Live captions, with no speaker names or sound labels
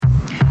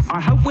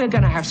we're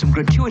going to have some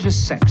gratuitous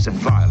sex and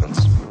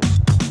violence.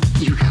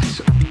 You guys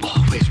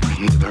always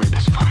bring me the very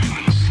best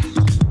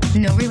violence.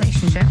 No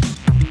relationship.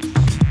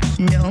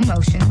 No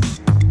emotions.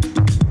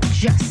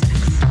 Just sex.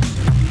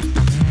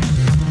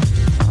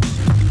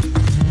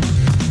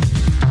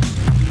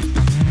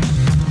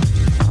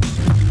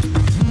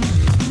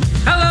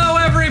 Hello,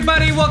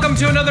 everybody. Welcome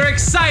to another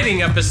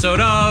exciting episode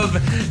of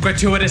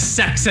Gratuitous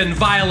Sex and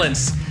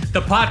Violence,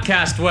 the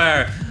podcast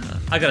where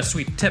I got a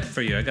sweet tip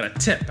for you. I got a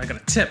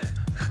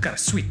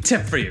sweet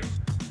tip for you.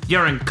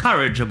 You're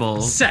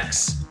incorrigible.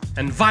 Sex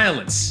and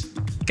violence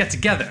get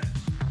together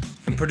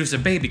and produce a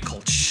baby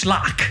called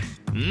Schlock.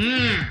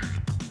 You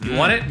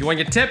want it? You want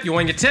your tip? You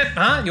want your tip?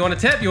 Huh? You want a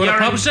tip? You want to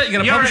publish it? You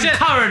gonna publish it? You're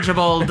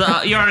incorrigible.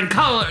 You're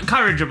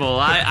incorrigible.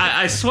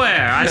 I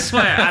swear. I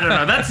don't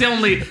know. That's the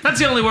only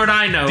word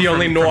I know. The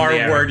only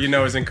noir word you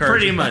know is incorrigible.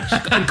 Pretty much.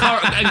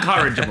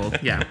 Incorrigible.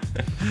 Yeah.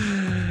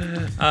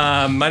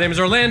 My name is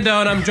Orlando,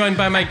 and I'm joined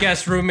by my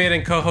guest, roommate,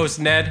 and co-host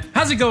Ned.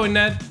 How's it going,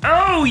 Ned?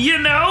 Oh,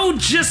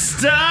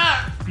 just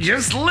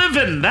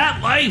living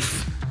that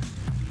life.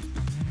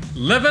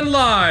 Living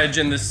large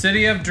in the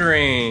city of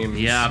dreams.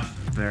 Yep,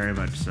 very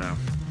much so.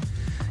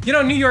 You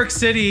know, New York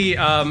City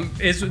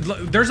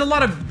there's a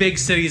lot of big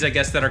cities, I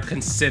guess, that are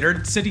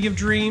considered city of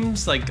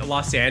dreams, like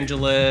Los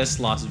Angeles,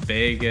 Las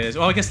Vegas.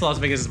 Well, I guess Las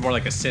Vegas is more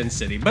like a sin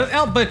city, but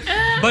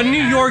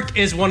New York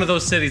is one of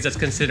those cities that's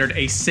considered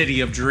a city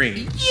of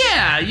dreams.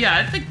 Yeah,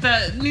 I think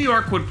that New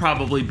York would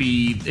probably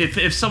be,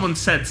 if someone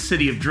said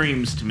city of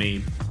dreams to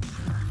me,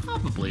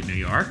 probably New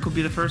York would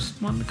be the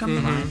first one to come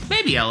to mind.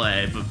 Maybe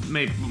LA, but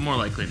maybe more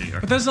likely New York.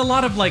 But there's a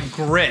lot of like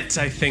grit,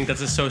 I think,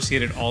 that's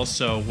associated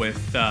also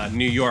with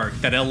New York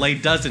that LA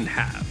doesn't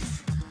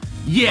have.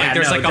 Yeah, like,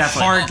 there's a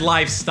hard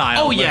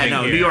lifestyle. Oh yeah,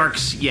 here.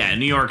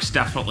 New York's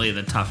definitely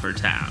the tougher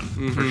town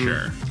for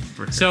sure.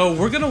 So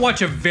we're gonna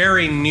watch a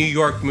very New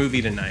York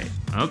movie tonight.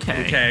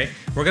 Okay.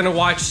 We're gonna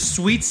watch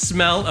Sweet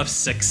Smell of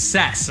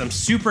Success. I'm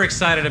super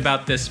excited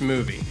about this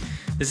movie.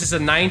 This is a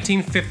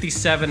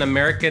 1957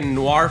 American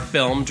noir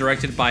film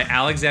directed by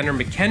Alexander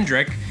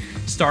McKendrick,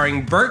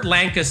 starring Burt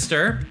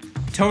Lancaster,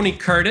 Tony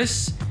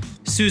Curtis,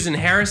 Susan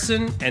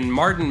Harrison, and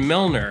Martin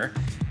Milner.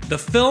 The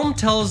film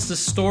tells the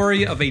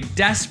story of a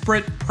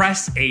desperate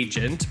press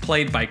agent,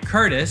 played by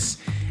Curtis,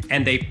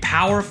 and a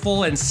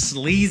powerful and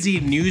sleazy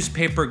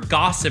newspaper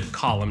gossip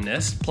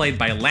columnist, played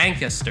by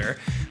Lancaster,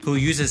 who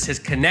uses his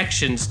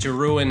connections to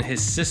ruin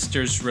his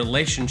sister's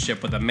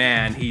relationship with a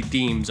man he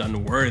deems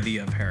unworthy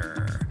of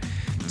her.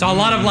 So a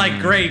lot of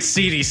like great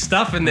seedy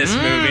stuff in this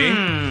movie.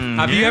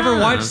 Have you ever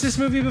watched this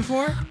movie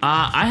before?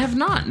 I have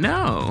not,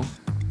 no.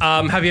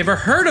 Have you ever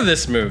heard of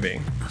this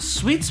movie?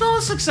 Sweet Smell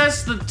of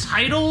Success, the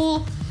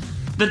title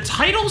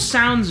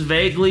sounds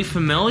vaguely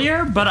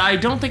familiar, but I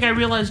don't think I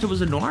realized it was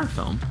a noir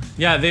film.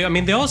 Yeah,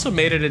 they also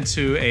made it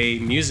into a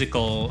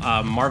musical.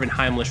 Marvin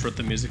Heimlich wrote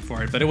the music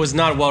for it, but it was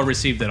not well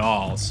received at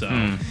all. So,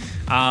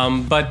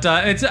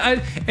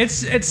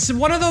 it's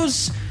one of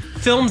those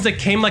films that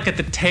came like at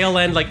the tail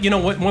end, like, you know,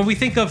 when we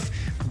think of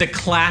the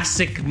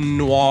classic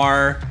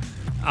noir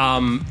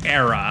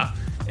era,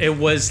 it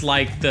was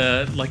like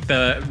the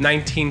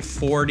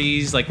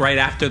 1940s, like right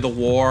after the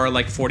war,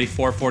 like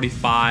 44,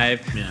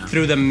 45,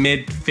 through the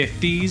mid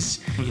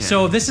 50s. Yeah.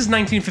 So this is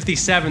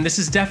 1957. This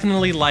is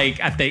definitely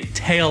like at the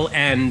tail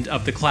end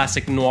of the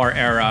classic noir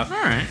era. All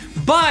right.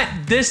 But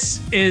this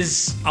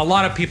is, a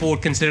lot of people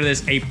would consider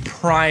this a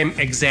prime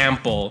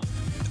example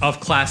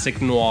of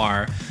classic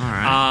noir. All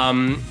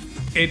right.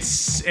 It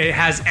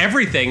has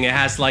everything. It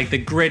has like the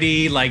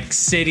gritty, like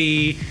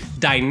city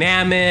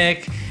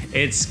dynamic.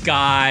 It's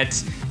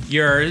got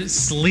your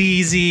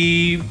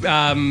sleazy,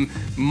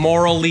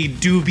 morally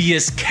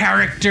dubious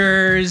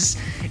characters.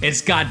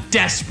 It's got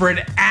desperate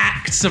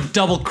acts of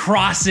double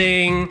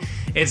crossing.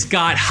 It's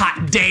got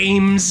hot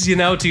dames, you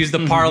know, to use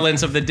the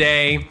parlance of the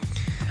day.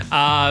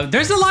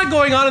 There's a lot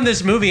going on in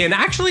this movie, and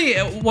actually,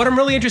 what I'm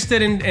really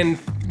interested in,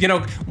 you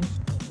know,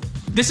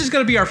 this is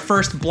going to be our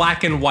first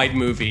black and white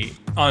movie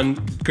on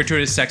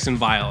gratuitous sex and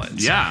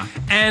violence. Yeah.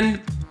 And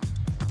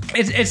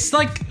it's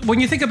like, when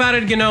you think about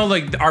it, you know,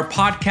 like our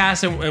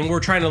podcast, and we're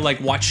trying to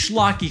like watch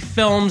schlocky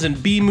films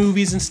and B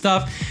movies and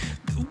stuff.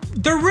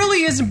 There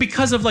really isn't,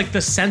 because of like the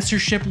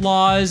censorship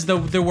laws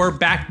that there were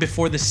back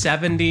before the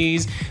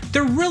 70s.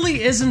 There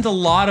really isn't a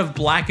lot of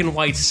black and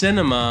white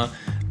cinema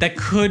that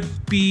could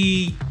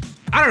be,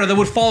 I don't know, that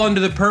would fall under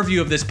the purview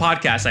of this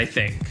podcast, I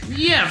think.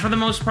 Yeah, for the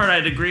most part,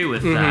 I'd agree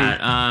with that.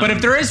 But if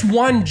there is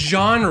one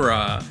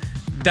genre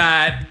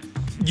that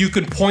you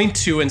could point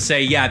to and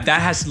say, yeah,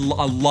 that has a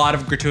lot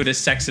of gratuitous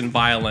sex and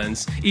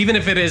violence, even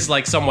if it is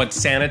like somewhat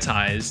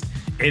sanitized,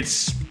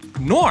 it's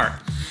noir.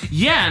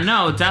 Yeah,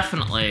 no,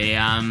 definitely.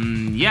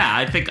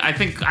 I think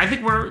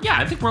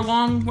we're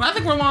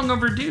long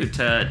overdue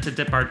to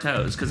dip our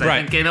toes, because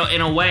I think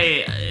in a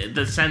way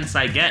the sense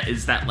I get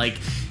is that, like,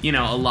 you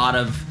know, a lot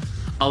of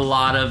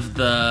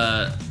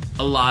the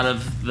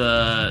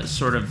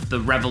sort of the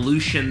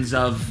revolutions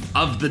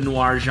of the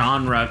noir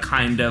genre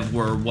kind of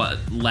were what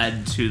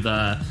led to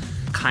the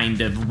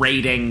kind of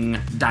rating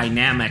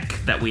dynamic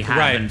that we have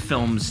Right. in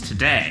films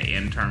today,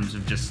 in terms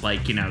of just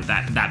like, you know,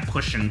 that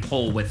push and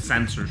pull with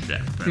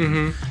censorship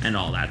and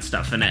all that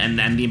stuff, and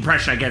the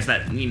impression, I guess,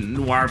 that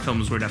noir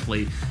films were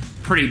definitely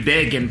pretty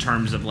big in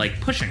terms of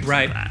like pushing some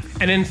of that.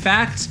 And in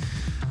fact,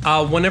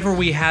 whenever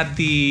we had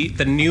the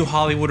new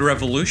Hollywood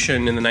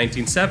revolution in the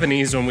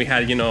 1970s, when we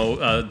had, you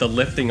know, the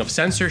lifting of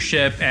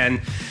censorship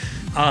and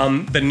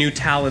the new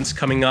talents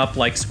coming up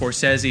like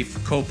Scorsese,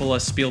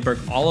 Coppola, Spielberg,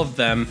 all of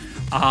them,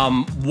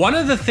 one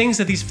of the things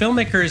that these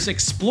filmmakers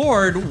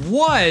explored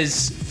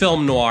was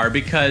film noir,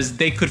 because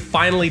they could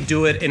finally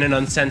do it in an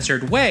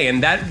uncensored way,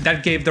 and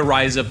that gave the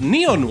rise of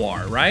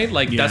neo-noir, right?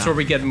 Like, that's where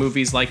we get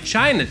movies like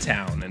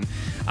Chinatown and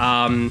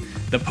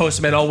The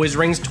Postman Always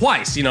Rings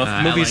Twice, you know,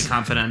 movies. LA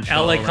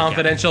Confidential. LA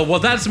Confidential. Well,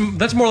 that's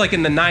more like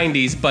in the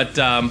 90s, but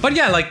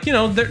yeah, like, you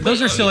know,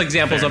 those are still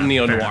examples of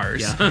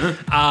neo-noirs.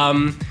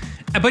 Yeah.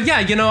 But yeah,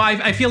 you know,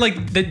 I feel like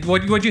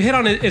what you hit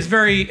on is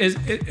very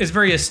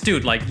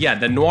astute. Like, yeah,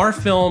 the noir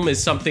film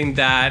is something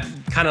that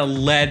kind of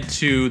led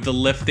to the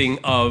lifting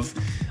of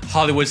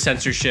Hollywood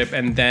censorship,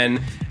 and then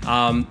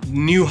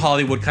New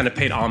Hollywood kind of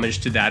paid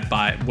homage to that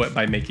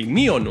by making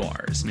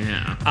neo-noirs.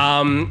 Yeah.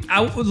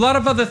 A lot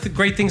of other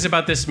great things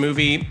about this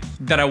movie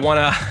that I want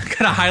to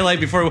kind of highlight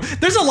before.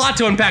 There's a lot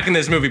to unpack in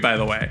this movie, by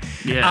the way.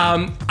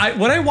 Yeah.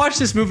 When I watched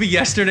this movie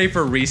yesterday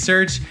for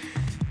research,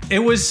 it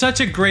was such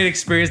a great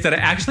experience that I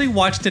actually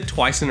watched it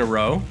twice in a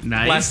row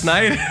last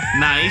night.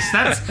 Nice.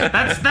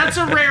 That's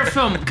a rare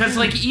film, because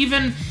like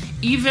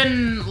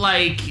even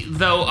like,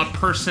 though a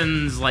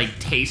person's like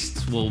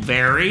tastes will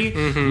vary,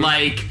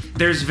 like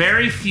there's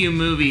very few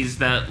movies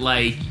that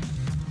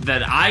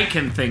I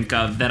can think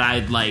of that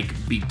I'd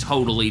like be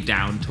totally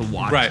down to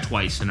watch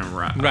twice in a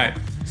row. Right.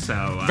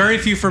 So very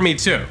few for me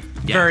too.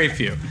 Yeah. Very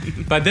few.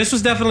 But this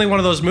was definitely one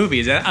of those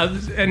movies.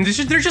 And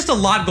there's just a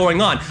lot going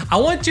on.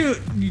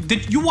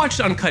 You watched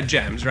Uncut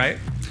Gems, right?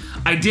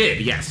 I did,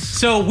 yes.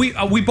 So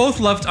we both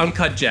loved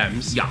Uncut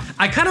Gems. Yeah.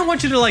 I kind of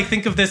want you to like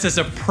think of this as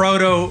a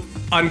proto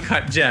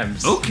Uncut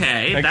Gems.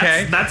 Okay.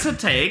 That's a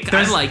take.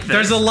 I like this.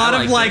 There's a lot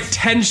of like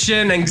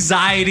tension,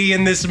 anxiety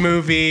in this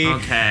movie.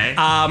 Okay.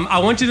 I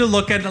want you to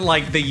look at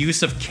like the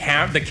use of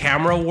the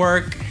camera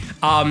work.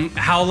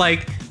 How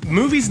like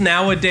movies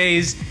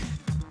nowadays,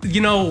 you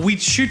know, we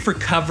shoot for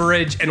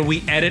coverage and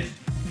we edit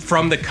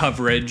from the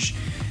coverage.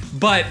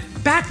 But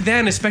back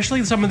then,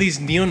 especially some of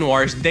these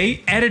neo-noirs,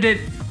 they edited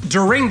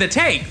during the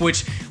take,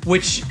 which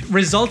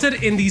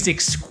resulted in these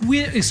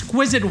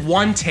exquisite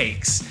one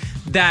takes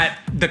that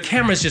the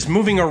camera's just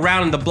moving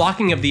around and the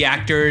blocking of the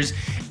actors,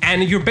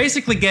 and you're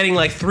basically getting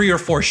like 3 or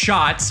 4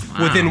 shots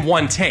within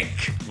one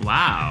take.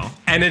 Wow.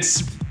 And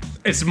it's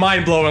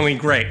mind-blowingly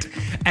great.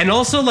 And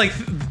also, like,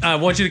 I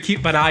want you to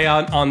keep an eye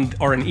on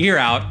or an ear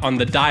out on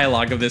the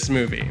dialogue of this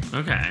movie.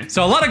 Okay.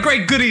 So a lot of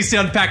great goodies to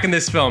unpack in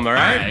this film, all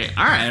right?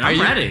 All right,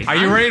 I'm ready. Are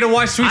you ready to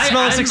watch Sweet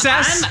Smell of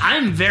Success?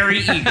 I'm very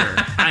eager.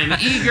 I'm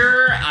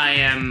eager. I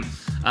am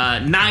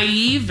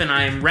naive, and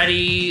I'm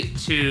ready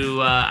to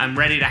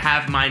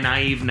have my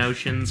naive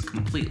notions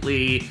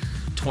completely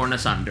torn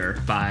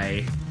asunder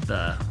by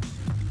the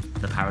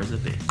powers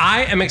that be.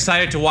 I am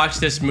excited to watch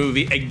this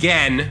movie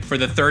again for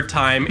the 3rd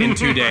time in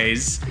 2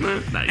 days.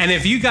 Nice. And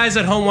if you guys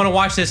at home want to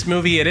watch this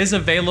movie, it is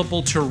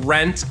available to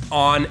rent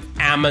on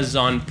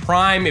Amazon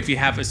Prime. If you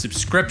have a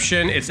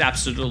subscription, it's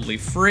absolutely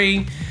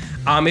free.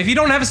 If you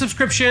don't have a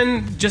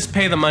subscription, just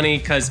pay the money,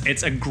 because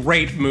it's a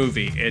great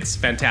movie. It's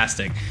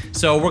fantastic.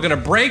 So we're going to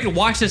break and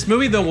watch this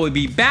movie, then we'll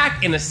be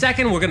back in a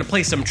second. We're going to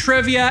play some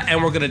trivia,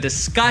 and we're going to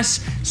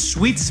discuss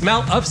Sweet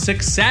Smell of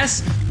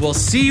Success. We'll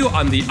see you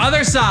on the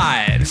other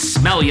side.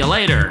 Smell you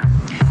later.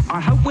 I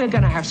hope we're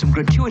going to have some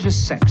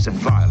gratuitous sex and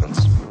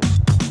violence.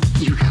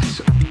 You guys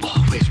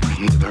always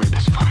bring me the very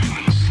best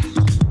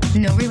violence.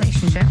 No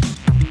relationship.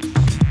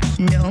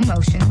 No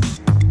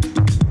emotions.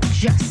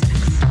 Just sex.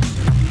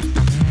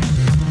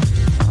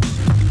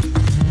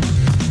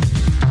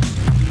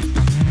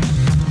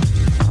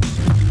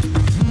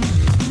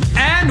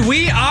 And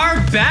we are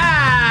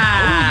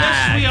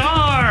back! Oh, yes, we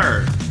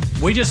are!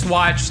 We just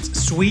watched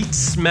Sweet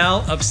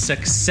Smell of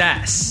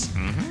Success.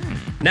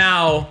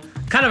 Now,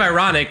 kind of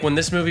ironic, when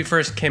this movie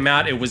first came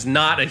out, it was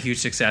not a huge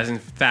success. In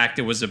fact,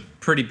 it was a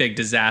pretty big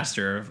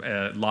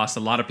disaster. Lost a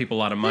lot of people a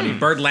lot of money.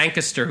 Burt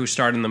Lancaster, who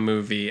starred in the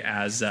movie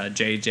as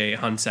J.J.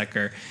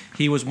 Hunsaker,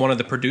 he was one of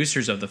the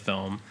producers of the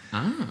film.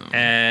 Oh.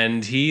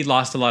 And he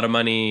lost a lot of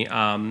money,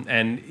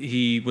 and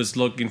he was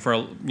looking for a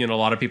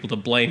lot of people to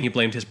blame. He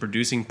blamed his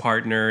producing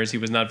partners. He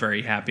was not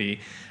very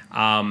happy.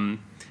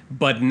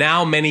 But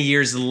now, many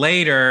years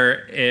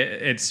later,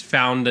 it's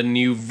found a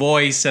new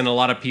voice, and a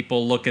lot of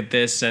people look at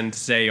this and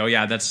say, oh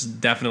yeah, that's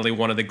definitely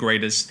one of the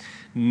greatest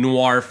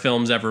noir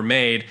films ever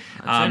made.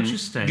 That's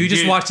interesting. You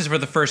just watched this for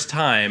the first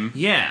time.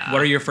 Yeah.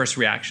 What are your first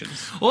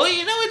reactions? Well,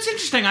 it's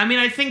interesting. I mean,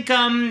 I think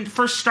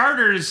for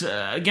starters,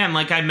 again,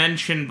 like I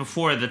mentioned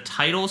before, the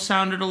title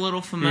sounded a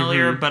little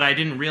familiar, but I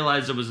didn't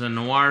realize it was a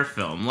noir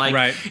film.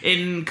 Like,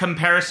 in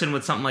comparison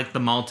with something like The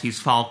Maltese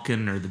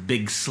Falcon or The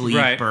Big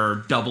Sleep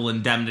or Double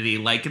Indemnity,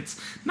 like, it's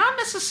not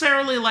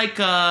necessarily like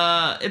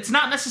a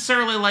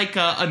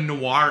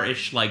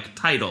noir-ish, like,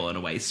 title in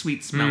a way.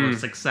 Sweet Smell of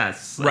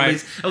Success.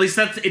 Right. At least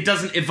it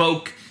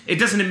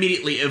doesn't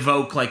immediately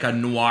evoke like a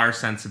noir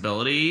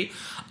sensibility.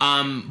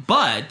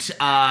 But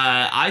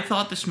I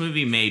thought this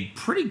movie made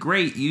pretty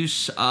great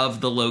use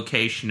of the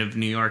location of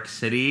New York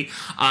City.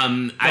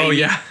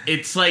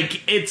 It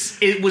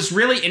was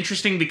really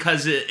interesting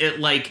because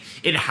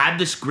it had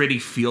this gritty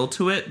feel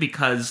to it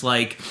because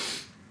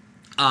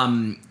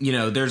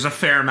there's a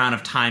fair amount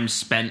of time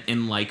spent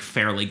in like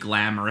fairly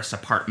glamorous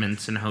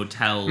apartments and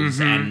hotels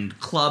and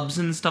clubs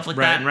and stuff like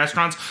that and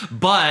restaurants.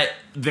 But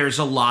there's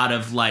also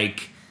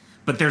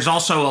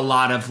a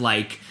lot of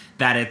like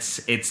that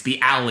it's the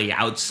alley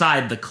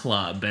outside the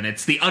club and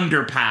it's the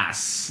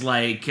underpass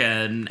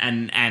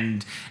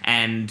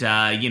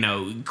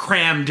and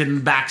crammed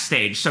in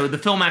backstage. So the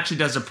film actually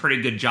does a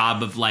pretty good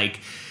job of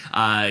like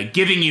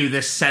giving you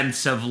this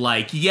sense of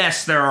like,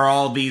 yes, there are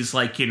all these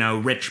like,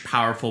 rich,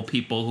 powerful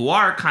people who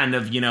are kind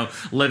of,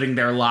 living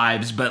their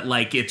lives, but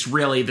like it's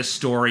really the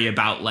story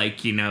about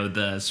like,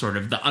 the sort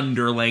of the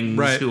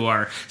underlings who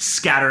are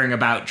scattering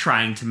about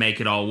trying to make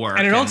it all work.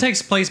 And it all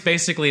takes place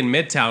basically in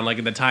Midtown, like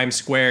in the Times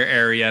Square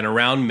area and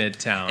around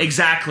Midtown.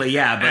 Exactly,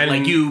 yeah.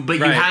 But you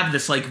have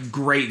this like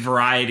great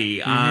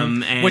variety.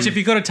 Which if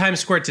you go to Times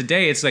Square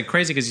today, it's like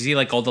crazy because you see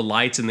like all the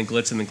lights and the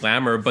glitz and the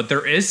glamour, but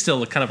there is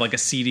still kind of like a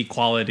seedy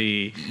quality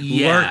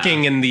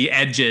lurking in the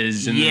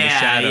edges and the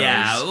shadows.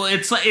 Yeah, well,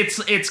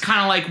 it's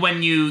kind of like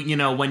when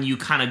you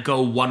kind of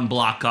go one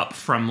block up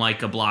from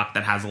like a block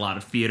that has a lot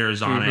of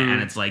theaters on it,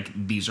 and it's like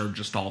these are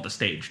just all the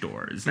stage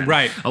doors, and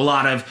a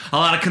lot of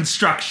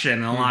construction,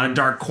 and a lot of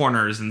dark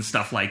corners and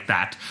stuff like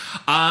that.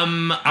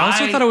 I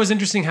also thought it was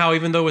interesting how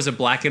even though it was a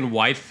black and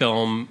white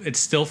film, it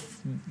still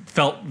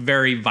felt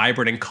very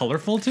vibrant and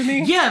colorful to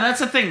me. Yeah, that's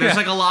the thing. There's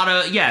there's a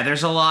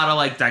lot of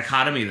like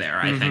dichotomy there.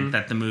 I think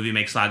that the movie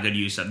makes a lot of good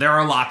use of. There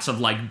are lots of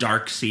like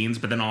dark scenes,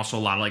 but then also a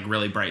lot of like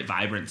really bright,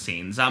 vibrant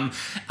scenes.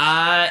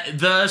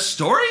 The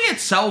story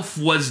itself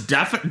was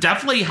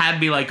definitely had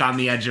me like on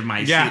the edge of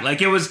my seat.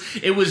 Like it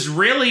was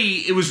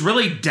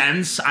really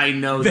dense. I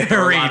know that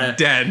very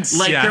dense.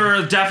 Like there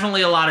are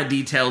definitely a lot of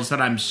details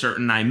that I'm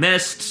certain I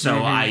missed.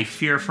 So I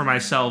fear for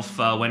myself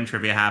when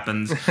trivia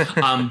happens.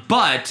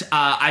 But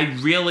I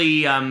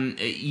really,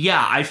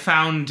 I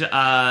found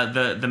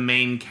the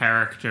main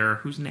character,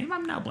 whose name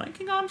I'm now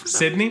blanking on. For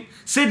Sydney.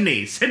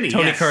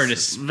 Tony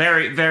Curtis.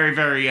 Very, very,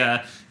 very,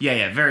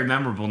 very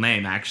memorable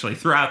name actually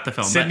throughout the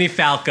film. Sidney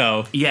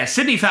Falco. Yeah,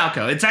 Sidney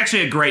Falco. It's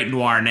actually a great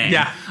noir name.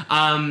 Yeah.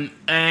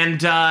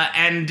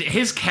 And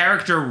his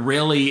character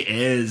really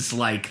is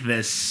like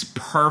this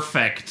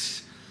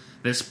perfect.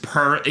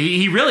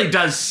 He really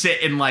does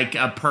sit in like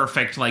a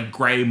perfect like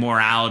gray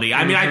morality.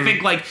 I mean, I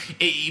think like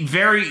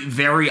very,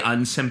 very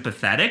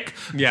unsympathetic,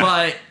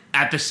 but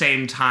at the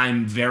same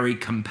time very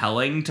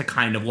compelling to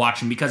kind of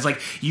watch him because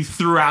like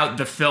throughout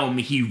the film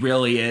he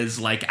really is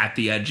like at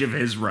the edge of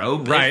his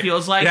rope. It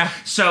feels like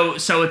so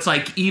it's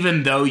like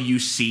even though you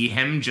see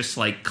him just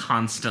like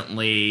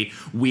constantly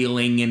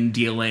wheeling and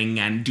dealing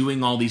and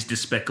doing all these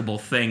despicable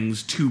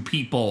things to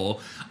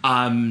people,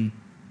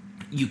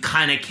 you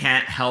kind of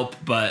can't help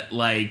but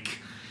like,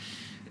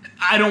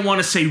 I don't want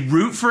to say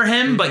root for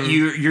him, but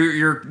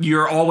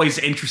you're always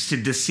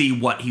interested to see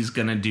what he's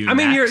gonna do. I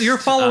mean, you're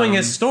following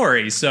his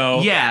story,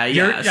 so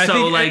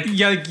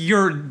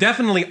you're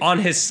definitely on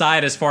his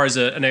side as far as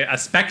a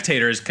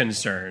spectator is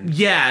concerned.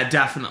 Yeah,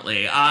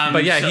 definitely.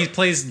 He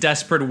plays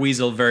Desperate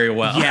Weasel very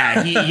well.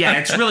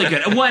 It's really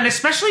good. Well, and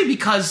especially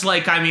because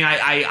like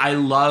I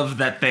love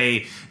that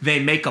they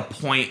make a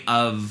point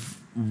of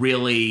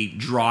really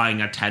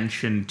drawing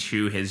attention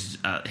to his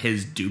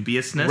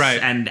dubiousness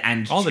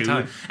and all to, the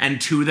time,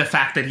 and to the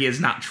fact that he is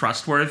not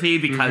trustworthy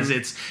because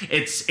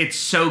it's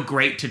so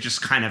great to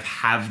just kind of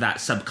have that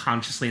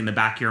subconsciously in the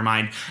back of your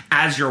mind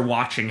as you're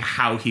watching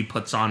how he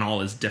puts on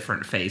all his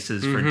different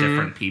faces for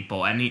different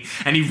people, and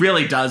he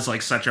really does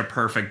like such a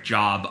perfect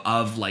job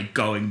of like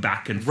going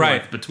back and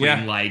forth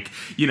between like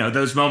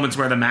those moments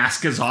where the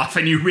mask is off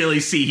and you really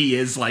see he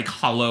is like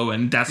hollow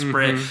and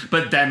desperate,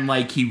 but then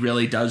like he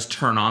really does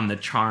turn on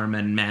the charm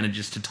and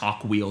manages to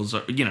talk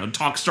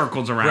talk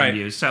circles around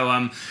you.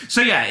 So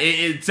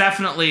it's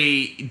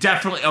definitely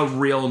a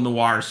real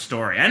noir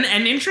story,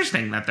 and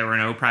interesting that there were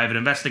no private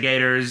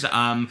investigators.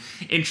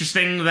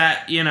 Interesting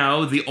that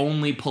the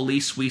only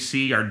police we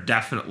see are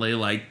definitely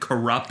like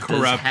corrupt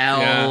as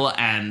hell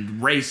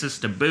and racist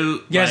to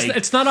boot. Yes,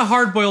 it's not a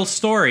hard-boiled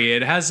story.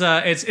 It has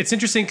it's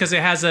interesting because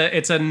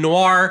it's a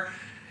noir.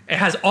 It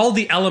has all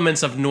the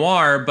elements of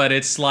noir, but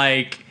it's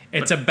like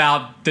It's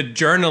about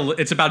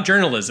It's about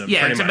journalism.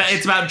 Yeah, pretty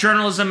it's about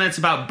journalism. It's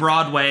about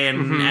Broadway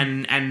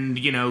and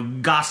you know,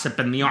 gossip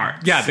in the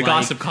arts. Yeah, the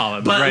gossip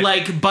column. But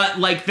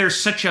right. there's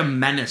such a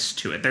menace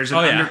to it. There's an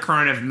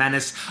undercurrent of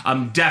menace.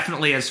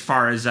 Definitely as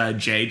far as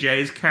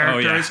JJ's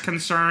character is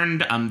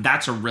concerned.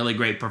 That's a really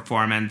great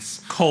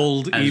performance.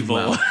 Cold, evil.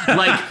 Well.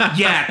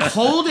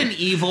 Cold and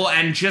evil,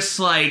 and just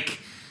like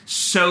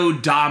so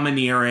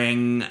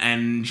domineering,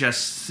 and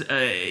just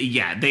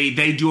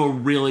they do a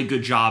really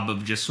good job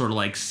of just sort of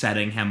like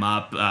setting him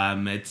up.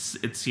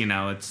 It's you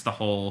know, it's the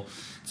whole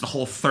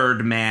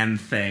third man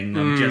thing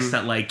of just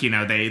that, like, you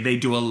know, they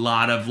do a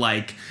lot of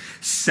like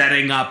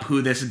setting up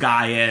who this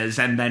guy is,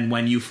 and then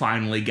when you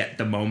finally get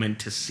the moment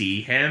to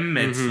see him,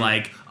 it's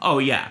like, oh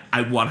yeah,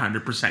 I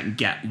 100%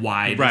 get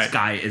why this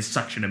guy is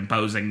such an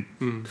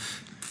imposing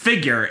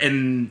figure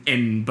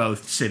in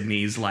both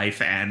Sidney's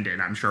life and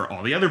in, I'm sure,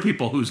 all the other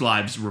people whose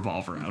lives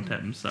revolve around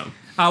him. So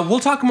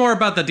we'll talk more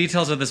about the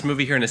details of this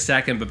movie here in a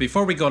second, but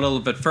before we go a little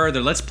bit further,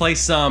 let's play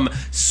some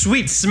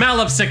Sweet Smell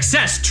of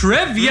Success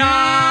trivia!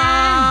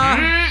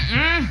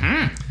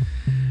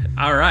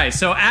 All right,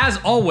 so as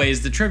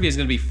always, the trivia is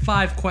going to be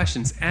 5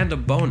 questions and a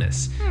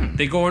bonus.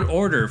 They go in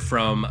order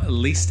from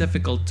least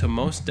difficult to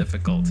most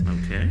difficult.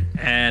 Okay.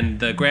 And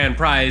the grand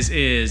prize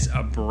is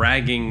a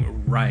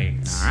bragging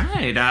rights. All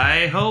right,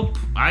 I hope.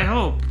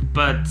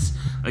 But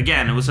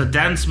again, it was a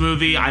dense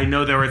movie. I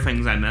know there were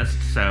things I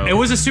missed, so... It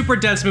was a super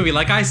dense movie.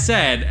 Like I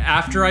said,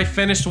 after I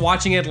finished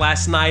watching it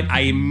last night,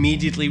 I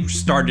immediately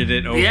started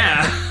it over.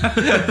 Yeah.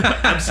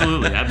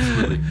 Absolutely.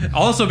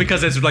 Also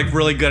because it's like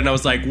really good, and I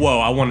was like, whoa,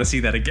 I want to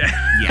see that again.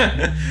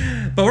 Yeah.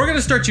 But we're going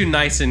to start you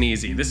nice and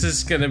easy. This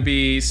is going to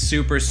be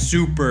super,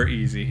 super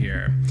easy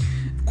here.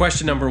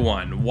 Question number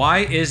 1. Why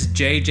is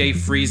JJ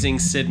freezing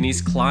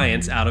Sidney's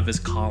clients out of his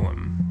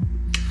column?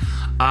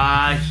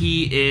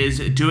 He is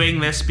doing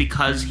this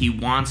because he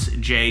wants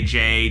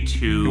JJ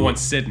to... He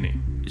wants Sidney.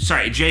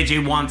 Sorry,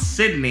 JJ wants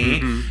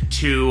Sidney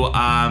to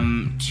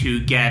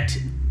get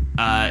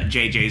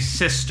JJ's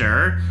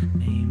sister...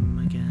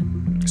 Name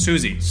again?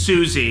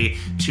 Susie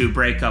to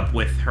break up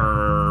with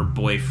her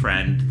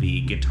boyfriend,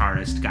 the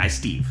guitarist guy,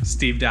 Steve.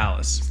 Steve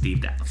Dallas,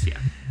 yeah.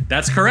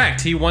 That's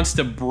correct. He wants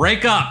to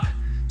break up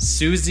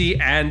Susie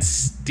and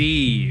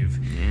Steve.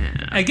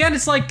 Yeah. Again,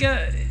 it's like...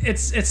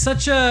 it's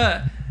such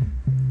a...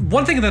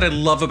 One thing that I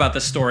love about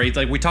the story,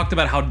 like we talked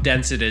about how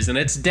dense it is, and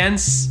it's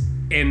dense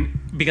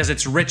because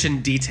it's rich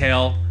in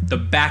detail. The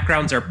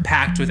backgrounds are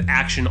packed with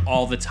action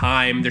all the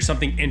time. There's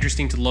something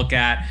interesting to look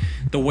at.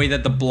 The way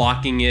that the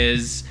blocking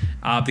is,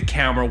 the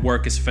camera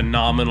work is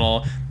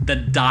phenomenal. The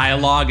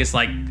dialogue is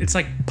it's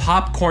like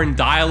popcorn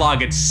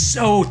dialogue. It's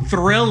so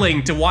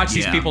thrilling to watch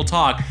these people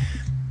talk.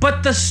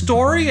 But the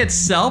story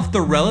itself,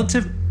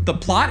 the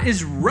plot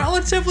is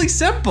relatively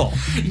simple.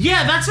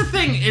 Yeah, that's the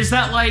thing, is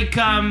that like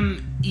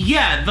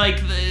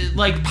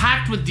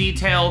packed with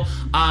detail,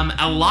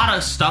 a lot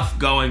of stuff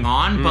going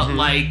on, but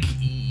like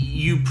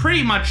you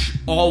pretty much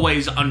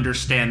always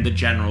understand the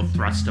general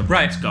thrust of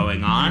what's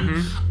going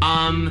on.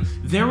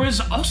 There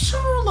was also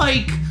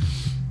like,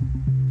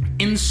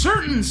 in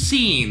certain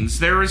scenes,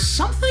 there is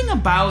something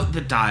about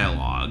the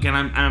dialogue, and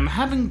I'm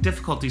having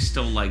difficulty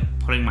still like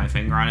putting my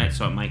finger on it,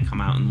 so it might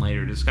come out in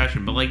later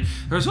discussion, but like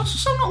there's also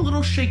something a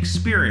little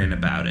Shakespearean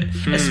about it,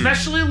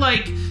 especially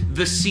like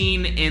the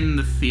scene in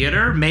the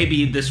theater.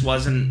 Maybe this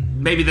wasn't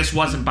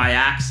by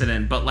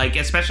accident, but like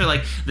especially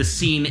like the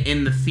scene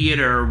in the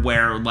theater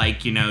where,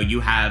 like, you know,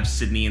 you have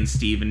Sidney and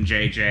Steve and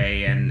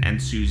JJ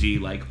and Susie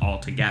like all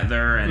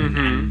together,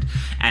 and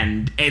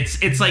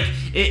it's like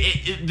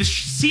the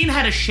scene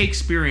had a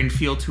Shakespearean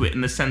feel to it,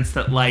 in the sense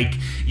that like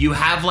you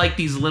have like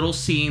these little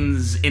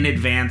scenes in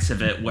advance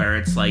of it where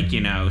it's like, you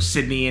know,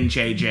 Sidney and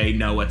JJ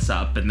know what's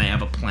up and they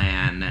have a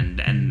plan, and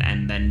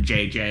then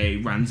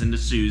JJ runs into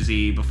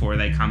Susie before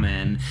they come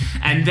in,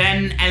 and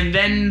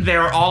then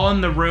they're all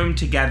in the room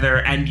together,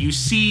 and you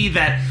see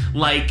that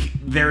like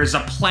there's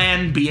a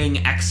plan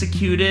being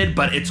executed,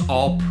 but it's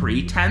all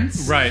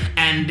pretense, right?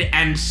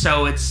 And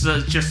so it's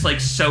just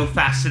like so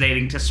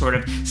fascinating to sort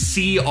of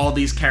see all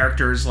these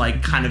characters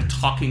like kind of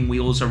talking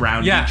wheels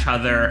around each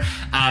other,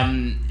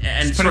 and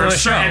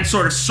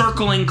sort of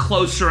circling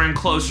closer and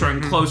closer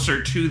and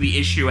closer to the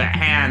issue at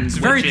hand. It's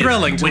very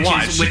thrilling to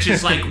watch. Which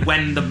is like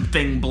when the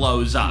thing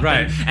blows up,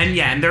 right?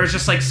 And there was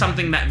just like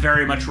something that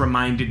very much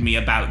reminded me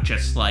about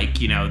just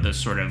like, you know, the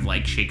sort of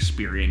like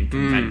Shakespearean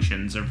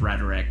conventions of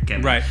rhetoric,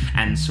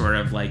 and sort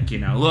of like, you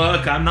know,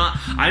 look,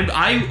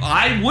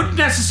 I wouldn't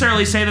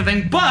necessarily say the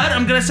thing, but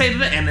I'm gonna say the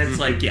thing, and it's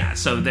like,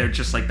 so they're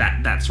just like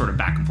that sort of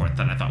back and forth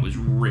that I thought was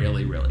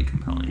really, really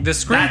compelling. The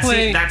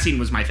screenplay, that scene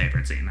was my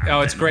favorite scene.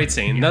 It's a great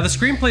scene. Now the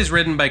screenplay is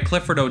written by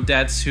Clifford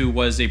Odets, who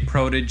was a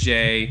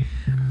protege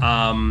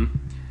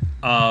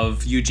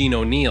of Eugene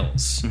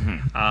O'Neill's.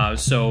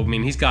 So, I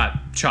mean, he's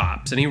got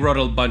chops, and he wrote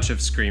a bunch of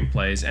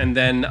screenplays. And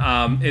then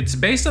it's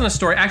based on a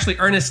story. Actually,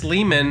 Ernest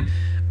Lehman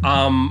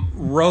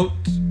co-wrote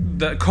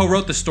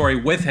the story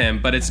with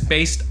him, but it's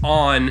based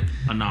on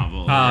a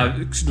novel,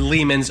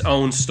 Lehman's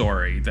own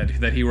story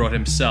that he wrote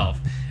himself.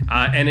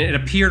 And it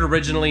appeared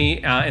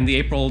originally in the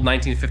April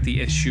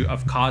 1950 issue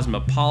of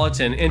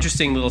Cosmopolitan.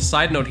 Interesting little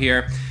side note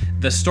here.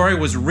 The story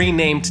was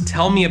renamed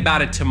Tell Me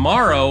About It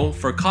Tomorrow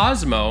for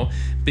Cosmo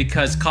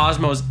because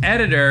Cosmo's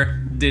editor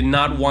did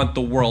not want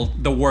the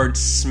word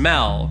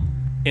smell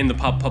in the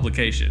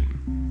publication.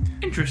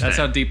 Interesting. That's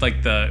how deep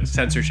like the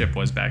censorship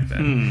was back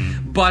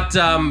then. But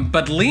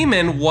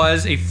Lehman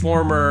was a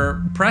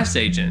former press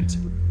agent.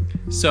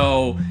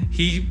 So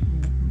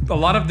a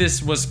lot of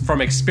this was from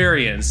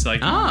experience.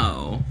 Like,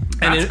 oh,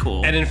 that's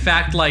cool. And in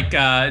fact, like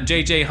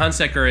J.J.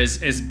 Hunsaker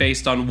is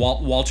based on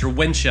Walter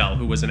Winchell,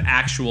 who was an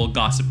actual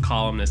gossip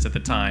columnist at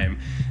the time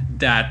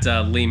that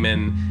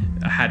Lehman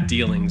had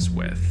dealings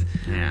with.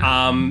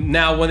 Yeah.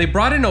 Now, when they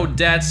brought in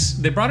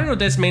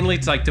Odets mainly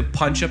to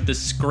punch up the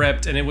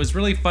script, and it was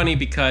really funny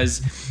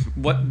because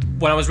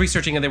when I was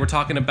researching it, they were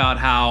talking about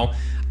how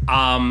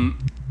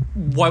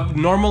what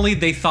normally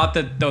they thought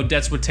that the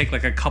Odets would take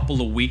like a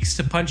couple of weeks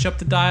to punch up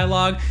the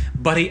dialogue,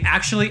 but he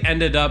actually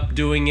ended up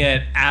doing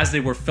it as they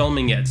were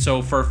filming it.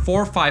 So for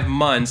 4 or 5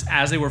 months,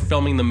 as they were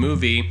filming the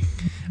movie,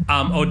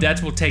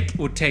 Odets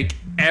would take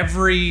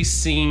every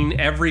scene,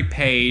 every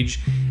page,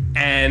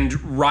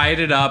 and write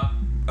it up.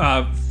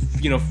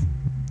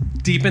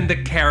 Deepen the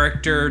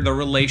character, the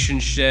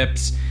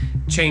relationships,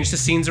 change the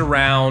scenes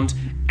around,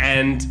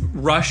 and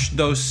rush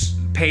those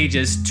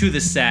pages to the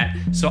set.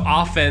 So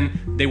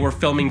often they were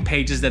filming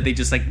pages that they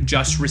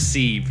just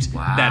received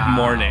that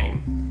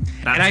morning.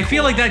 And I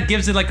feel like that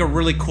gives it like a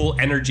really cool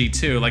energy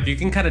too. Like you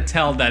can kind of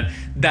tell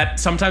that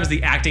sometimes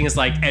the acting is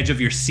like edge of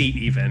your seat,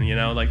 even,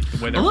 like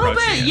the way they're a little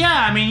approaching bit. it.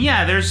 Yeah, I mean,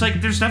 yeah. There's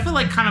definitely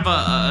like kind of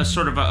a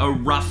sort of a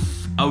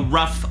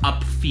rough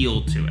up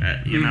feel to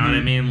it. You know what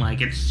I mean?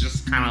 Like it's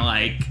just kind of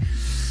like.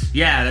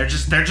 Yeah, they're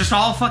just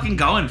all fucking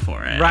going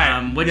for it.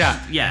 Right.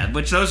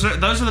 Which those are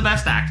the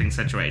best acting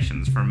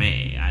situations for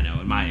me. I know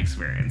in my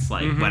experience.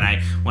 Like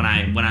when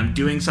I'm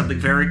doing something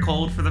very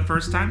cold for the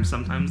first time,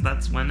 sometimes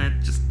that's when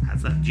it just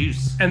has that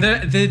juice. And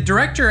the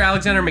director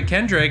Alexander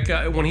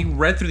McKendrick, when he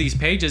read through these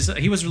pages,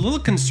 he was a little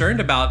concerned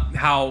about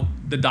how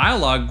the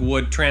dialogue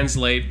would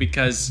translate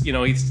because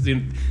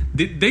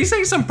they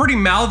say some pretty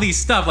mouthy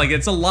stuff. Like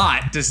it's a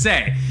lot to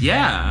say.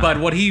 Yeah. But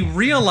what he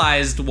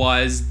realized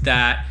was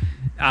that.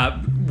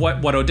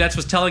 What Odets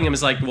was telling him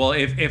is like, well,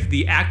 if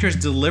the actors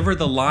deliver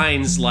the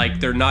lines like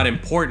they're not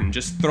important,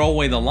 just throw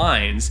away the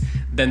lines,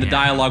 then the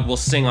dialogue will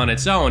sing on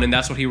its own. And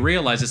that's what he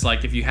realized. It's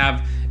like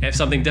if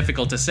something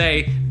difficult to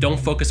say, don't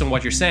focus on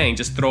what you're saying,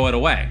 just throw it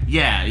away.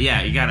 Yeah,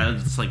 you gotta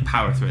just like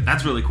power through it.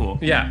 That's really cool.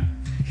 Yeah.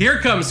 Here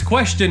comes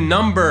question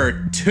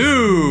number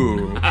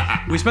 2.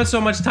 We spent so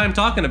much time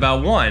talking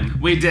about 1.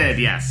 We did,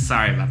 yes.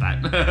 Sorry about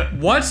that.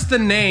 What's the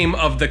name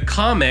of the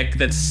comic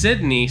that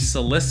Sidney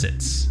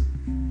solicits?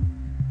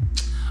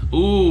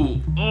 Ooh,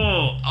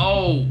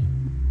 oh,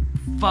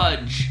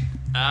 fudge.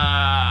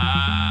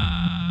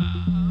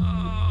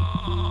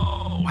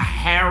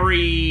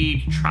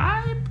 Harry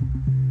Tribe?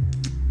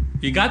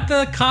 You got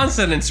the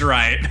consonants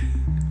right.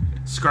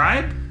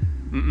 Scribe?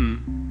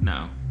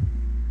 No,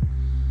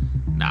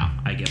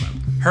 I give up.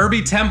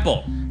 Herbie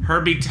Temple.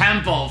 Herbie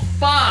Temple,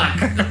 fuck!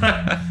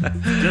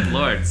 Good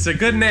lord. It's a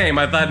good name.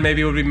 I thought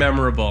maybe it would be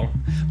memorable.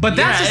 But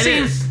that's the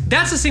scene.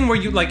 That's the scene where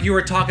you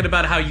were talking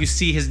about how you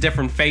see his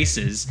different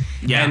faces.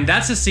 Yeah. And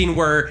that's the scene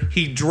where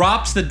he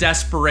drops the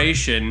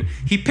desperation.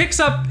 He picks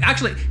up,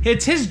 actually,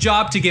 it's his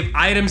job to give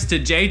items to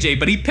JJ,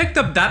 but he picked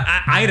up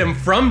that item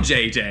from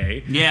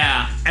JJ.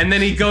 Yeah. And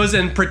then he goes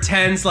and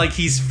pretends like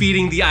he's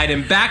feeding the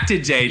item back to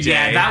JJ.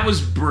 Yeah, that was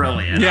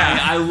brilliant. Yeah.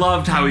 I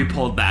loved how he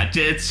pulled that.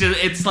 It's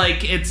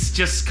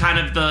just kind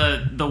of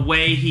the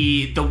way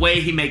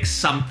he makes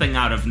something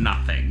out of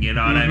nothing. You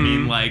know what I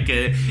mean? Like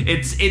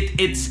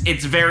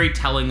it's very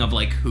telling of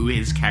like who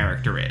his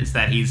character is,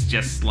 that he's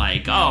just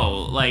like,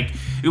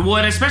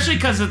 especially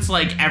because it's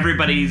like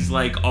everybody's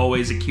like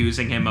always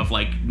accusing him of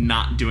like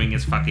not doing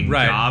his fucking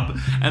job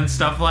and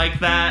stuff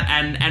like that,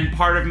 and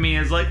part of me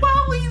is like,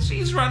 well,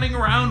 he's running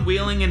around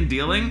wheeling and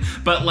dealing,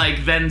 but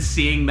like then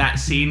seeing that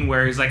scene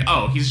where he's like,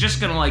 oh, he's just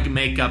gonna like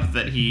make up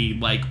that he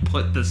like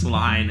put this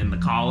line in the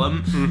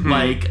column,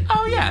 like,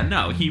 oh yeah,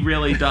 no, he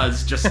really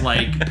does just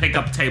like pick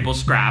up table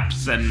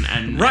scraps and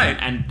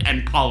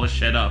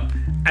polish it up.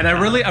 And I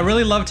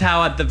really loved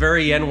how at the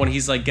very end when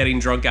he's like getting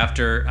drunk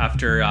after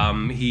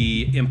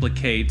he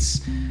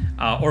implicates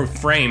or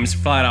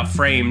flat out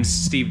frames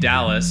Steve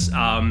Dallas,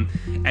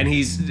 and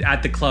he's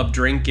at the club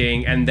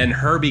drinking, and then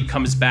Herbie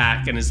comes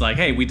back and is like,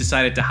 hey, we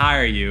decided to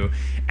hire you.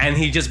 And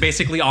he just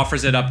basically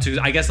offers it up to,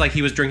 I guess like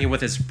he was drinking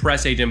with his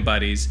press agent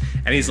buddies,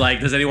 and he's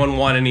like, does anyone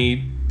want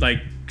any like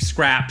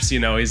scraps?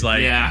 He's like,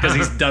 because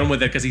he's done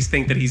with it, because he's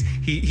think that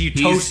he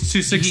toasts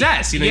to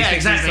success.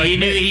 Exactly.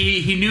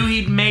 He knew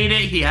he'd made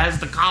it. He has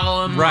the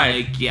column,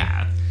 right? Like,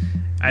 yeah.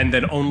 And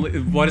then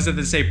what is it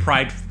that say?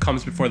 Pride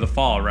comes before the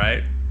fall,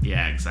 right?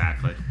 Yeah,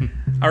 exactly.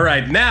 All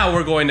right, now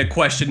we're going to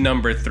question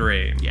number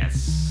 3.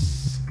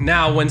 Yes.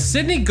 Now, when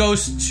Sidney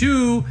goes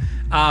to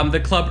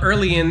the club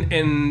early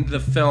in the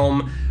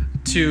film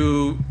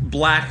to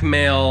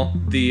blackmail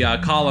the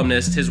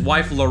columnist, his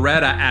wife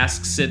Loretta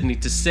asks Sidney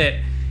to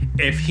sit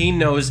if he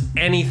knows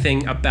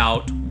anything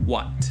about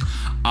what?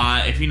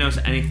 If he knows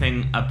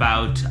anything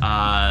about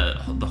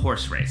the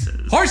horse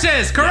races.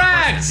 Horses,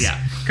 correct! Horses,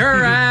 yeah.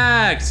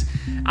 Correct!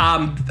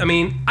 I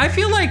mean, I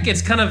feel like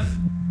it's kind of...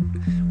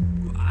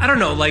 I don't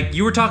know, like,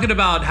 you were talking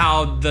about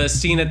how the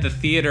scene at the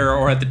theater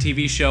or at the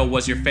TV show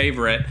was your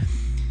favorite.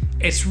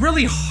 It's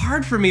really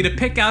hard for me to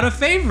pick out a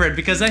favorite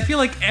because I feel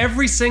like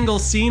every single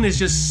scene is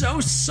just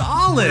so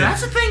solid.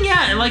 That's the thing,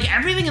 yeah. Like,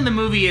 everything in the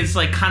movie is,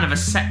 like, kind of a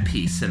set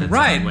piece in its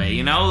own way,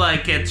 you know?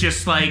 Like, it's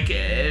just, like,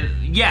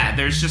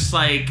 there's just,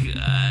 like,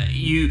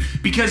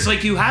 because,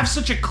 like, you have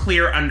such a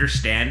clear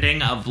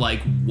understanding of,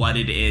 like, what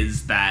it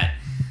is that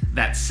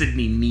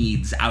Sidney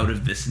needs out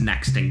of this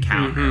next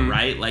encounter,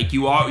 right? Like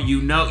you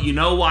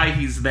know why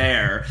he's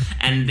there,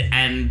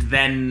 and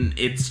then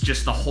it's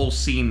just the whole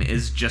scene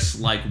is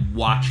just like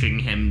watching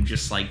him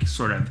just like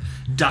sort of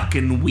duck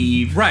and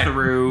weave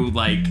through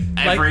like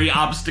every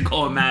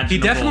obstacle imaginable.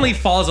 He definitely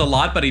falls a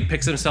lot, but he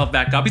picks himself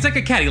back up. He's like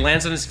a cat; he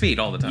lands on his feet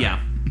all the time. Yeah.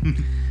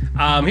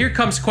 Here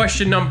comes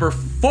question number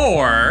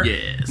 4.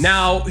 Yes.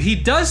 Now, he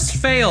does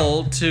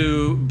fail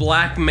to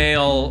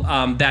blackmail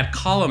that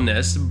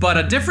columnist, but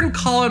a different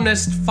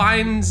columnist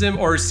finds him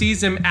or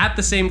sees him at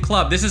the same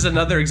club. This is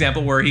another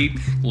example where he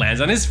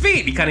lands on his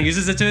feet. He kind of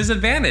uses it to his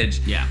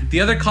advantage. Yeah. The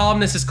other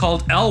columnist is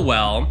called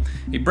Elwell.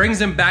 He brings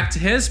him back to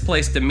his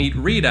place to meet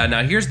Rita.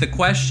 Now, here's the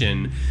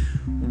question.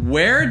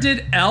 Where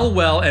did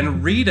Elwell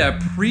and Rita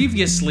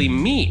previously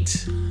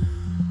meet?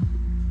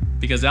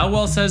 Because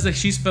Elwell says that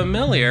she's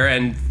familiar,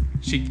 and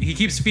he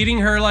keeps feeding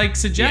her, like,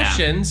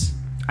 suggestions. Yeah.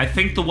 I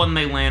think the one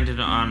they landed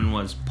on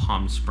was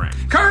Palm Springs.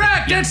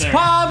 Correct! It's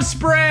Palm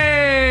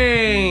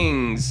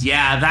Springs!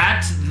 Yeah,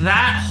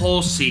 that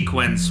whole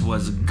sequence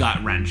was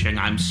gut-wrenching.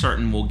 I'm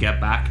certain we'll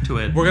get back to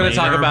it We're going to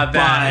talk about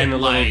that in a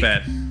like, little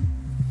bit.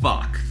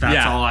 Fuck.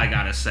 That's all I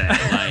gotta say.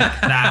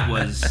 Like, that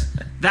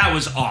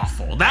was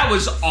awful. That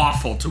was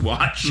awful to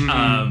watch.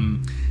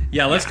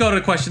 Yeah, let's go to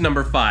question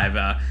number 5.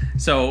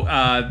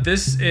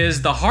 This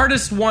is the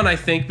hardest one, I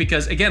think,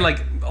 because again,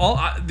 like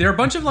there are a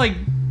bunch of like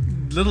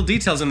little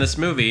details in this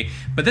movie,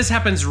 but this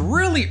happens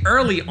really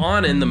early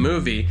on in the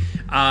movie.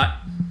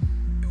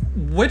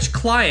 Which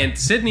client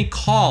Sidney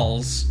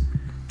calls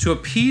to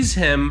appease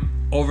him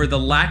over the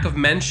lack of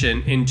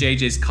mention in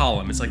JJ's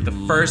column? It's like the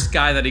first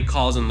guy that he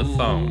calls on the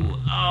phone.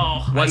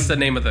 What's the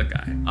name of the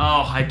guy?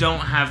 I don't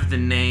have the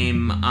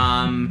name.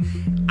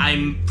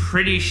 I'm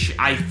pretty sure.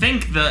 I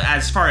think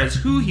as far as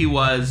who he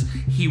was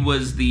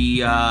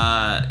the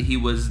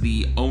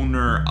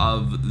owner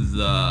of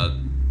the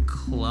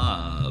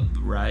club,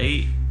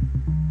 right?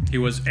 He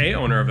was a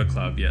owner of the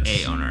club, yes.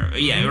 A owner,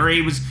 yeah, or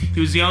he was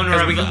the owner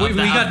of we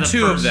got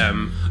two of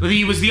them.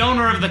 He was the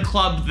owner of the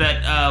club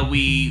that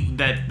we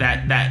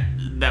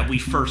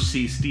first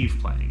see Steve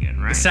playing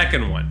in, right? The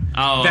second one.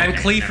 Oh, Van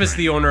okay, Cleef is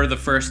the owner of the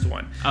first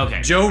one.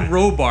 Okay. Joe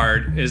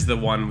Robard is the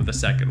one with the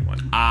second one.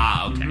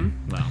 Okay.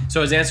 Well,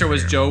 so his answer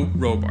was Joe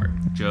Robard.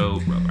 Joe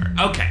Robard.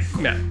 Okay.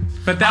 Cool. Yeah.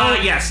 But that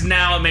was, yes,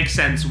 now it makes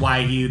sense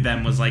why he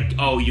then was like,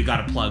 oh, you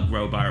got to plug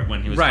Robart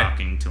when he was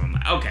talking to him.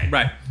 Okay.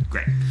 Right.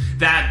 Great.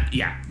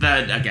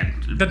 Again.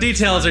 The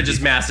details are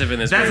just massive in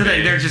this movie. That's the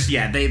thing. They're just,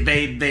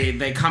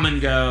 they come and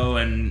go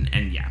and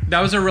yeah.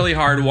 That was a really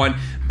hard one,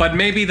 but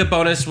maybe the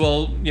bonus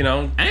will,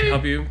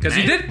 help you. Because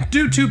you didn't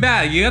do too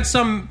bad. You got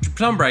some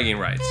bragging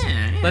rights.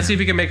 Yeah. Let's see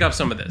if you can make up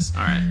some of this.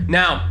 All right.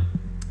 Now,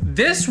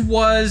 this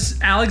was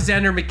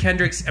Alexander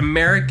McKendrick's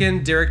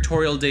American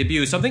directorial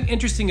debut. Something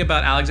interesting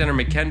about Alexander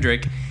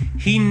McKendrick,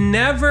 he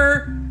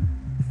never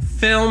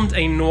filmed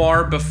a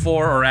noir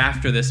before or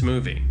after this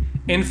movie.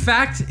 In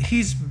fact,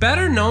 he's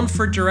better known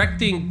for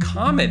directing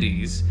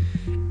comedies,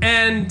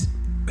 and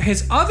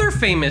his other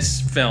famous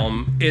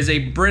film is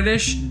a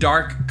British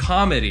dark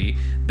comedy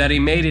that he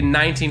made in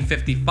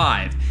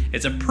 1955.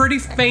 It's a pretty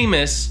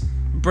famous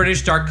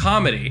British dark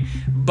comedy,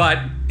 but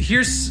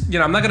here's,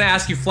 I'm not going to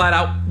ask you flat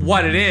out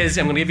what it is.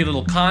 I'm going to give you a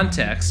little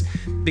context,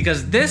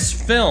 because this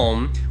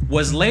film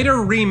was later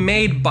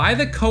remade by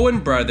the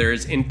Coen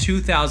brothers in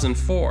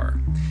 2004.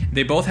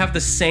 They both have the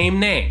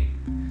same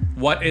name.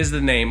 What is the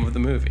name of the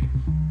movie?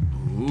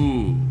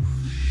 Ooh,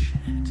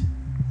 shit.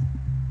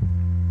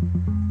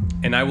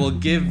 And I will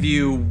give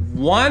you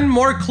one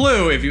more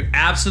clue if you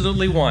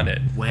absolutely want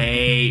it.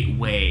 Wait.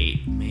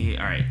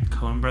 All right,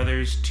 Coen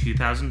Brothers,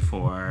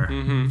 2004.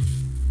 Mm-hmm.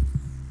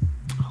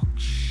 Oh,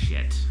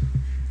 shit.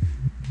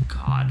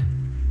 God.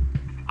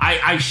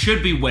 I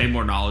should be way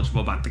more knowledgeable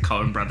about the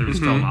Coen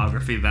Brothers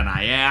filmography than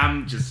I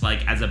am, just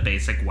like as a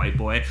basic white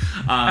boy.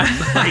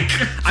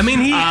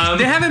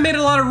 They haven't made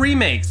a lot of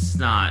remakes. It's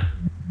not.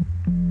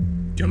 Do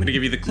you want me to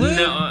give you the clue?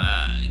 No,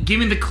 give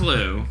me the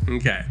clue.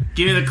 Okay.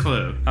 Give me the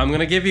clue. I'm going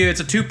to give you, it's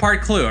a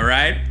 2-part clue, all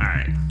right? All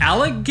right.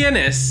 Alec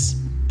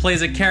Guinness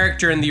plays a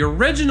character in the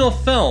original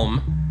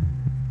film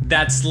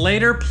that's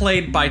later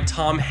played by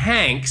Tom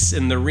Hanks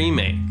in the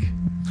remake.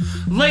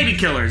 Lady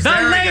Killers. The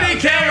Lady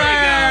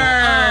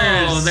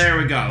Killers! Oh, there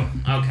we go.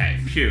 Okay,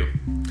 phew.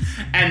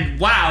 And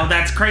wow,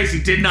 that's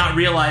crazy. Did not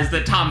realize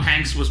that Tom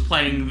Hanks was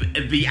playing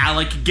the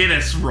Alec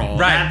Guinness role.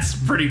 Right. That's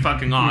pretty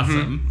fucking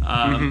awesome.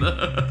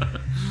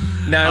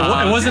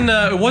 Now,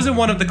 it wasn't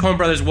one of the Coen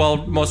Brothers'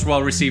 most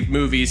well-received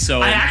movies,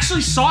 so... I actually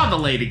saw The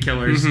Lady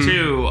Killers,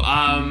 too.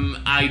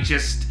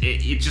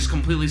 It just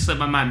completely slipped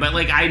my mind. But,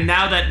 like,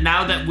 now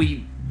that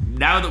we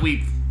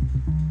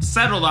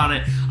settled on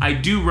it, I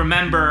do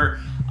remember...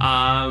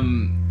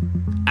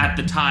 at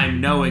the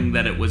time, knowing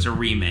that it was a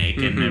remake,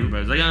 and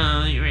everybody was like,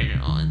 "Oh, the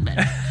original is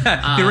better."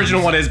 The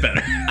original one is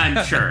better.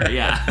 I'm sure,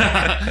 yeah.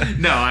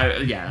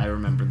 I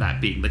remember that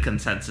being the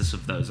consensus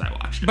of those I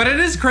watched. But it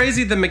is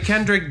crazy that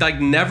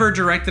McKendrick never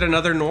directed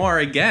another noir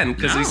again,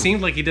 because he No.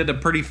 seemed like he did a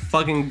pretty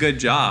fucking good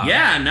job.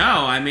 Yeah,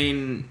 no, I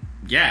mean,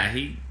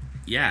 he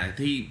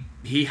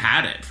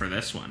had it for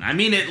this one. I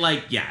mean, it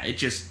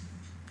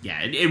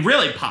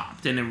really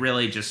popped, and it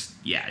really just,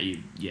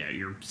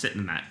 you're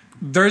sitting in that.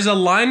 There's a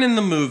line in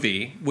the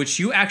movie, which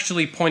you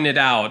actually pointed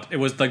out, it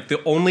was like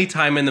the only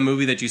time in the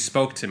movie that you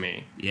spoke to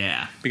me.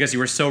 Yeah. Because you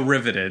were so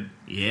riveted.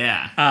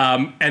 Yeah.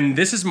 And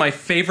this is my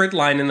favorite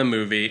line in the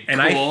movie.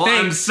 And cool. I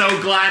think... I'm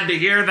so glad to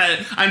hear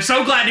that. I'm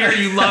so glad to hear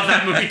you love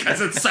that movie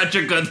because it's such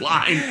a good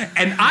line.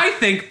 And I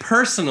think,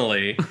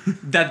 personally,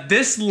 that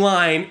this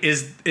line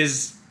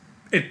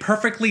it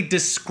perfectly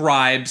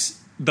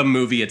describes the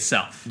movie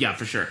itself. Yeah,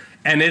 for sure.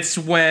 And it's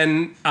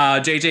when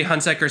J.J.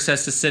 Hunsaker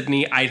says to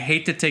Sidney, "I'd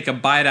hate to take a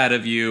bite out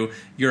of you.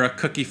 You're a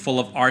cookie full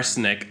of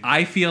arsenic."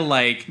 I feel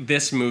like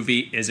this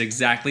movie is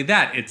exactly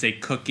that. It's a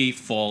cookie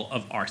full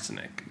of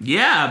arsenic.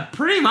 Yeah,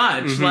 pretty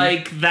much.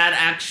 Like, that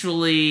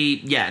actually,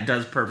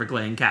 does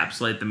perfectly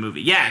encapsulate the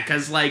movie. Yeah,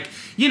 because, like,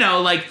 you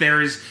know, like,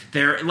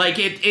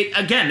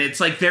 again, it's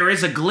like there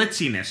is a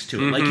glitziness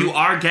to it. Like, you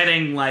are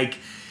getting, like...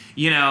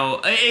 You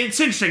know,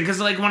 it's interesting because,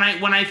 like,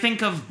 when I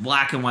think of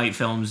black and white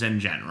films in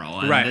general,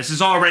 and this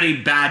is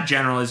already bad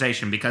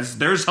generalization because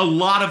there's a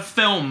lot of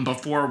film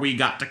before we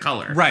got to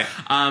color, right?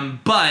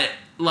 But,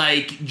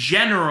 like,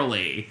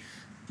 generally,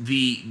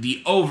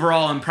 the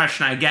overall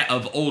impression I get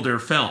of older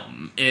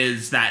film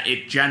is that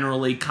it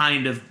generally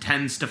kind of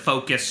tends to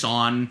focus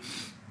on,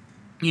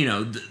 you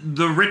know,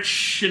 the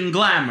rich and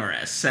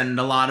glamorous, and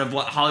a lot of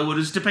what Hollywood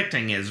is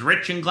depicting is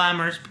rich and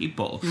glamorous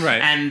people.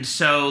 Right. And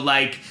so,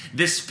 like,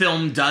 this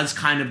film does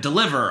kind of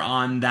deliver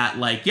on that,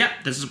 like,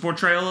 this is a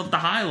portrayal of the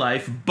high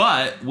life,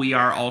 but we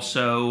are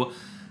also...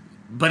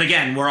 But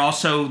again, we're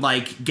also,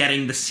 like,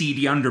 getting the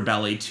seedy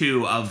underbelly,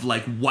 too, of,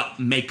 like, what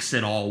makes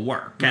it all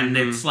work. And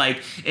it's,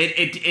 like,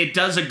 it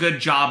does a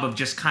good job of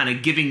just kind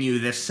of giving you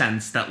this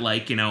sense that,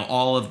 like, you know,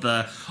 all of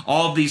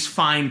these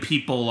fine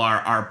people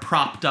are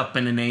propped up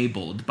and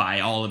enabled by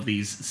all of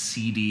these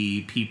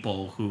seedy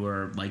people who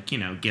are, like, you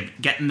know,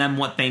 getting them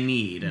what they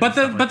need. But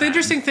the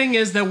interesting thing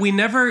is that we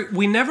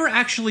never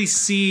actually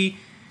see,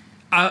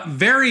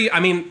 very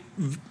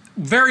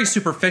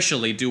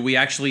superficially do we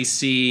actually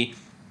see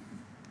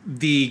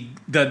the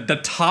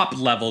top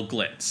level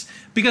glitz,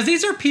 because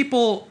these are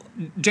people,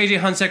 J.J.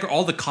 Hunsaker,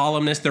 all the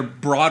columnists, they're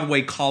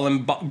Broadway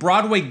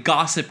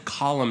gossip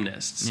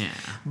columnists. Yeah.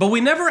 But we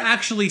never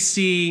actually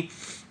see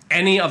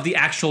any of the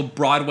actual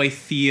Broadway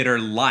theater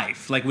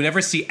life. Like, we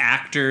never see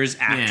actors,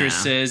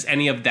 actresses,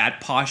 any of that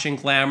posh and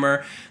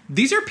glamour.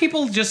 These are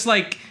people just,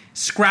 like,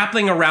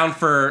 scrappling around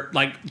for,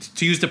 like,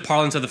 to use the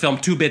parlance of the film,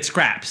 two-bit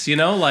scraps, you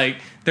know? Like,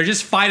 they're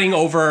just fighting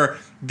over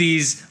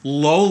these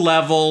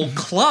low-level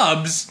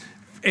clubs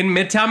in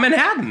Midtown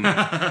Manhattan,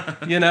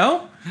 you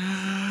know?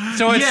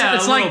 So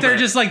it's like they're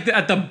just like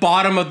at the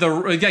bottom of the...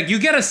 Like, you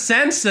get a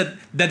sense that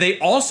they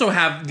also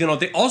have, you know,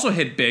 they also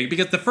hit big,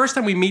 because the first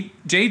time we meet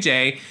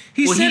JJ,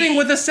 he's sitting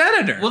with a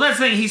senator. Well, that's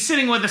the thing. He's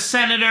sitting with a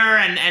senator,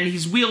 and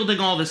he's wielding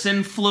all this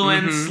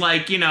influence,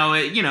 like, you know,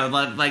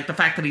 like the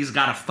fact that he's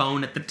got a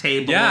phone at the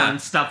table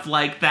and stuff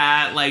like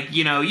that. Like,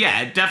 you know,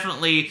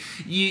 definitely,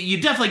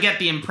 you definitely get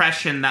the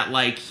impression that,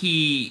 like,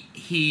 he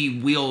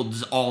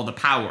wields all the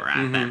power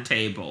at that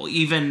table,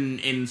 even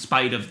in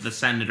spite of the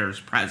senator's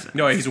presence.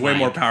 No, he's way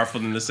more powerful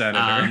than the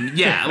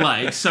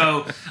senator.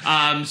 So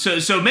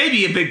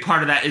maybe a big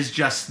part of that is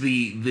just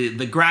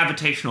the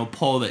gravitational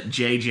pull that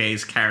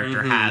JJ's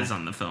character has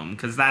on the film,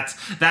 because that's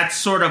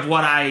sort of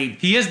what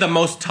he is the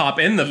most top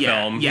in the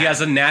film. Yeah. He has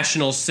a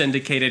national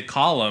syndicated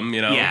column,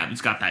 you know. Yeah,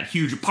 he's got that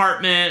huge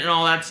apartment and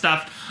all that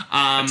stuff.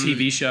 A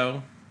TV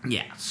show.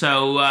 Yeah.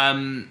 So,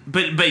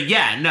 but a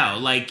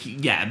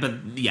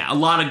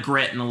lot of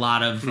grit and a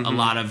lot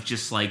of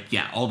just, like,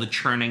 all the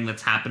churning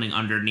that's happening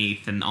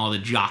underneath and all the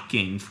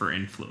jockeying for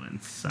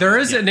influence. So, there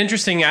is an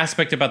interesting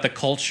aspect about the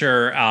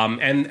culture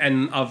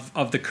and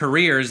of the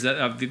careers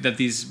that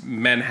these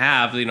men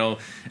have. You know,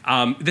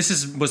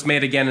 this was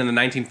made again in the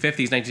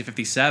 1950s,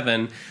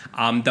 1957.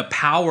 The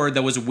power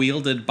that was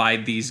wielded by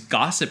these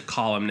gossip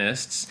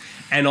columnists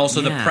and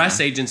also the press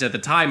agents at the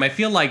time. I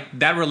feel like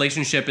that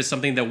relationship is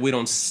something that we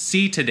don't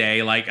see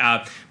today. Like,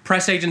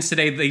 press agents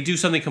today, they do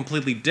something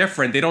completely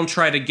different. They don't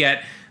try to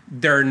get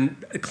their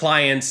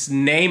client's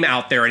name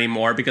out there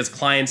anymore, because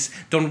clients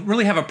don't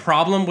really have a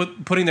problem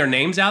with putting their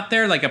names out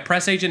there. Like, a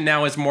press agent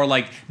now is more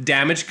like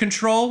damage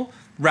control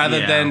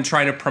rather than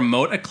trying to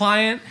promote a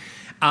client.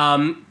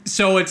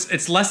 So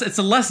it's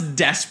a less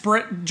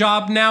desperate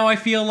job now, I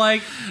feel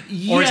like,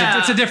 or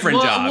it's a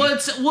different job.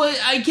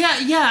 I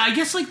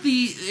guess like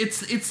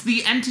it's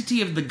the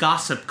entity of the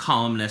gossip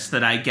columnist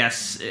that I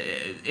guess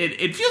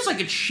it feels like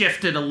it's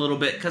shifted a little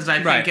bit, because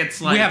I think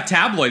it's like we have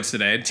tabloids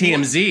today.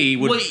 TMZ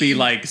would be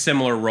like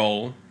similar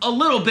role a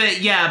little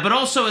bit, yeah, but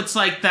also it's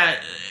like that.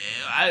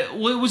 It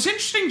was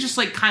interesting, just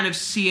like kind of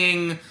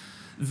seeing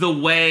the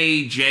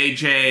way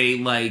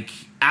JJ, like,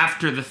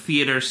 after the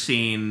theater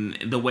scene,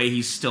 the way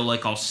he's still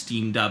like all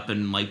steamed up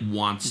and like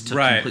wants to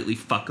completely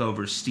fuck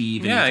over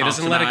Steve. And he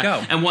doesn't let it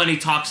go. And when he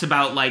talks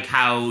about like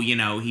how, you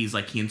know, he's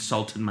like, he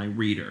insulted my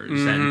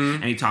readers,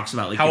 and he talks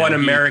about like how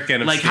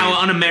un-American, how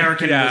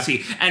un-American was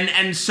he,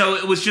 and so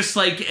it was just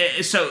like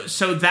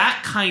so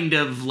that kind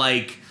of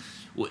like.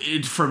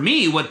 For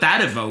me, what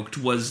that evoked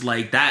was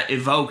like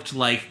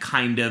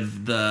kind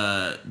of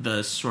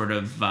the sort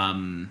of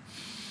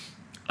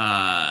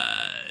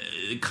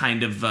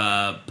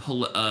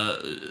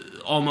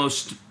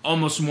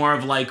almost more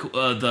of like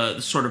the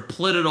sort of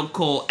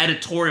political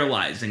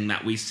editorializing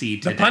that we see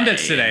today. The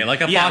pundits today,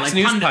 like a Fox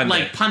News pundit.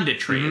 Like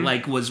punditry,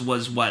 like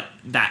was what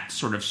that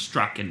sort of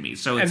struck in me.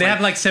 So it's they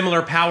have like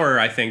similar power,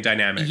 I think,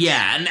 dynamics.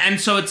 Yeah, and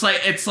so it's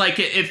like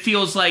it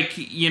feels like,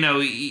 you know,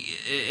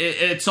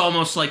 it's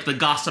almost like the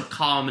gossip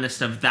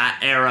columnist of that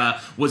era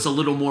was a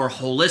little more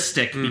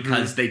holistic,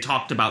 because they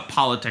talked about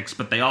politics,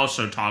 but they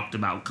also talked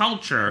about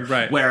culture.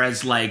 Right.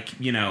 Whereas, like,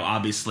 you know,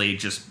 obviously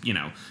just, you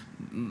know,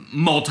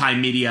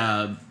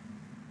 multimedia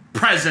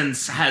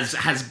presence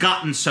has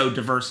gotten so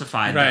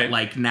diversified that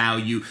like now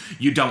you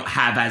don't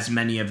have as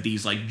many of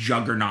these like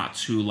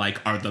juggernauts who like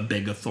are the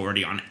big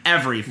authority on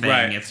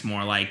everything. It's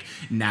more like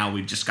now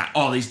we've just got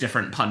all these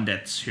different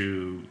pundits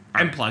who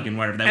are plugging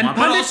whatever they want.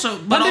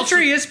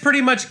 Punditry is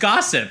pretty much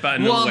gossip.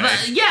 In a way.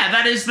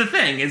 That is the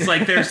thing. It's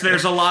like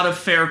there's a lot of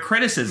fair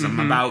criticism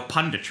about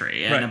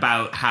punditry and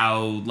about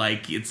how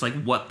like it's like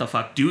what the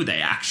fuck do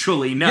they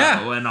actually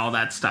know and all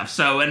that stuff.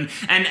 So and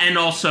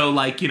also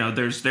like, you know,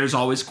 there's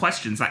always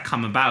questions that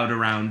come about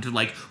around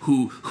like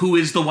who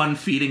is the one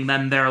feeding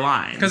them their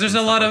lines, because there's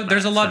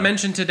a lot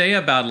mentioned today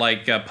about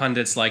like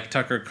pundits like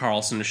Tucker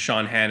Carlson,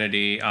 Sean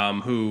Hannity,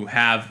 who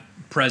have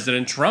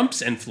President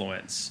Trump's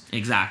influence.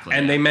 Exactly.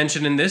 And they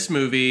mentioned in this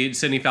movie,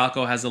 Sidney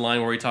Falco has a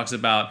line where he talks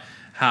about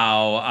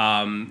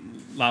how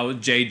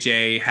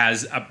JJ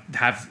has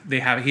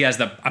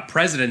a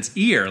president's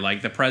ear,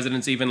 like the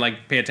president's even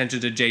like pay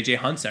attention to JJ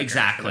Hunsaker.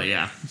 Exactly,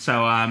 yeah.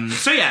 So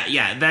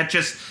that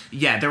just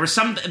there was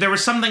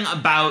something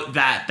about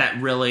that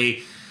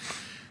really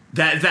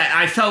that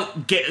I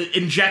felt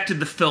injected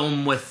the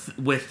film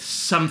with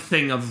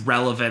something of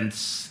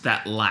relevance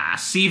that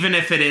lasts, even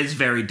if it is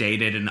very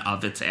dated and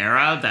of its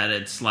era. That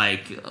it's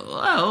like,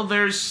 well,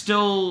 there's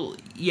still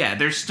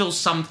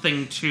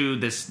something to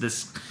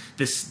this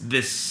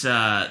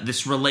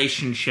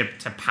relationship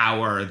to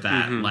power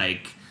that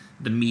like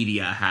the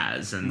media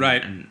has and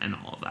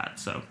all of that.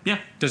 So yeah,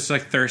 just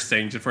like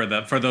thirsting for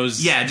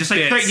those just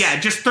like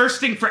just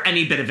thirsting for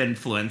any bit of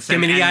influence. Give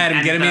me the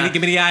item.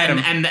 Give me the item.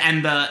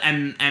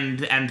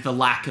 And the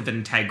lack of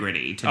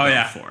integrity to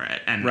go for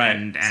it,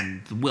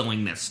 and the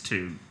willingness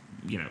to,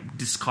 you know,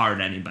 discard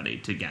anybody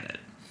to get it.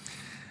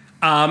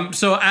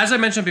 So as I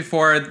mentioned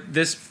before,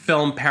 this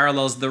film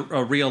parallels the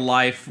real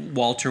life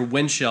Walter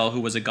Winchell, who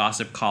was a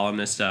gossip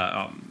columnist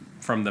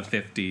from the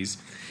 50s.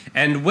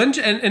 And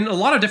in a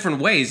lot of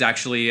different ways,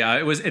 actually,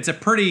 it's a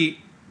pretty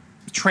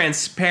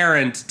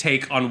transparent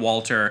take on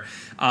Walter.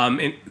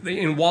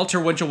 In Walter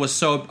Winchell was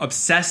so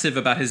obsessive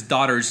about his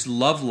daughter's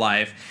love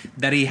life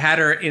that he had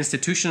her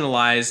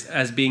institutionalized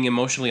as being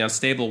emotionally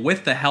unstable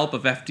with the help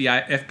of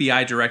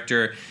FBI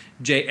Director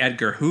J.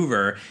 Edgar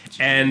Hoover,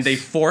 and they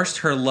forced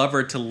her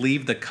lover to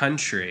leave the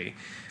country.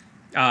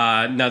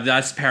 Now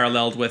that's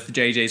paralleled with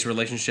JJ's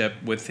relationship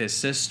with his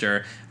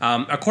sister.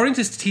 According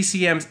to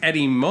TCM's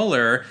Eddie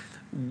Muller,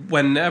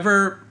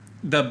 whenever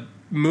the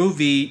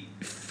movie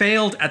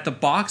failed at the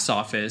box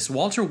office,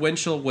 Walter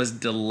Winchell was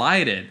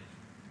delighted.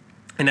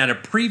 And at a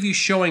preview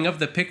showing of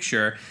the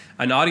picture,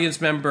 an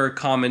audience member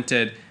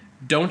commented,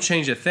 "Don't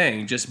change a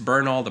thing, just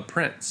burn all the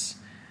prints."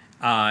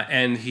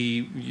 And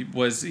he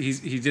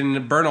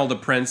didn't burn all the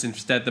prints.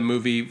 Instead, the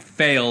movie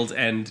failed,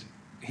 and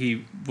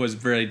he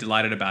was really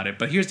delighted about it.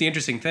 But here's the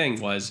interesting thing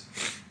was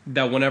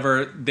that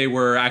whenever they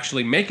were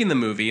actually making the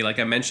movie, like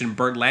I mentioned,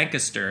 Burt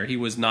Lancaster, he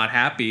was not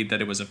happy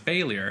that it was a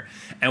failure.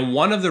 And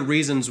one of the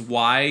reasons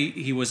why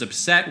he was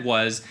upset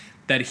was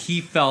that he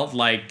felt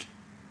like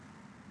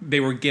they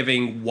were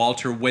giving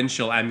Walter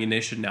Winchell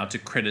ammunition now to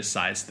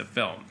criticize the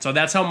film. So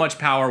that's how much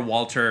power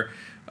Walter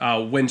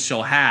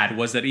Winchell had,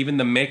 was that even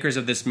the makers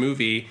of this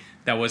movie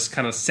that was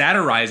kind of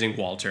satirizing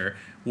Walter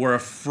were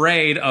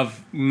afraid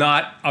of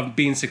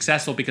being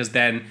successful, because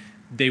then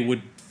they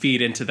would feed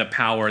into the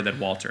power that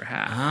Walter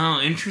had. Oh,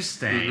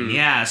 interesting.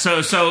 Yeah. So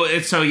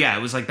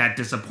it was like that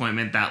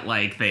disappointment that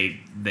like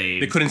they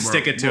couldn't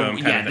stick it to him.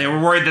 Yeah, they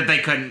were worried that they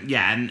couldn't.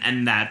 Yeah,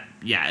 and that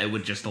it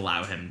would just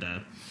allow him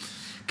to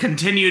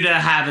continue to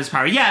have his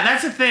power. Yeah,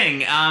 that's the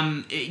thing.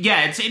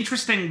 It's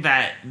interesting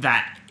that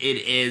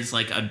it is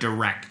like a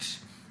direct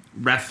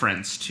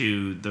reference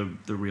to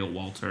the real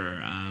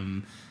Walter.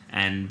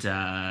 There's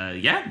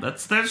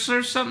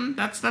something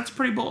that's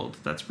pretty bold.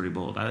 That's pretty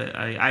bold.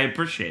 I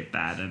appreciate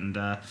that, and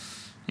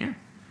yeah.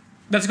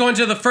 Let's go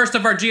into the first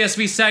of our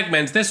GSV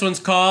segments. This one's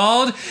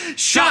called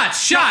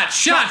Shots.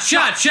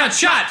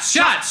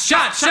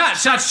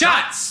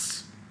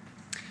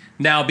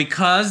 Now,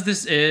 because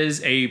this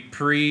is a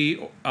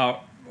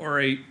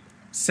or a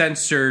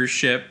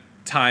censorship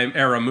time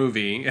era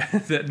movie,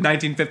 the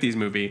 1950s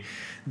movie,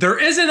 there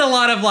isn't a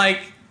lot of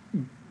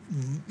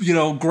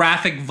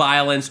graphic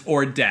violence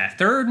or death.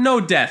 There are no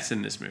deaths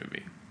in this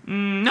movie.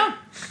 No.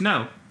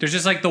 There's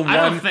just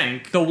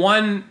the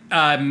one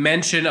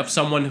mention of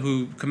someone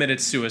who committed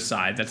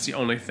suicide. That's the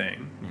only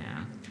thing.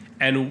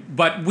 Yeah.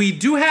 But we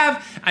do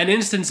have an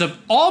instance of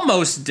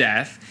almost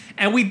death,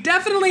 and we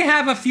definitely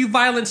have a few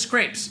violent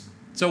scrapes.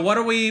 So what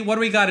do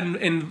we got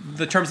in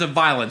the terms of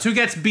violence? Who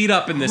gets beat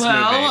up in this movie?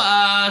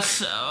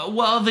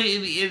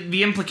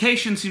 The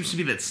implication seems to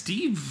be that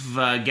Steve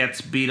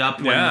gets beat up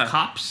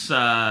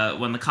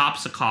when the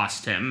cops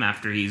accost him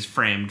after he's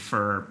framed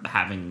for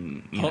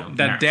having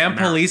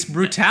police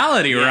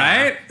brutality,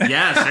 right?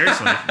 Yeah,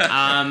 seriously.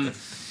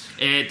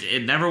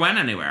 It never went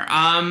anywhere.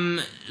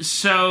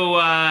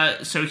 So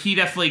he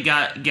definitely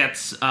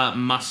gets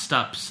mussed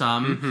up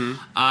some.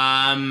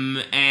 And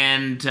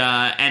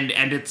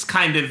it's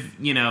kind of,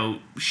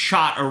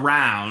 shot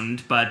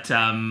around, but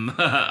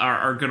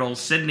our good old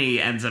Sidney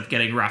ends up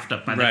getting roughed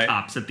up by the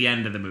cops at the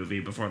end of the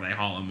movie before they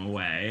haul him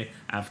away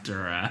after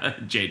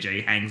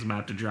JJ hangs him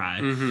out to dry.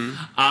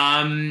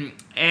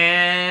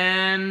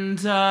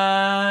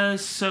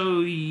 So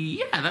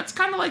yeah, that's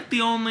kind of like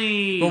the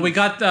only. Well, we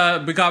got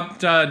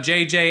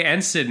JJ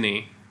and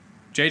Sidney.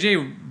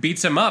 JJ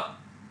beats him up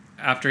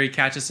after he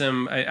catches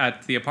him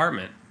at the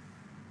apartment.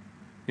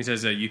 He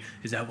says,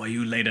 "Is that why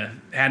you laid a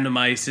hand on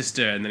my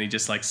sister?" And then he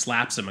just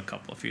slaps him a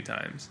few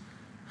times.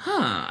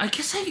 I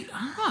guess I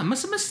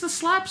must have missed the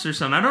slaps or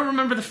something. I don't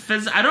remember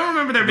I don't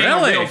remember there being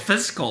a real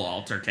physical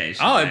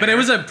altercation. Oh, but it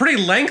was a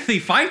pretty lengthy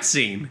fight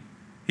scene.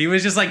 He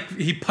was just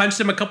he punched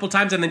him a couple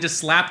times and then just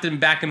slapped him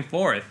back and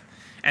forth.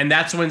 And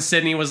that's when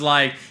Sidney was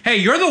like, "Hey,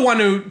 you're the one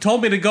who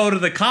told me to go to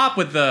the cop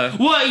with the..."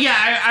 Well, yeah,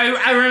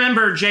 I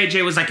remember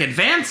JJ was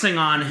advancing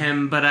on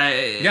him, but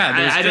I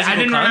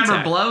didn't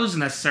remember blows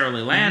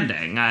necessarily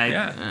landing.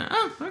 Okay.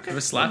 It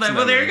was slaps.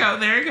 Well, there you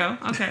go.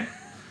 Okay.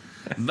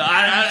 So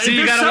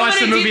you gotta watch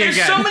the movie again.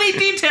 There's so many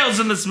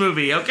details in this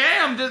movie. Okay,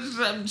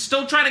 I'm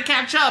still trying to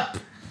catch up.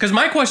 Because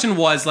my question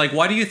was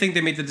why do you think they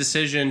made the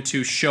decision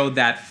to show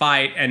that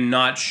fight and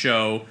not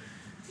show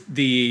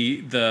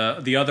the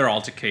other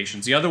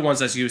altercations? The other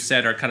ones, as you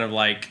said, are kind of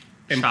implied.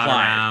 Shot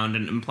around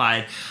and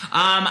implied.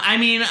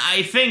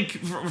 I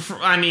think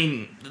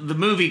the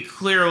movie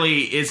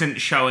clearly isn't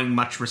showing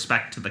much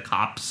respect to the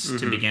cops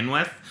to begin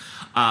with.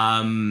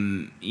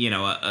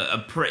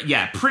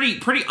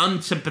 Pretty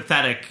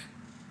unsympathetic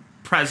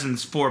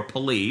presence for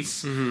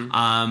police.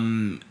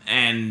 And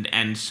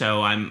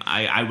so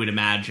I would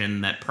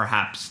imagine that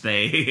perhaps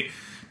they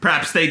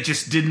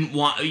just didn't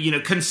want,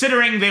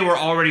 considering they were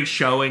already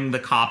showing the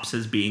cops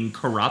as being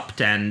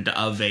corrupt and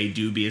of a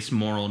dubious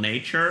moral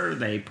nature,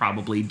 they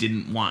probably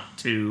didn't want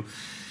the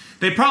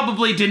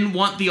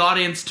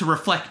audience to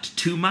reflect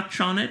too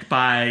much on it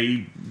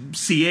by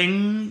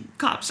seeing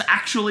cops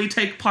actually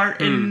take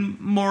part in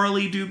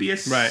morally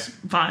dubious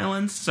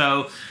violence.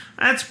 So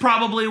that's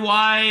probably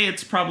why.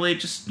 It's probably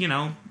just,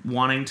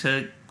 wanting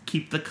to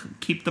keep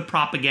the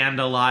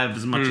propaganda alive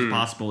as much as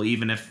possible,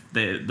 even if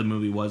the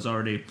movie was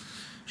already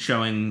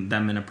showing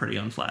them in a pretty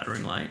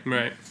unflattering light.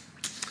 Right.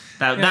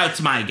 That's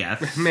my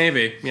guess.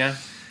 Maybe, yeah.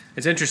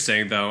 It's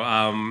interesting, though.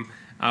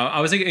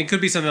 I was thinking it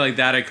could be something like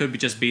that. It could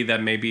just be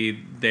that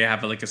maybe they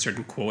have a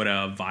certain quota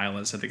of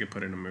violence that they could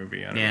put in a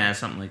movie. I don't know.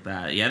 Something like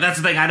that. Yeah, that's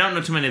the thing. I don't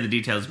know too many of the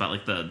details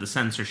about the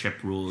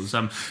censorship rules.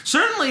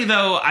 Certainly,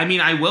 though,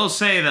 I will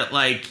say that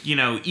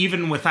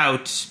even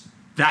without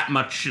that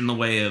much in the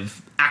way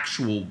of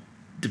actual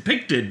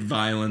depicted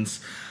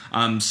violence,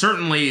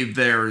 certainly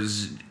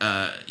there's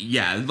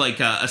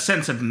a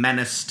sense of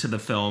menace to the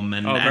film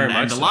and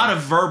a lot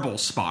of verbal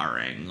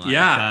sparring.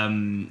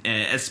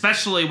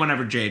 Especially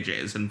whenever JJ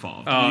is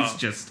involved. He's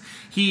just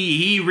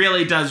he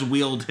really does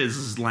wield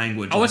his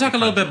language. I want to talk a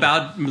little bit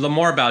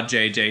more about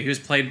JJ. He was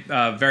played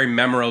very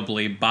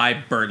memorably by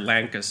Burt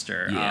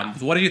Lancaster.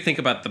 What do you think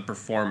about the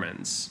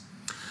performance?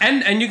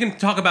 And you can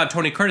talk about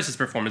Tony Curtis's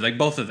performance,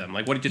 both of them.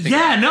 What did you think?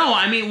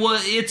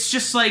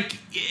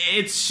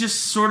 It's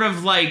just sort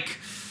of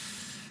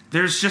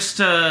there's just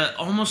I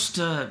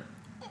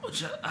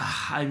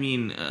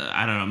don't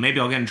know, maybe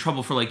I'll get in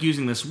trouble for like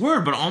using this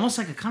word, but almost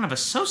like a kind of a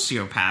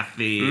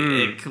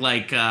sociopathic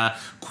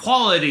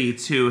quality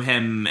to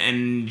him,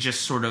 and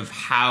just sort of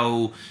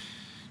how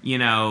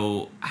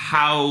little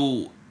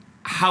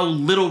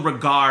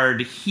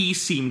regard he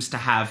seems to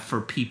have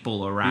for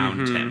people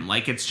around him.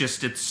 Like it's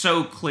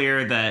so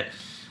clear that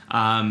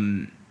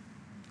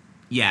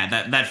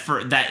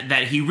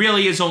that he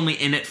really is only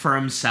in it for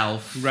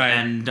himself, right?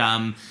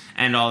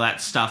 And all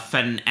that stuff,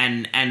 and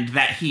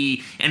that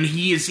he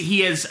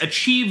has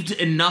achieved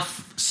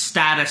enough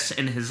status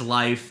in his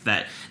life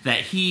that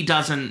he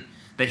doesn't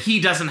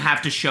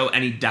have to show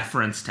any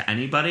deference to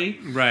anybody,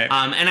 right?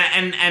 And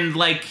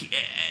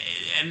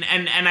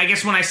I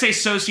guess when I say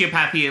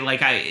sociopathy,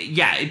 like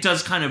it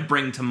does kind of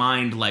bring to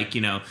mind, like,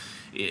 you know,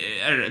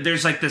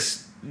 there's like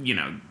this, you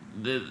know,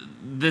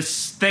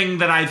 this thing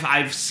that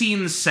I've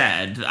seen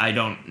said. I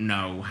don't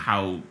know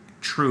how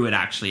true it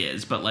actually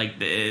is, but like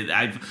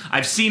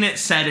I've seen it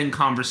said in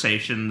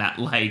conversation that,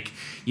 like,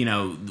 you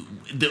know,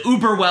 the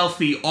uber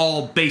wealthy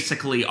all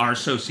basically are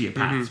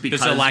sociopaths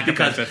because there's a lack of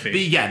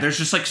empathy. There's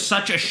just like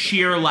such a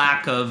sheer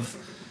lack of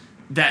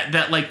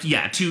that like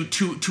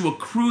to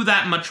accrue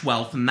that much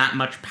wealth and that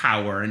much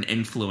power and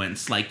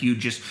influence, like you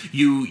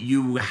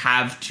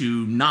have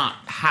to not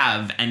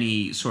have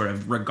any sort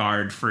of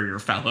regard for your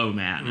fellow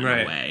man in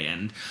a way,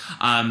 and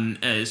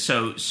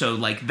so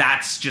like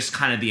that's just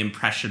kind of the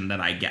impression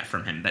that I get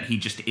from him, that he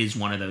just is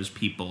one of those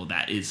people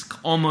that is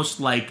almost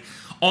like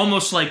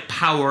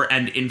power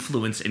and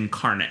influence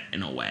incarnate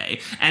in a way,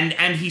 and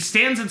he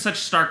stands in such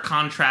stark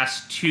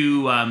contrast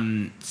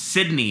to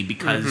Sidney,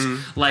 because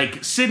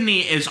like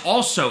Sidney is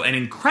also an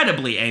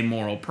incredibly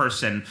amoral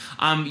person.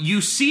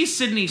 You see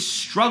Sidney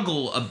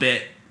struggle a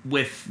bit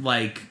with,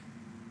 like,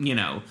 you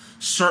know,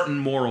 certain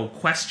moral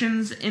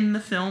questions in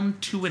the film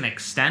to an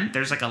extent.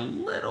 There's like a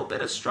little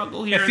bit of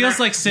struggle here. It feels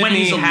like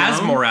Sidney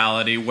has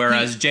morality,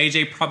 whereas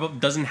JJ probably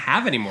doesn't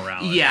have any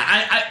morality.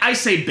 Yeah, I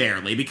say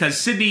barely, because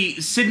Sidney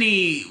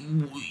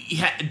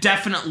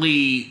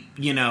definitely,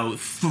 you know,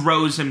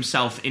 throws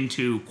himself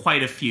into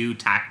quite a few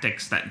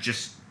tactics that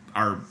just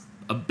are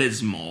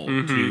abysmal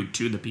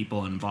to the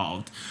people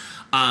involved.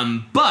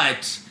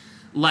 But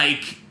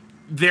like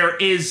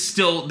there's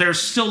still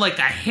like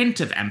a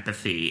hint of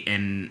empathy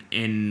in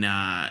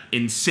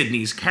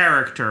Sidney's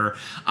character,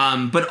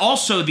 but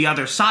also the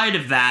other side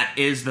of that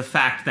is the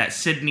fact that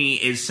Sidney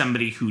is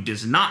somebody who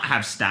does not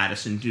have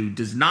status and who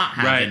does not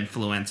have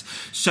influence.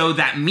 So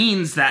that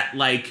means that,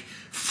 like,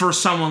 for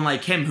someone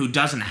like him who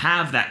doesn't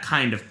have that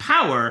kind of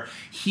power,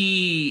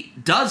 he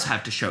does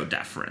have to show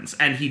deference,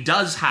 and he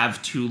does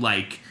have to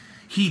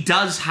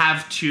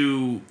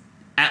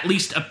at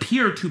least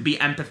appear to be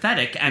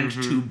empathetic and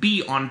to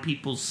be on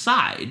people's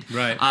side.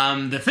 Right.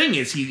 The thing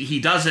is,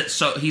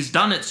 he's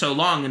done it so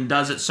long and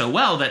does it so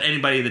well that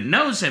anybody that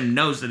knows him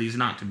knows that he's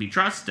not to be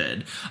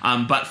trusted.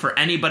 But for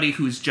anybody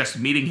who's just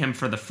meeting him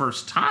for the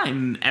first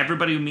time,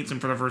 everybody who meets him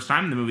for the first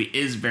time in the movie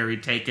is very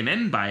taken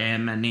in by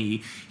him, and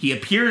he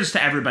appears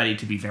to everybody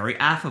to be very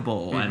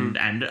affable and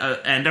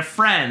a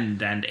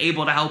friend and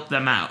able to help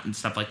them out and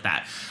stuff like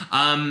that.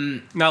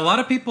 Now, a lot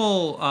of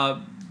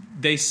people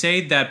they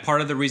say that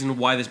part of the reason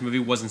why this movie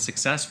wasn't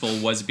successful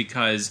was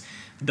because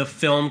the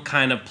film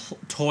kind of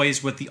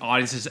toys with the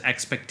audience's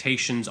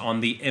expectations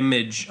on the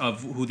image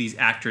of who these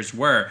actors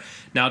were.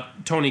 Now,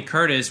 Tony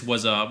Curtis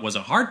was a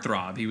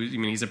heartthrob.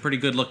 He's a pretty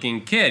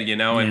good-looking kid, you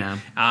know, and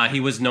he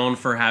was known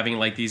for having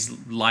like these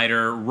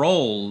lighter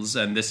roles,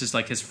 and this is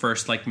like his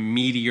first like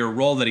meatier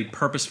role that he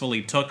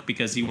purposefully took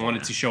because he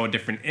wanted to show a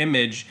different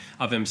image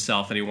of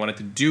himself, and he wanted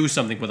to do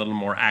something with a little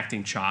more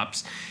acting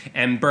chops.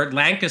 And Burt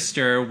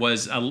Lancaster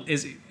was a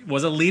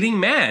leading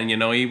man, you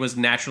know. He was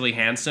naturally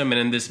handsome,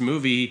 and in this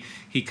movie,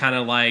 he kind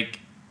of like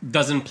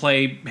doesn't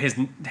play his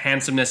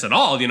handsomeness at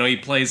all. You know, he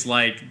plays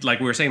like we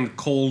were saying,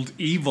 cold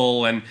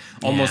evil and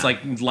almost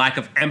like lack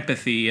of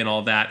empathy and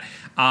all that.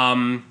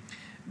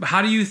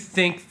 How do you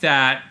think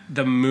that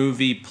the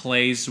movie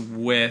plays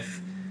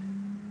with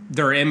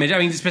their image? I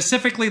mean,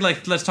 specifically,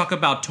 like, let's talk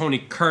about Tony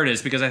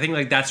Curtis, because I think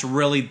like that's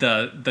really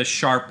the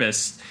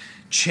sharpest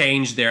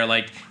change there.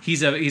 Like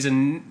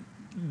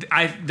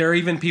there are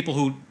even people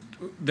who.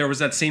 There was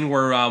that scene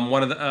where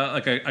one of the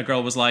like a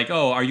girl was like,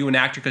 "Oh, are you an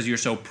actor because you're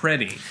so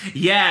pretty?"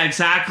 Yeah,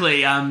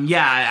 exactly.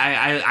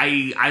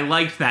 I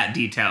liked that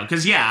detail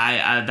because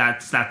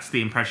that's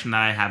the impression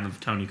that I have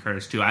of Tony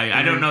Curtis too.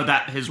 I don't know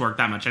that his work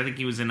that much. I think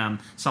he was in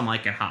Some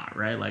Like It Hot,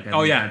 right? Like,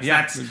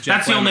 that's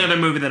the only other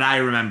movie that I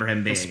remember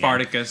him being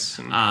Spartacus.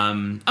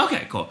 In.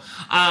 Okay, cool.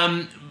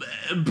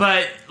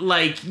 But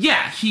like,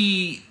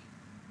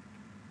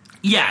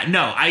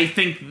 I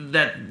think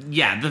that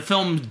the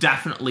film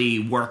definitely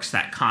works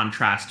that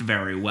contrast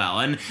very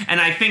well, and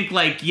I think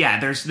like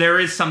there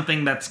is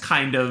something that's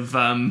kind of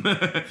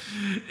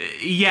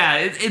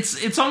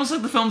it's almost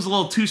like the film's a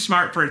little too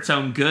smart for its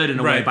own good in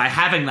a way by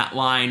having that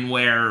line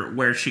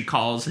where she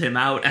calls him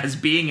out as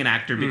being an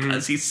actor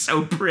because he's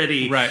so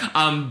pretty, right?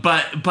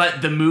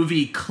 But the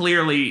movie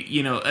clearly,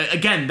 you know,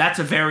 again, that's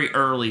a very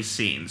early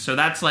scene, so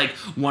that's like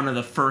one of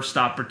the first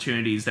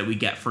opportunities that we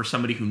get for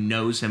somebody who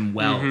knows him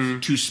well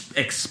to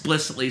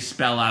explicitly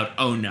spell out,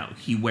 oh no,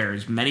 he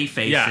wears many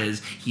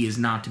faces, he is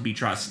not to be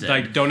trusted.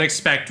 Like, don't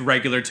expect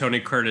regular Tony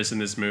Curtis in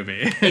this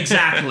movie.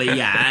 Exactly,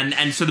 yeah.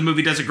 And so the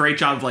movie does a great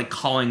job of like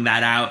calling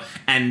that out,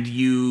 and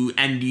you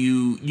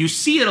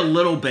see it a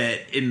little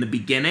bit in the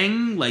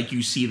beginning. Like,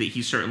 you see that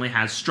he certainly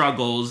has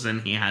struggles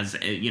and he has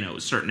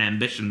certain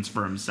ambitions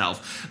for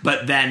himself.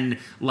 But then,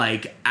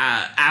 like,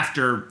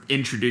 after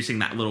introducing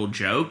that little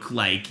joke,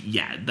 like,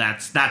 yeah,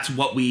 that's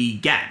what we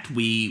get.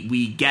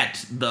 We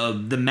get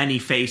the many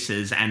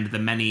faces and the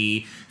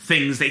many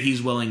things that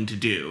he's willing to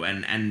do,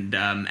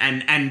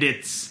 and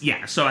it's,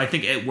 yeah. So I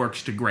think it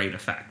works to great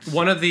effect.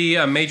 One of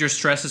the major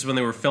stresses when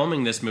they were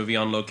filming this movie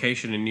on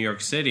location in New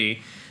York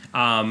City,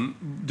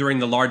 during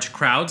the large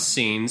crowd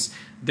scenes,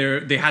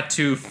 they had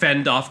to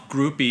fend off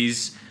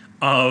groupies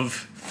of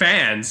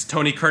fans,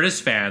 Tony Curtis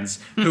fans,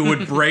 who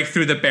would break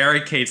through the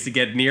barricades to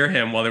get near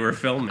him while they were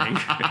filming.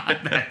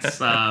 That's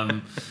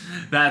fun.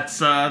 That's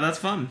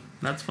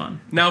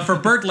fun. Now, for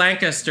Burt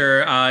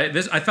Lancaster,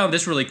 I found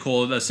this really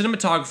cool. The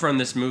cinematographer in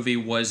this movie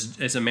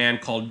is a man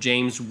called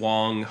James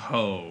Wong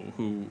Ho,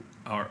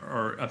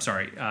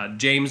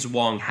 James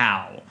Wong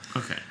Howe.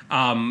 Okay.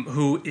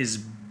 Who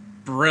is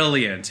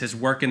brilliant. His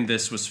work in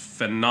this was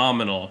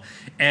phenomenal.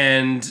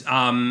 And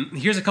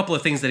here's a couple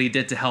of things that he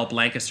did to help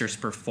Lancaster's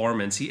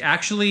performance.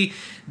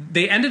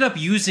 They ended up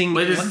using...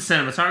 Wait, this is the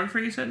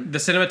cinematographer, you said? The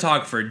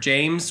cinematographer,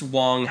 James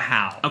Wong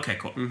Howe. Okay,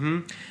 cool.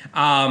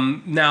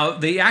 Mm-hmm. Now,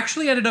 they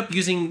actually ended up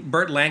using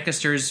Burt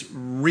Lancaster's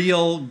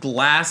real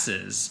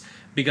glasses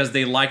because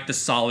they liked the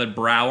solid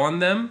brow on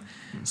them.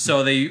 Mm-hmm.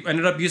 So they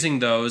ended up using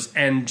those.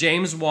 And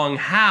James Wong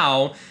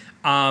Howe,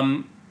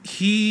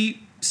 he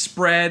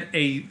spread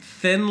a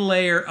thin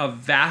layer of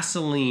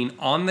Vaseline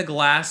on the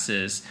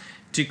glasses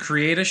to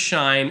create a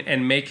shine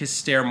and make his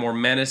stare more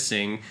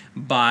menacing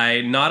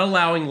by not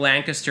allowing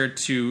Lancaster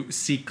to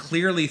see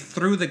clearly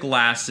through the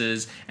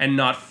glasses and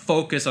not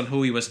focus on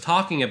who he was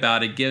talking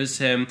about. It gives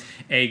him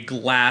a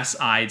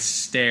glass-eyed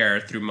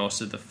stare through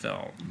most of the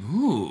film.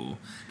 Ooh,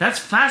 that's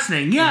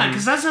fascinating. Yeah,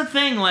 because that's the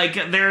thing.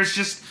 Like, there's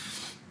just...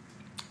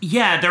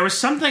 Yeah, there was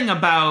something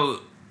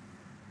about...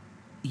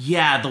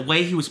 Yeah, the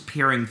way he was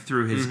peering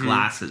through his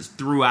glasses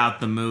throughout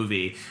the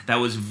movie,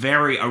 that was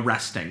very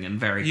arresting and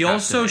very He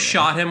also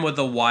shot him with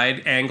a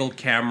wide-angle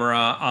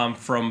camera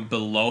from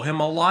below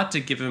him a lot to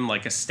give him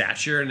like a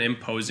stature, an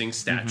imposing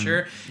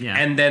stature,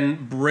 and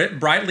then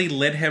brightly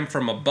lit him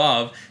from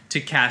above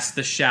to cast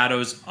the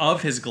shadows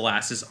of his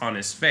glasses on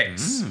his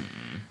face.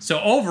 So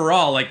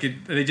overall, like,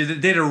 they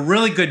did a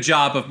really good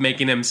job of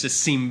making him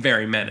just seem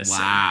very menacing.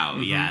 Wow,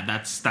 yeah,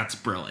 that's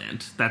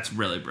brilliant. That's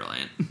really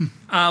brilliant.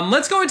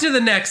 Let's go into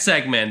the next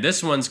segment.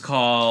 This one's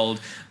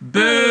called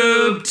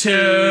Boob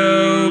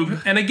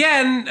Tube. And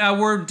again,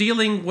 we're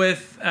dealing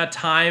with a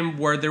time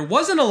where there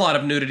wasn't a lot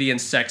of nudity and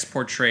sex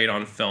portrayed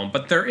on film,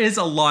 but there is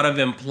a lot of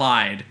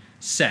implied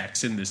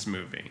sex in this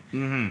movie.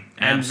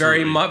 And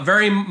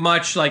very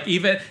much like,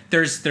 even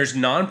there's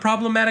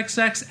non-problematic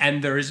sex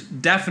and there's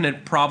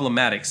definite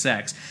problematic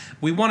sex.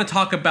 We want to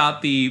talk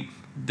about the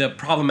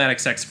problematic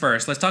sex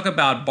first. Let's talk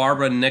about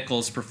Barbara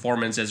Nichols'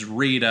 performance as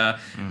Rita,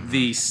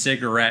 the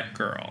cigarette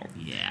girl.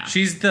 Yeah.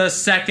 She's the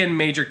second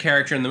major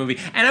character in the movie.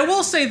 And I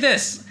will say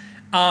this,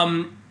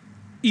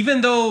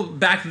 even though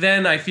back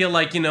then I feel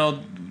like,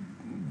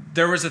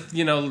 there was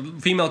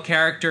female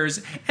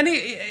characters, and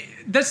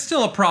that's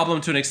still a problem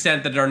to an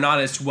extent that are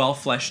not as well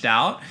fleshed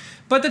out.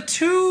 But the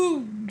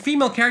two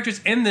female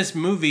characters in this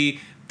movie,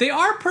 they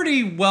are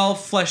pretty well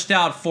fleshed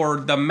out for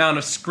the amount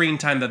of screen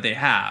time that they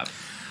have.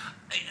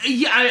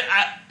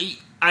 Yeah,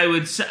 I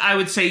would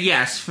say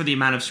yes for the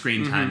amount of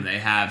screen time they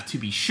have, to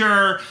be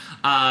sure.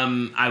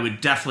 I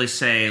would definitely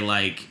say,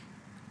 like,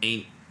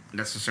 ain't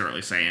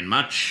necessarily saying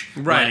much.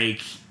 Right.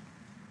 Like,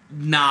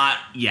 not,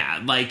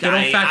 yeah, like, they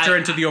don't factor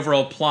into the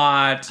overall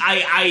plot.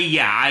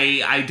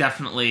 I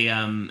definitely,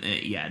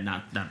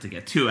 not to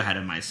get too ahead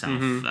of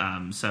myself.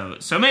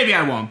 So maybe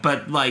I won't,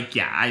 but, like,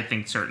 yeah, I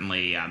think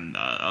certainly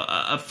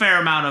a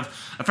fair amount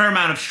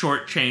of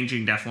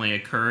short-changing definitely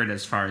occurred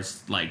as far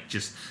as, like,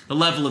 just the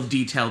level of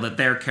detail that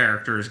their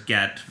characters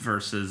get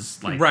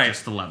versus, like,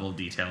 just the level of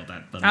detail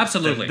that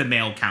the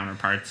male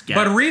counterparts get.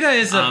 But Rita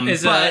is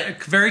a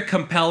very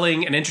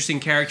compelling and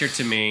interesting character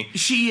to me.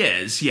 She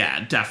is,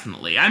 yeah,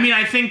 definitely. I mean,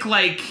 I think,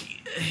 like,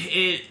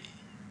 I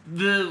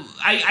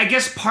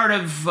guess part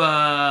of,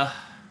 I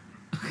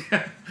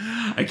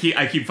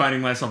keep finding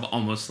myself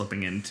almost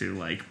slipping into,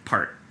 like,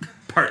 part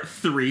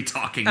 3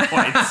 talking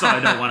points, so I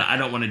don't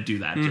want to do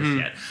that just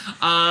yet.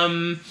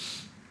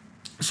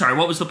 Sorry,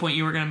 what was the point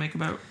you were going to make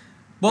about?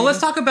 Well, let's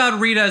talk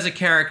about Rita as a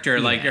character,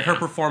 like her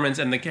performance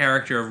and the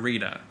character of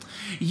Rita.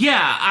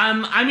 Yeah,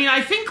 I mean,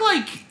 I think,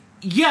 like,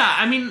 yeah,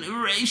 I mean,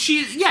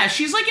 she's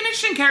like an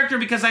interesting character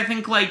because I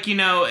think, like,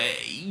 the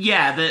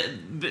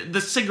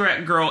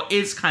cigarette girl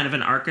is kind of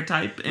an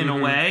archetype in a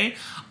way.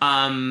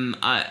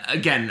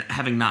 Again,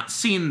 having not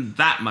seen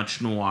that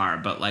much noir,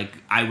 but, like,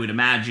 I would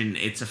imagine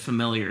it's a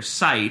familiar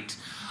sight.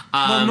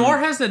 Well, noir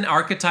has an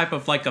archetype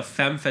of, like, a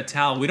femme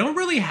fatale. We don't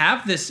really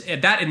have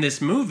that in this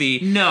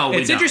movie. No,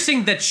 it's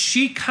interesting that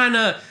she kind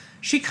of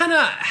she kind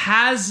of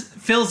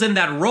fills in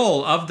that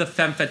role of the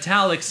femme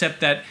fatale,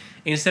 except that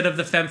instead of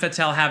the femme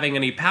fatale having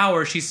any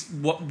power,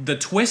 the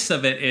twist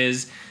of it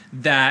is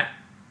that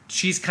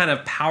she's kind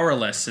of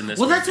powerless in this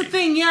movie. That's the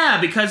thing, yeah,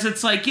 because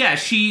it's like, yeah,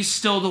 she's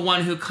still the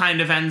one who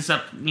kind of ends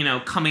up,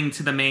 coming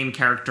to the main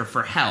character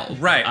for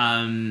help. Right.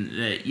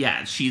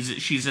 Yeah,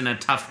 she's in a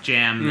tough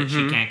jam that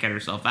she can't get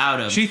herself out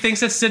of. She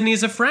thinks that Sydney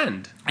is a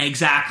friend.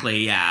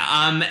 Exactly,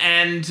 yeah.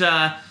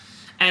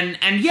 And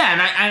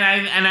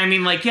I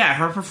mean, like, yeah,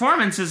 her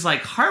performance is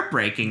like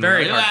heartbreaking.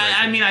 Very really.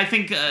 heartbreaking. I mean, I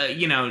think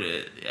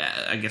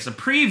I guess a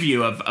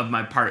preview of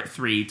my part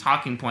 3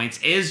 talking points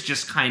is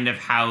just kind of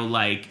how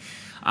like.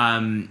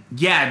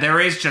 There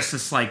is just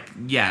this like,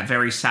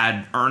 very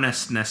sad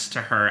earnestness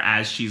to her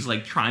as she's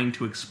like trying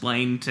to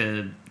explain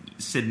to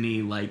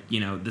Sydney, like,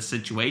 the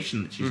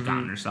situation that she's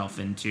gotten herself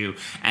into,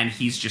 and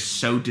he's just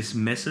so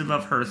dismissive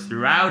of her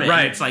throughout it.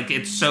 Right. It's like,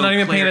 it's so not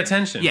even clear, paying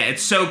attention. Yeah,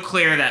 it's so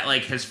clear that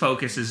like his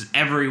focus is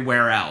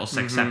everywhere else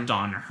except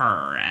on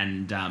her,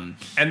 and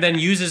then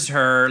uses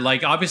her,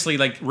 like, obviously,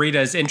 like,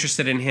 Rita is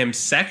interested in him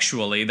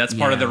sexually. That's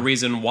part of the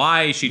reason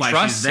why she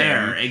trusts she's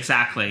there. him.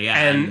 Exactly, yeah.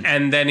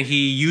 And then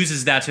he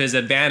uses that to his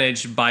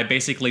advantage by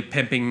basically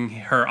pimping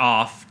her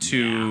off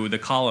to the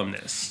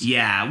columnist.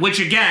 Yeah, which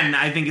again,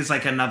 I think is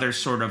like another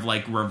sort of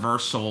like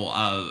reversal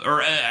of,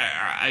 or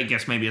I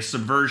guess maybe a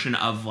subversion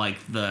of like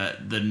the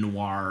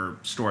noir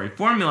story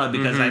formula,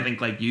 because I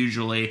think like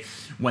usually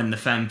when the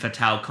femme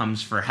fatale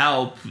comes for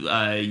help,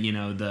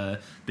 the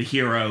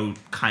hero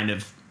kind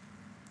of,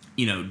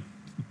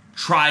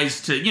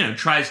 tries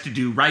to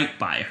do right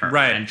by her,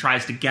 right, and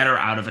tries to get her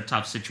out of a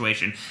tough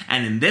situation.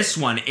 And in this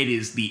one, it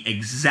is the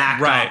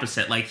exact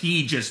opposite. Like,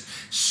 he just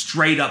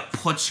straight up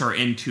puts her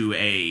into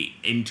a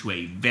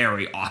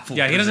very awful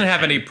he doesn't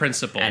have any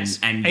principles,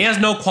 and he has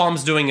no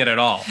qualms doing it at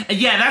all.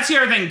 Yeah, that's the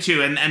other thing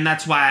too, and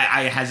that's why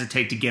I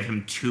hesitate to give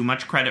him too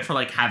much credit for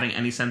like having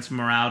any sense of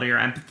morality or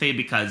empathy,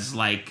 because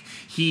like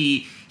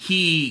he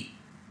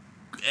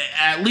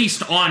at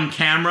least on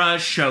camera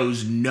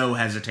shows no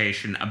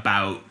hesitation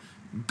about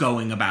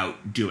going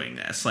about doing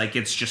this. Like,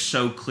 it's just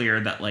so clear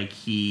that like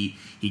he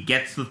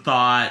gets the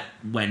thought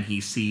when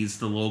he sees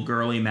the little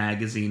girly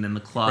magazine in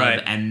the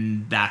club,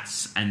 and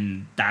that's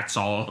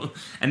all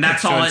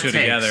it takes.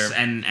 Together.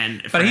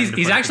 But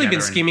he's actually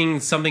been scheming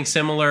something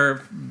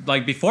similar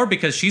like before,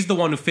 because she's the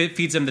one who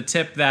feeds him the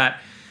tip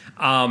that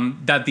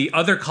that the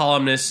other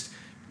columnist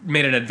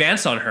made an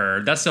advance on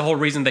her. That's the whole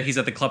reason that he's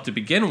at the club to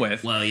begin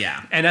with. Well,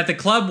 yeah. And at the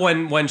club,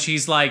 when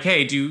she's like,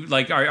 "Hey, are you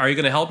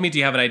going to help me? Do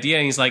you have an idea?"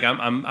 And he's like,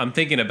 "I'm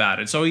thinking about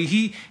it." So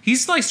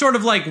he's like sort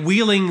of like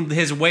wheeling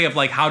his way of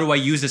like, how do I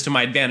use this to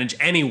my advantage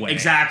anyway?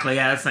 Exactly.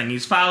 Yeah, that's the thing.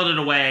 He's filed it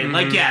away.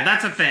 Like, yeah,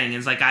 that's the thing.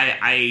 It's like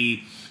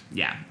I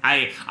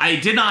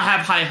did not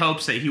have high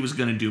hopes that he was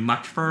going to do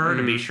much for her,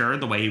 to be sure,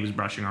 the way he was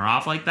brushing her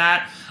off like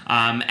that.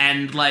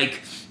 And like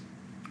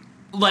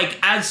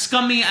as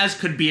scummy as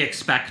could be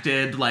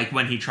expected, like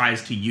when he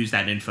tries to use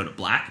that info to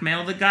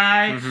blackmail the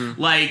guy,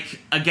 like,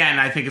 again,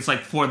 I think it's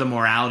like for the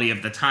morality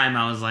of the time,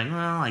 I was like,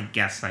 well, I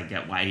guess I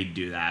get why he'd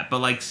do that, but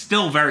like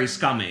still very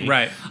scummy.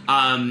 Right.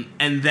 And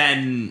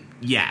then,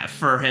 yeah,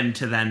 for him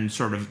to then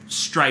sort of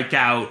strike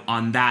out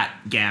on that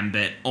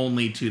gambit,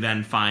 only to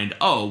then find,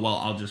 oh, well,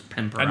 I'll just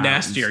pimp her out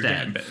nastier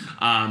instead.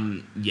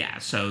 Gambit. Yeah,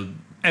 so...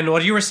 And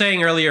what you were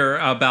saying earlier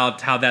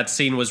about how that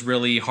scene was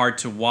really hard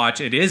to watch,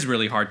 it is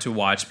really hard to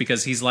watch,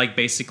 because he's like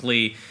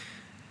basically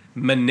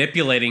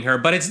manipulating her,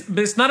 but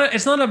it's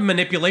not a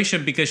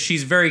manipulation, because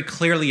she's very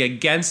clearly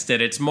against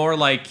it. It's more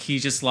like he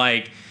just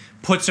like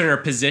puts her in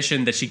a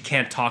position that she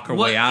can't talk her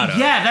way out of.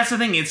 Yeah, that's the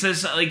thing. It's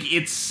just like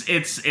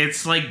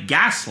it's like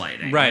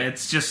gaslighting. Right.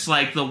 It's just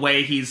like the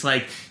way he's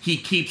like, he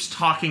keeps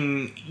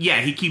talking.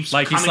 Yeah, he keeps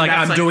like, he's like,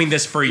 I'm doing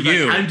this for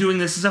you. Like, I'm doing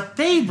this as a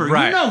favor.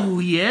 Right. You know who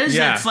he is.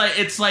 Yeah.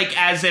 It's like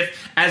as if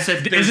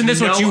isn't this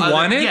what you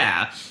wanted?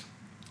 Yeah.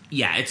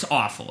 Yeah, it's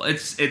awful.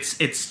 It's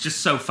just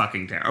so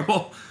fucking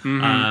terrible.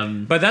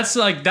 But that's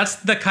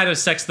the kind of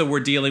sex that we're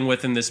dealing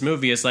with in this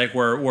movie. Is like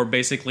we're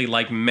basically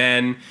like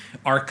men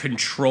are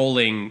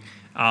controlling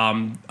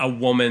a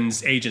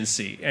woman's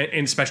agency,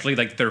 and especially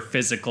like their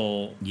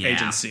physical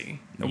agency.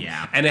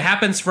 Yeah, and it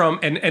happens from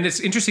and it's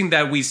interesting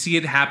that we see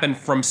it happen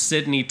from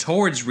Sydney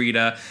towards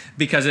Rita,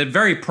 because it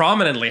very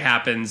prominently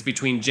happens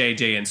between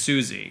JJ and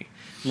Susie.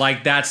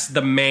 Like, that's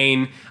the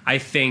main, I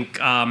think,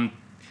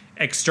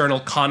 external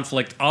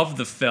conflict of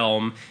the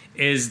film,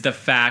 is the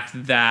fact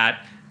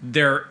that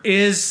there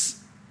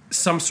is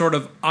some sort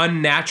of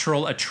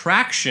unnatural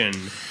attraction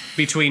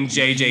between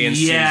JJ and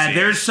Susie. Yeah,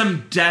 there's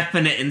some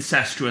definite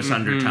incestuous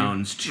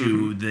undertones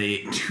to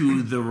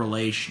the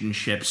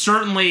relationship.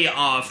 Certainly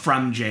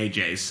from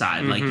JJ's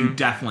side. Like, you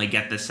definitely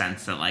get the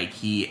sense that like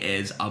he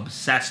is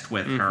obsessed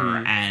with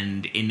her,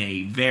 and in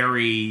a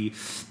very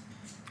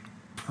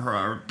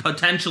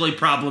potentially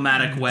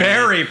problematic way.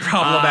 Very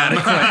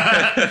problematic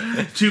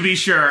way. To be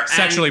sure.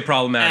 Sexually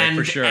problematic,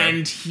 for sure.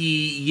 And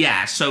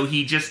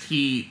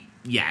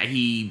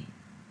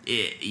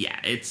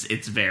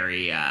it's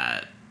very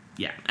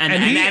Yeah, and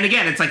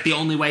again, it's like the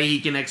only way he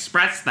can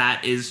express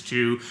that is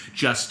to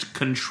just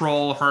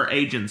control her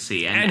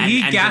agency, and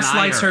he and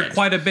gaslights deny her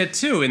quite a bit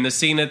too in the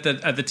scene at the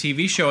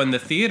TV show in the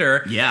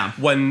theater. Yeah,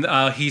 when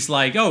he's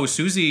like, "Oh,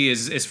 Susie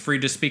is free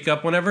to speak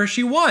up whenever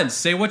she wants.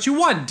 Say what you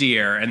want,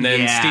 dear." And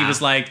then Steve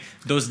is like,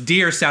 "Those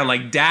deer sound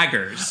like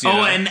daggers." You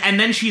know? and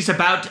then she's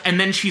about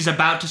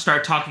to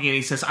start talking, and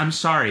he says, "I'm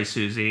sorry,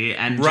 Susie,"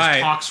 and just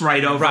talks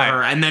right over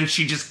her, and then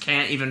she just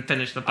can't even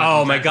finish the.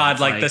 Oh my god!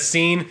 Like the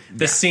scene.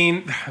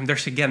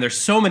 There's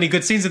so many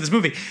good scenes in this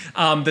movie.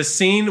 The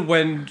scene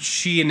when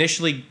she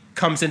initially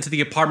comes into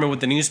the apartment with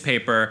the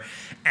newspaper,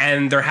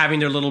 and they're having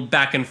their little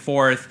back and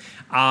forth,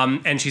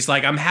 and she's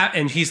like,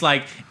 and he's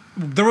like,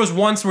 there was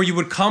once where you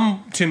would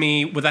come to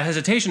me without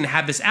hesitation and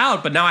have this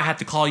out, but now I have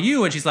to call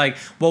you. And she's like,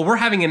 well, we're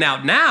having it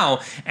out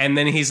now. And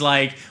then he's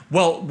like,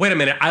 well, wait a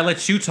minute, I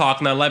let you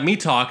talk, now let me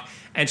talk.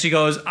 And she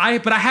goes,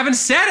 but I haven't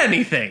said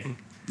anything.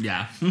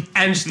 Yeah.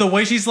 And just the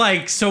way she's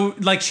like, so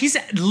like she's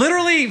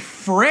literally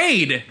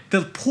frayed.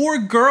 The poor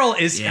girl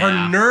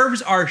her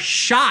nerves are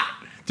shot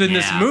in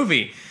this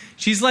movie.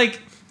 She's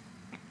like,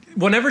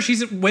 whenever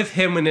she's with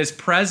him in his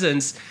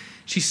presence,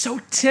 she's so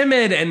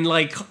timid and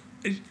like,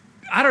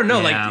 I don't know,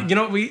 like, you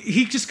know,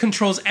 he just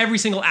controls every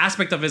single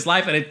aspect of his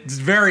life, and it's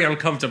very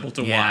uncomfortable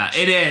to watch. Yeah,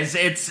 it is.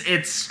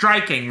 It's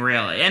striking,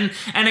 really. And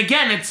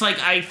again, it's like,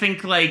 I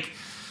think like,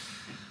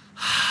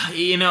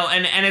 you know,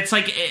 and it's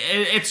like,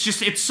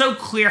 it's so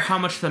clear how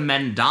much the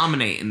men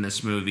dominate in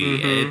this movie.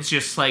 Mm-hmm. It's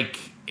just like,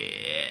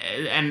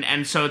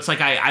 and so it's like,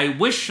 I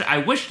wish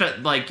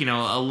that, like, you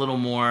know, a little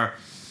more,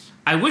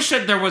 I wish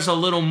that there was a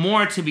little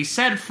more to be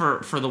said for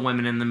the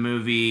women in the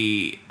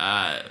movie,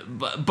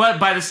 but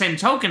by the same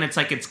token, it's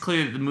like, it's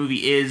clear that the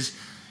movie is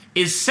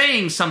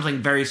saying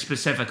something very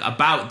specific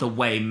about the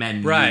way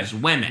men use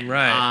women.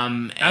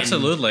 Right.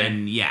 Absolutely.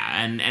 And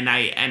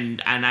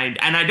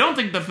I don't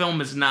think the film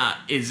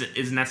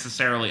is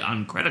necessarily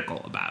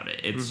uncritical about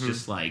it. It's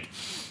just like,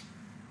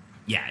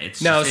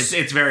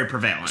 it's very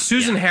prevalent.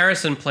 Susan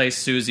Harrison plays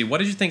Susie. What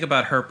did you think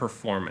about her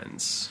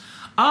performance?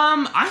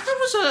 I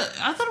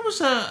thought it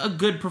was a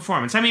good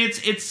performance. I mean,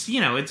 it's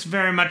you know, it's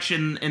very much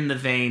in the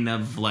vein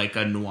of like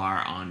a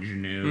noir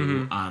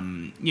ingenue.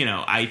 You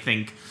know, I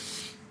think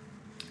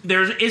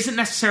there isn't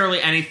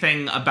necessarily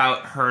anything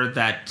about her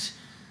that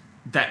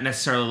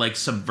necessarily like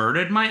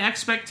subverted my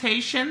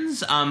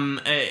expectations.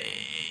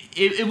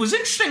 It was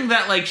interesting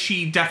that like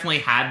she definitely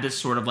had this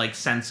sort of like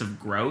sense of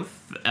growth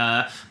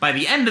by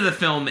the end of the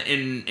film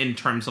in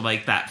terms of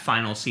like that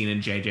final scene in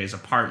JJ's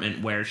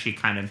apartment where she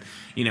kind of,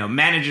 you know,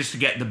 manages to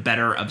get the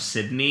better of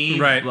Sydney,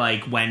 right?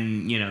 Like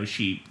when, you know,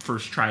 she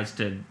first tries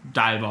to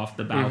dive off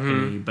the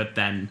balcony, but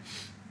then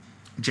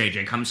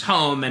JJ comes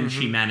home and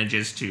she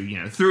manages to, you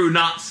know, through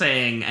not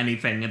saying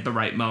anything at the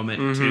right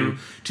moment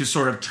to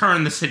sort of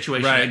turn the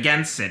situation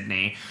against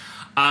Sydney.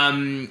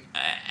 And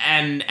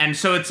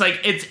so it's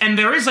like, and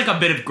there is like a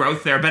bit of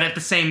growth there, but at the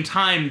same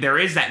time, there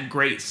is that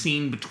great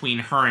scene between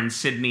her and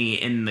Sydney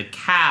in the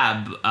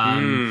cab,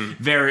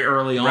 very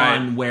early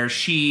on where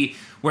she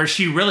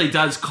really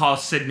does call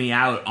Sydney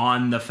out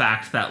on the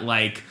fact that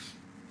like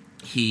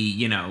he,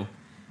 you know,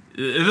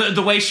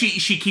 the way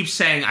she keeps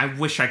saying, I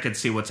wish I could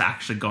see what's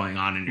actually going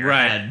on in your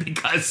head,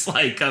 because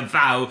like of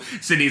how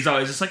Sydney's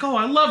always just like, oh,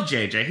 I love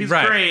JJ, he's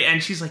great,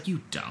 and she's like,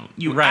 you don't,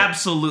 you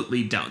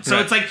absolutely don't. So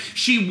it's like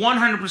she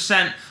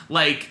 100%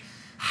 like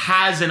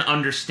has an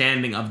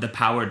understanding of the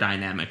power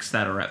dynamics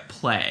that are at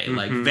play,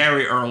 like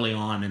very early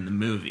on in the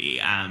movie,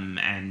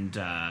 and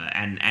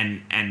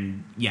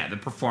yeah, the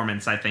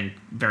performance I think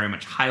very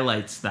much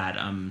highlights that.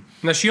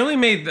 Now she only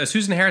made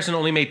Susan Harrison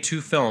only made 2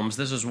 films.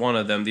 This was one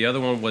of them. The other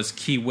one was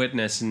Key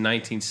Witness in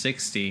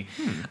 1960.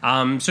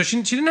 So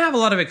she didn't have a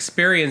lot of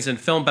experience in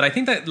film, but I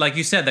think that, like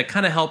you said, that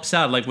kind of helps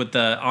out, like with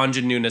the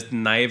ingenueness, the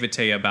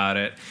naivete about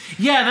it.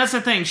 Yeah, that's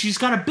the thing. She's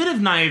got a bit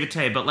of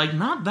naivete, but like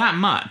not that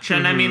much.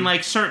 And I mean,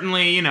 like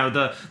certainly, you know,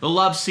 the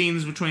love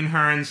scenes between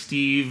her and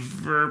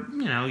Steve are,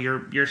 you know,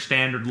 your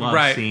standard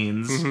love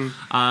scenes.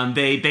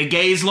 They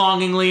gaze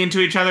longingly into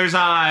each other's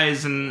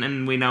eyes,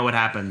 and we know what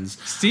happens.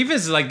 Steve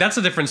is like, that's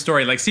a different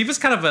story. Like Steve is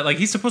kind of like,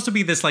 he's supposed to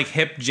be this like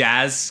hip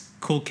jazz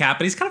cool cat,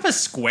 but he's kind of a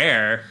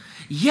square.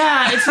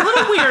 Yeah, it's a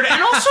little weird,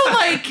 and also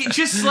like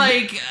just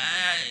like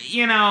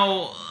you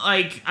know,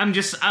 like I'm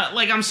just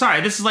like, I'm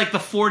sorry, this is like the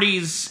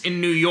 40s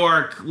in New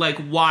York. Like,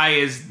 why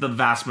is the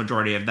vast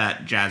majority of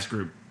that jazz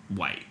group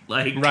white?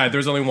 Like,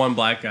 there's only one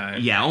black guy.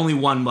 Yeah, only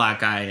one black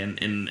guy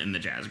in the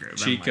jazz group.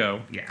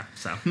 Chico. Like, yeah.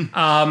 So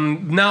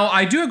now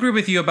I do agree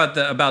with you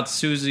about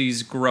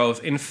Susie's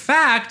growth. In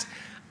fact,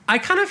 I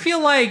kind of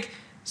feel like,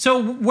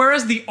 so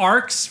whereas the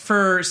arcs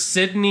for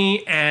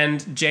Sydney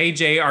and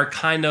JJ are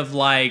kind of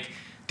like,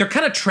 they're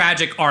kind of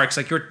tragic arcs,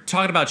 like you're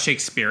talking about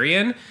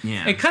Shakespearean.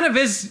 Yeah. It kind of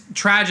is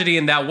tragedy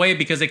in that way,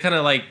 because they kind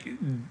of like,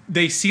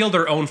 they seal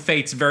their own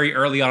fates very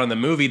early on in the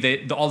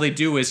movie. All they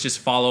do is just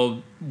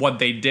follow what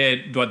they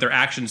did, what their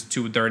actions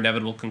to their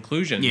inevitable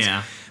conclusions.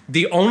 Yeah.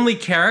 The only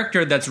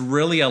character that's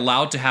really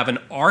allowed to have an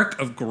arc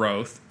of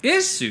growth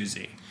is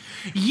Susie.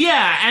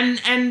 Yeah,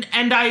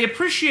 and I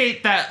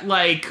appreciate that,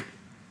 like,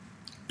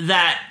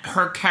 that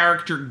her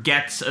character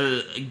gets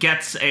a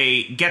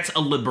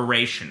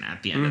liberation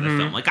at the end of the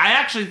film. Like, I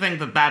actually think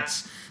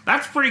that's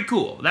pretty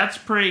cool. That's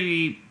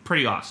pretty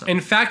awesome.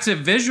 In fact,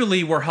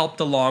 visually, we're helped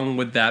along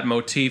with that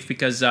motif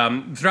because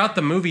throughout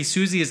the movie,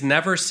 Susie is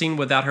never seen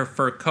without her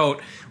fur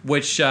coat,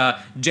 which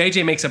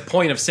JJ makes a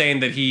point of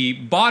saying that he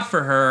bought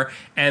for her,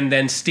 and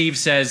then Steve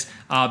says,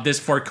 this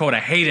fur coat, I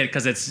hate it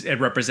because it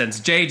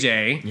represents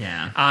JJ.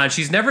 Yeah.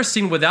 She's never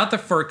seen without the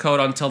fur coat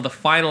until the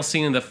final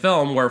scene in the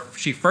film where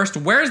she first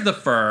wears the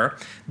fur,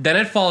 then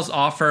it falls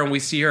off her, and we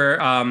see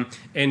her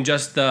in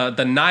just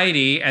the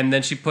nightie, and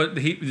then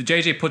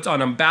JJ puts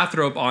on a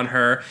bathrobe on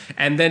her,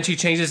 and then she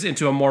changes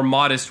into a more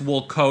modest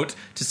wool coat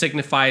to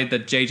signify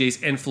that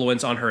JJ's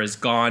influence on her is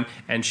gone,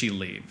 and she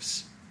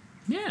leaves.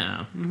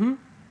 Yeah. Mm-hmm.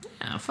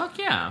 Yeah, fuck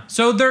yeah.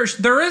 So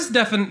there is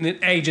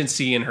definite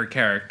agency in her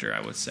character, I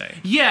would say.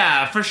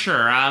 Yeah, for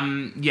sure. No,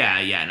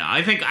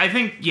 I think,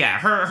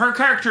 her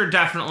character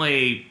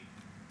definitely,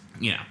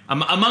 you know,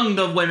 among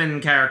the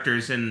women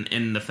characters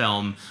in the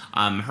film,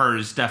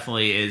 hers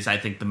definitely is, I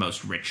think, the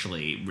most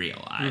richly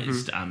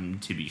realized,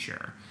 to be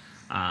sure.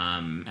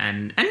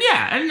 And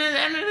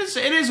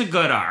it is a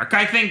good arc.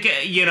 I think,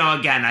 you know,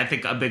 again, I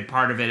think a big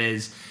part of it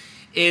is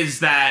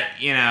that,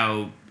 you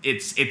know,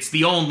 it's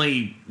the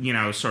only, you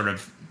know, sort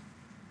of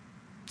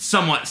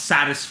somewhat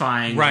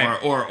satisfying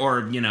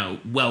or you know,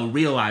 well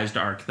realized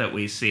arc that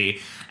we see,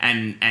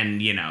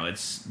 and you know,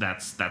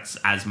 that's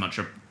as much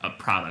a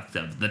product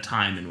of the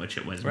time in which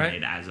it was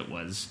made as it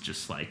was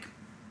just like,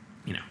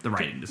 you know, the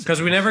writing decision.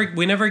 Because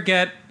we never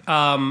get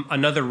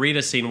another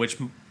Rita scene, which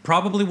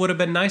probably would have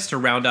been nice to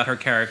round out her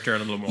character a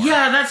little more.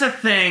 Yeah, that's a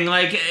thing.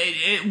 Like,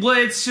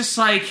 it's just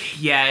like,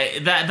 yeah,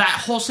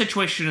 that whole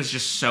situation is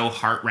just so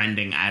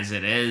heartrending as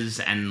it is,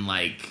 and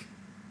like,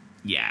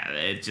 yeah,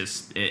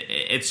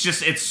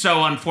 it's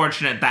so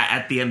unfortunate that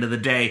at the end of the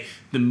day,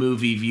 the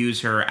movie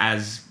views her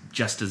as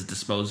just as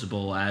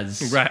disposable as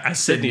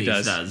Sydney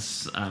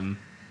does.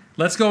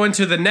 Let's go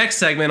into the next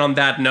segment on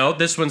that note.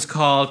 This one's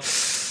called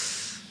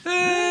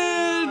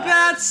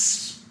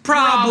That's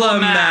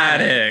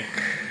Problematic.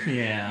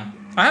 Yeah.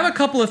 I have a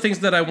couple of things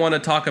that I want to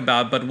talk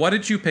about, but what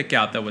did you pick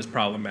out that was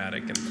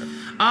problematic in there?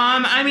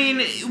 I mean,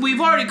 we've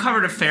already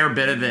covered a fair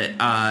bit of it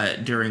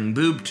during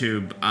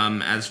BoobTube,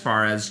 as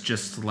far as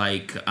just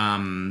like, you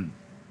know,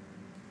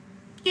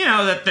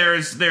 that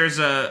there's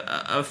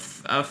a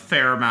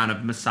fair amount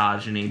of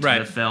misogyny to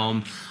the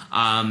film.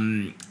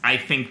 I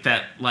think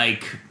that,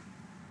 like,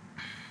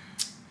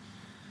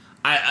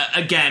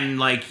 again,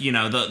 like, you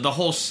know, the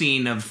whole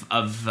scene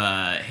of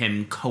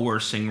him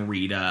coercing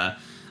Rita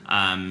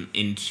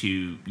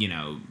into, you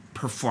know,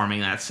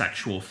 performing that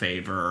sexual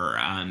favor,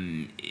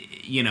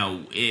 you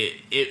know,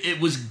 it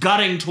was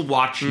gutting to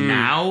watch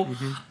now.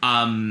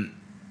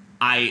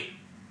 I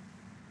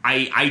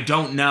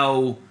don't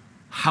know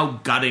how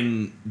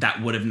gutting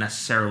that would have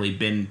necessarily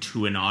been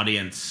to an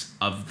audience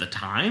of the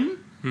time.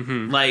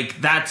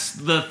 Like, that's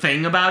the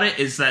thing about it,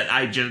 is that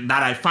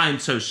I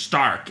find so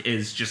stark,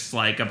 is just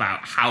like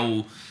about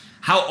how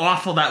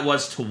awful that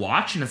was to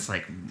watch, and it's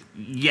like,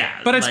 yeah,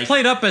 but it's like,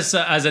 played up as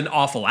an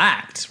awful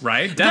act,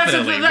 right?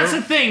 Definitely, that's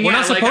the thing. We're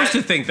not supposed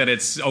to think that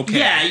it's okay.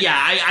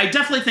 Yeah. I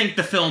definitely think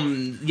the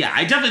film. Yeah,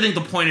 I definitely think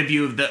the point of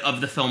view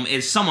of the film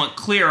is somewhat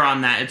clear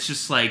on that. It's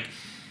just like,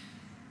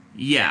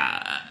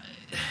 yeah.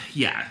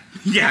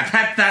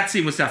 That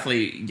scene was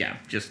definitely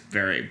just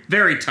very,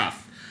 very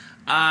tough.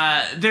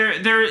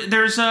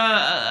 There's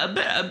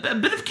a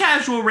bit of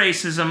casual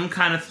racism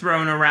kind of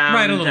thrown around,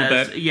 right? A little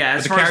bit, yeah.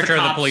 As the far character as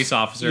of the police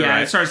officer, yeah.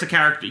 Right? As far as the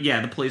character,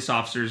 the police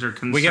officers are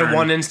concerned. We get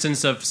one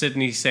instance of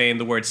Sydney saying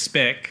the word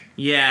 "spick."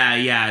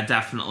 Yeah,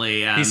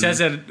 definitely. He says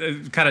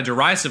it kind of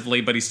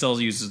derisively, but he still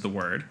uses the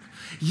word.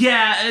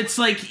 Yeah, it's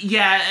like,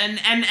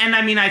 and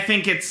I mean, I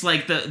think it's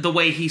like the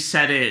way he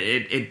said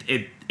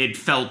it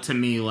felt to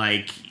me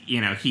like, you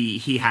know,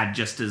 he had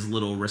just as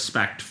little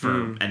respect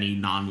for any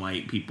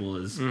non-white people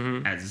as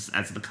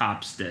the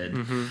cops did.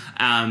 And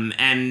I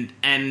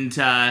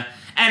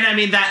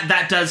mean,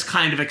 that does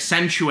kind of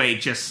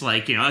accentuate just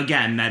like, you know,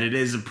 again, that it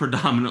is a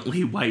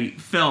predominantly white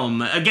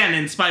film. Again,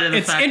 in spite of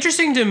the fact... It's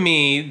interesting to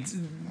me,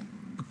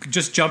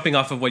 just jumping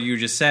off of what you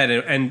just said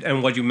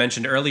and what you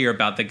mentioned earlier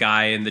about the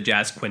guy in the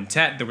jazz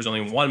quintet. There was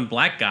only one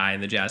black guy in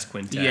the jazz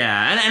quintet.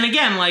 Yeah, and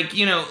again, like,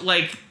 you know,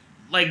 like...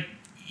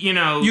 You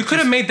know, you could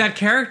have made that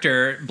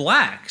character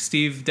black,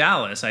 Steve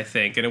Dallas, I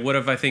think, and it would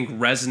have, I think,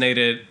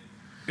 resonated,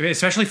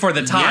 especially for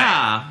the time.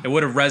 Yeah. It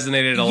would have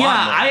resonated a lot more.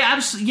 I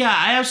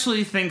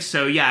absolutely think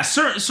so. Yeah,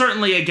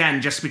 certainly.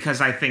 Again, just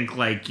because I think,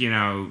 like, you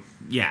know,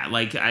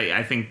 like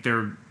I think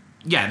they're.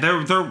 Yeah,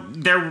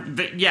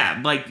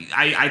 like,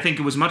 I think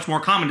it was much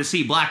more common to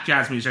see black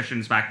jazz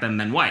musicians back then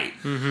than white.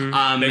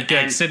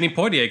 And Sidney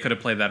Poitier could have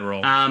played that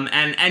role. And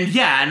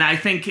I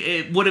think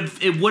it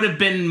would have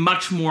been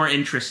much more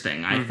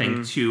interesting, I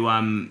think, to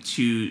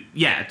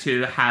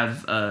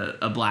have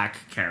a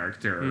black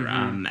character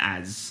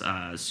as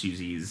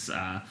Susie's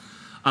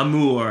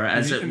amour,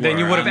 as it were. Then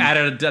you would have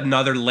added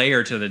another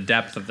layer to the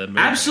depth of the movie.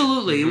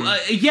 Absolutely.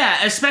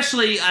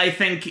 Especially, I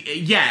think,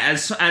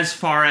 as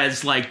far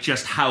as, like,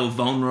 just how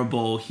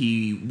vulnerable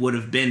he would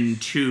have been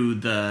to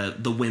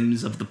the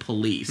whims of the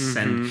police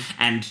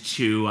and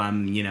to,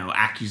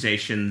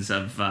 accusations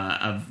of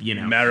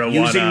marijuana.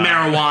 using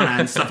marijuana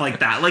and stuff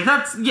like that. Like,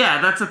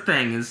 that's a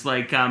thing, is,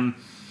 like,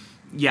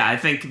 I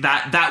think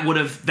that would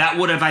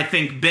have I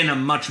think been a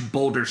much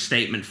bolder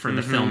statement for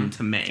the film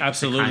to make.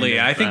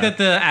 Absolutely, I think that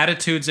the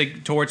attitudes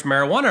towards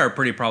marijuana are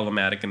pretty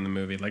problematic in the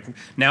movie. Like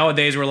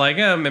nowadays, we're like,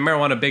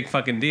 marijuana, big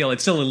fucking deal.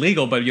 It's still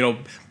illegal, but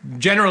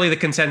generally the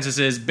consensus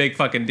is big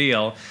fucking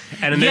deal.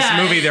 And in this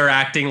movie, they're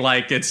acting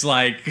like it's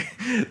like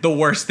the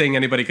worst thing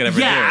anybody could ever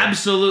do. Yeah,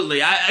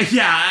 absolutely.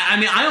 I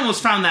mean, I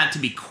almost found that to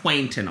be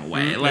quaint in a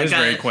way. It is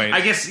very quaint.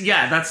 I guess,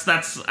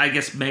 that's I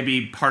guess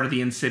maybe part of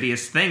the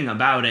insidious thing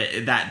about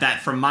it. That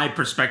from my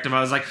perspective,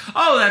 I was like,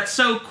 oh, that's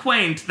so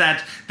quaint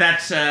that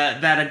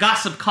a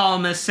gossip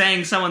columnist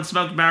saying someone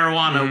smoked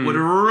marijuana would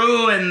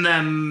ruin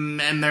them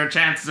and their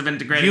chances of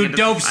integrating. You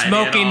dope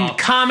smoking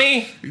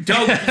commie,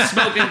 dope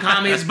smoking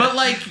commies. But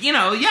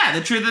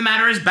the truth of the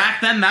matter is,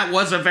 back then that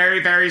was a very,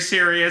 very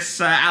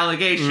serious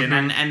allegation,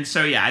 and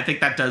so I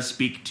think that does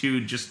speak to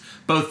just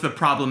both the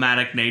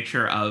problematic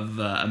nature of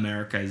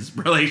America's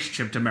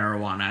relationship to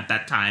marijuana at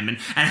that time, and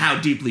how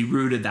deeply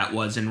rooted that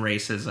was in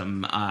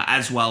racism,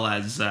 as well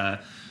as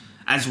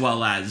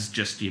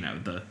just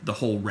the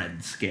whole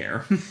Red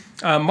Scare.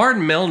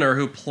 Martin Milner,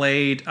 who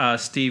played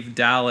Steve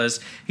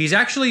Dallas, he's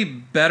actually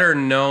better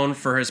known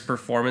for his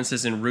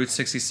performances in Route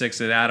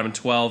 66 and Adam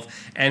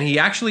 12, and he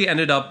actually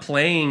ended up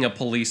playing a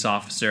police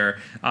officer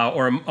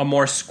or a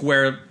more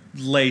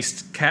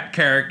square-laced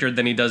character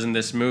than he does in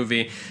this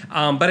movie.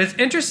 But it's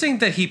interesting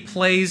that he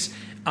plays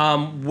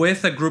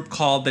with a group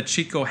called the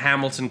Chico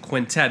Hamilton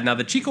Quintet. Now,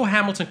 the Chico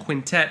Hamilton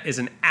Quintet is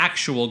an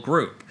actual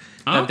group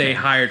that they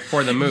hired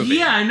for the movie.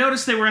 Yeah, I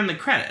noticed they were in the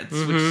credits,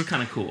 which is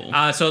kind of cool.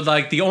 So,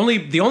 like, the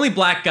only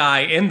black guy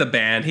in the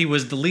band, he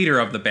was the leader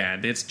of the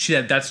band.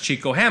 That's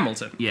Chico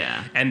Hamilton.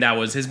 Yeah. And that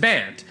was his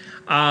band.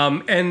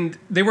 And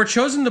they were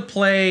chosen to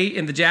play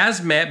in the jazz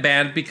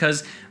band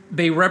because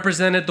they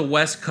represented the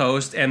West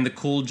Coast and the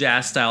cool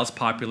jazz styles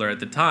popular at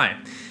the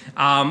time.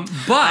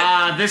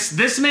 But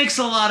this makes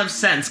a lot of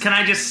sense. Can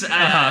I just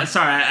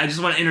sorry, I just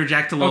want to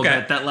interject a little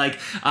bit that, like,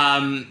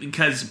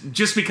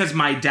 because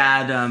my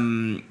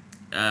dad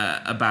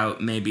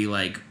about maybe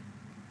like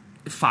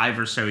 5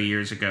 or so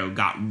years ago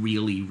got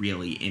really,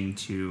 really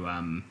into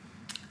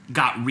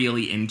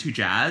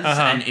jazz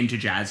and into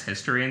jazz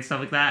history and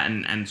stuff like that,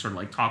 and sort of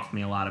like talked to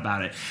me a lot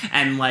about it.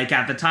 And like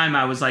at the time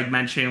I was like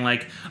mentioning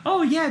like,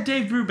 oh yeah,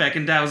 Dave Brubeck,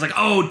 and Dad was like,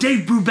 oh,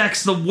 Dave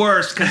Brubeck's the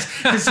worst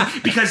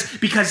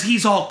because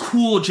he's all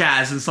cool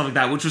jazz and stuff like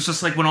that, which was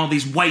just like when all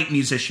these white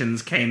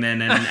musicians came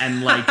in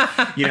and like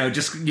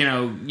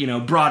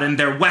brought in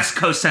their West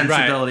Coast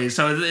sensibilities.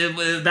 Right.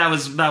 So that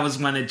was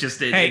when it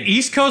just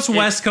East Coast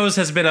West Coast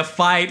has been a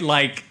fight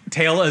like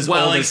tale as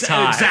old as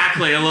time.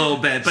 Exactly, a little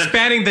bit, but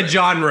spanning the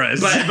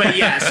genres. But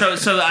yeah,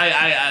 so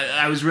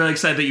I was really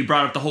excited that you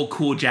brought up the whole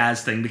cool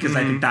jazz thing, because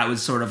I think that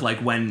was sort of like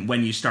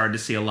when you started to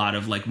see a lot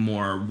of like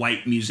more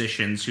white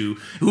musicians who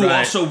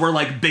also were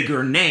like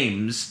bigger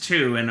names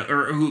too,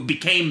 or who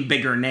became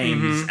bigger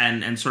names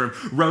and sort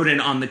of rode in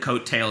on the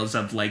coattails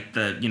of like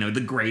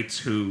the greats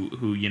who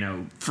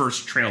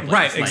first trailblazed,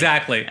 right,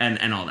 exactly,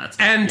 and all that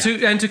stuff. And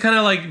to kind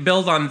of like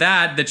build on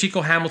that, the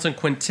Chico Hamilton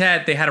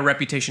Quintet, they had a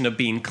reputation of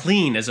being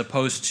clean as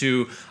opposed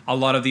to a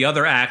lot of the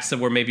other acts that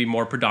were maybe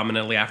more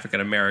predominantly African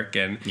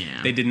American.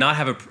 Yeah. They did not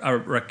have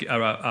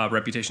a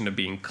reputation of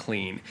being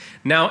clean.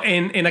 Now,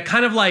 in a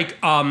kind of like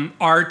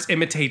art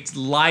imitates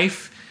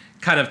life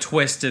kind of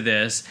twist to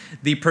this,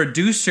 the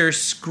producer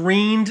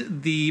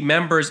screened the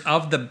members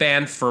of the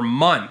band for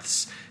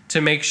months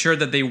to make sure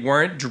that they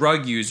weren't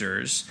drug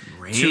users.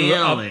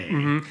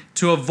 Really?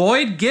 To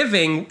avoid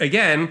giving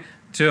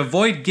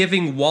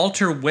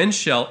Walter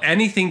Winchell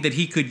anything that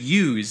he could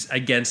use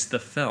against the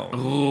film.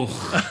 Ooh.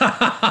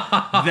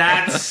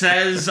 That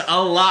says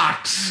a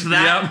lot.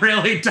 That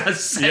really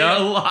does say a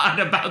lot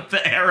about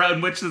the era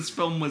in which this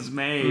film was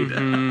made.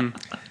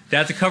 They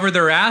have to cover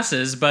their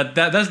asses, but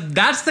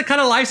that's the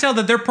kind of lifestyle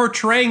that they're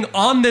portraying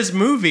on this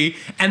movie,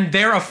 and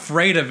they're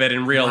afraid of it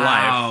in real life.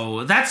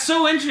 Wow, that's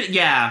so interesting.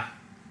 Yeah,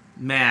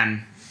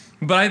 man.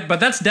 But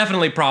that's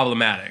definitely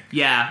problematic.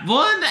 Yeah,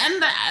 well,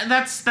 and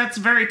that's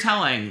very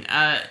telling.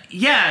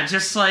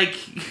 Just like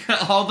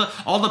all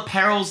the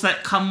perils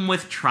that come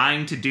with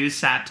trying to do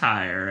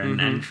satire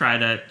and try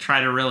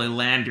to really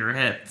land your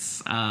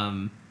hits.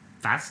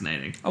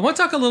 Fascinating. I want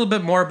to talk a little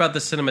bit more about the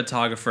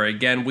cinematographer.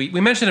 Again, we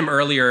mentioned him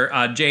earlier,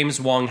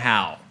 James Wong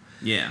Howe.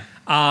 Yeah.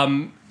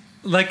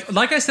 Like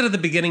I said at the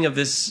beginning of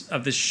this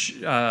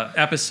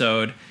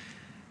episode,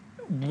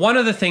 one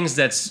of the things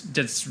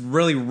that's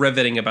really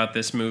riveting about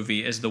this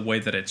movie is the way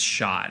that it's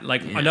shot.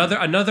 Like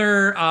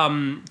another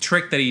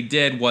trick that he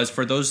did was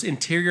for those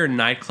interior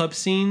nightclub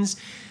scenes,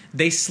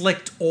 they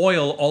slicked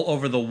oil all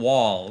over the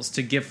walls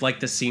to give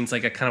like the scenes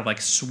like a kind of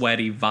like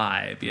sweaty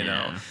vibe, you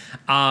know.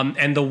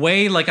 And the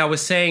way, like I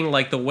was saying,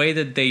 like the way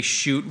that they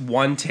shoot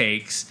one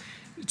takes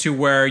to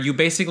where you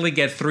basically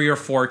get 3 or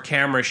 4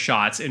 camera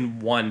shots in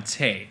one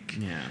take.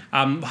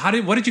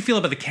 What did you feel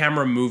about the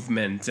camera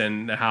movement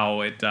and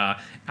how it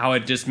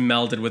just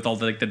melded with all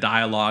the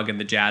dialogue and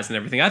the jazz and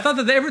everything? I thought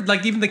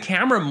that even the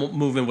camera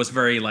movement was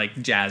very like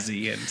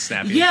jazzy and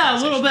snappy. Yeah, a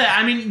little bit.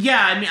 I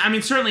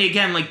mean, certainly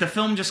again, like the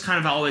film just kind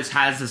of always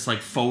has this like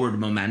forward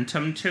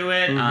momentum to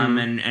it,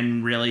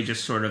 and really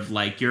just sort of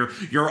like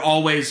you're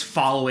always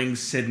following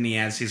Sidney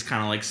as he's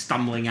kind of like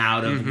stumbling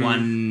out of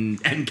one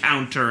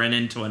encounter and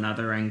into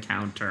another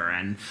encounter,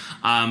 and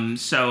I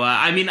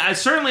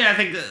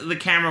think the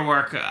camera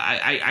work,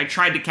 I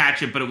tried to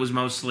catch it, but it was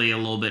mostly a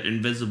little bit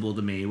invisible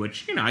to me,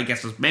 which, you know, I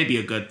guess is maybe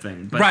a good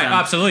thing. But, right,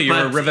 absolutely. You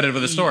were riveted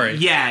with the story.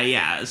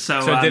 Yeah. So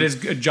it did its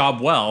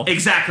job well.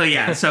 Exactly,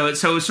 yeah. so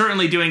it was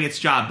certainly doing its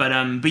job.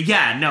 But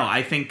yeah, no,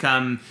 I think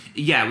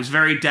it was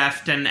very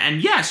deft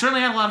and yeah, certainly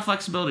had a lot of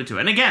flexibility to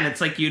it. And again,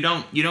 it's like you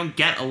don't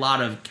get a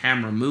lot of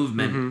camera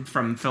movement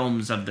from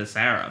films of this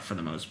era for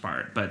the most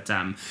part. But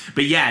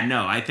yeah,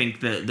 no, I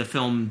think the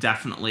film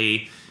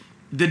definitely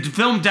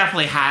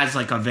has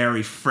like a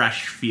very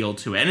fresh feel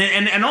to it,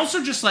 and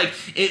also just like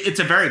it's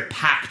a very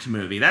packed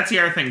movie. That's the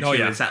other thing too,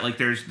 is that like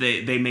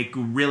they make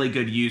really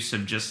good use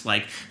of just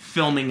like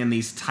filming in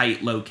these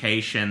tight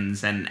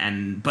locations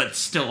and but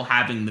still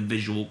having the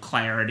visual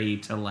clarity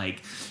to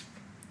like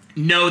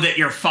know that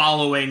you're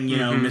following, you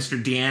know,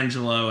 Mr.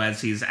 D'Angelo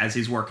as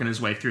he's working his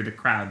way through the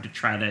crowd to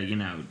try to, you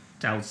know,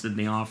 tell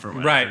Sidney off or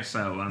whatever. Right.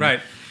 So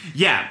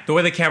yeah, the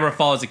way the camera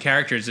follows the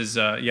characters is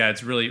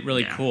it's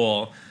really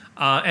cool.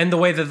 And the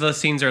way that the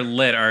scenes are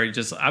lit are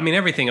just, I mean,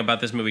 everything about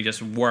this movie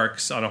just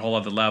works on a whole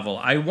other level.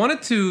 I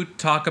wanted to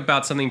talk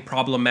about something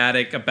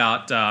problematic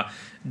about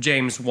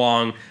James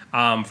Wong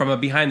from a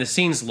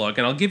behind-the-scenes look,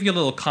 and I'll give you a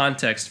little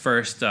context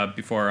first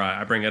before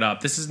I bring it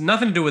up. This has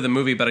nothing to do with the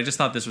movie, but I just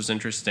thought this was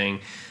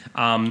interesting.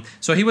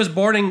 So he was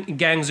born in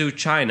Guangzhou,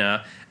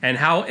 China, and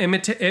how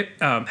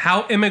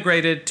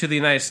immigrated to the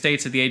United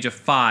States at the age of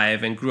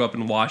 5 and grew up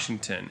in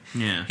Washington.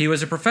 Yeah. He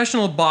was a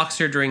professional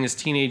boxer during his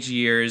teenage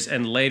years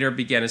and later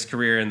began his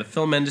career in the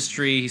film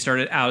industry. He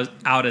started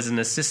out as an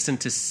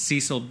assistant to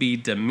Cecil B.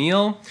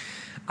 DeMille.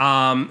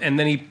 And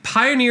then he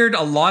pioneered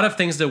a lot of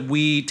things that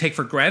we take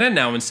for granted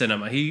now in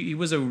cinema. He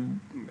was a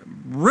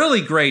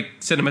really great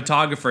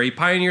cinematographer. He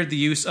pioneered the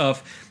use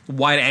of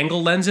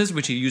wide-angle lenses,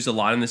 which he used a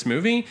lot in this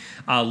movie,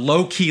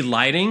 low-key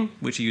lighting,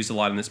 which he used a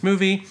lot in this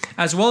movie,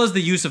 as well as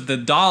the use of the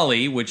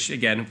dolly, which,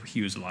 again, he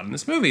used a lot in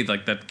this movie,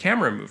 like that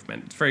camera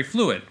movement. It's very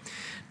fluid.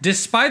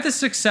 Despite the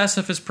success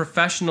of his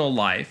professional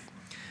life,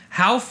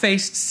 Howe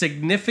faced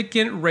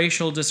significant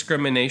racial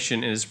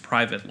discrimination in his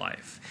private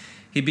life.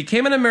 He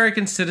became an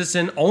American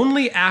citizen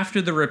only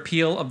after the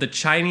repeal of the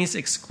Chinese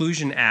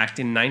Exclusion Act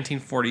in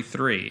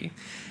 1943.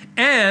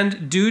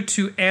 And due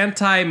to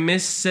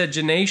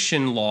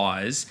anti-miscegenation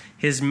laws,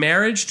 his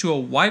marriage to a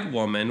white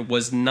woman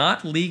was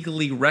not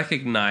legally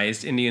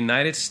recognized in the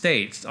United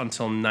States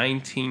until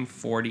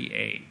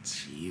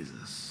 1948.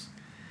 Jesus.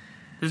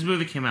 This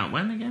movie came out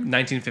when again?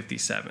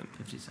 1957.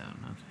 57,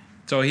 okay.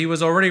 So he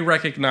was already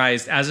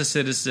recognized as a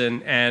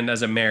citizen and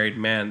as a married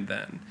man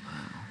then.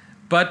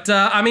 But,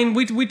 I mean,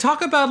 we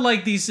talk about,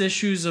 like, these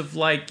issues of,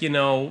 like, you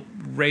know,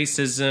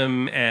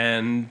 racism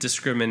and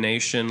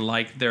discrimination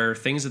like they're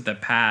things of the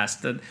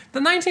past. The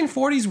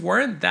 1940s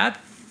weren't that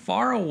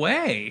far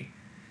away.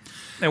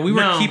 And we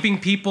were keeping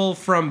people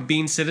from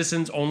being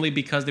citizens only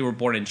because they were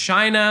born in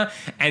China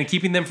and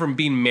keeping them from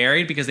being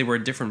married because they were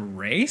a different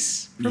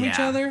race from each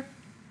other.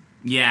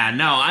 Yeah,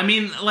 no, I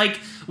mean, like,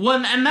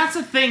 well, and that's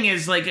the thing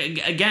is, like,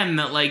 again,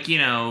 that, like, you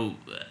know,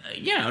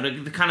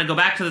 to kind of go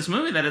back to this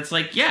movie, that it's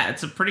like, yeah,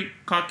 it's a pretty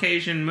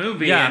Caucasian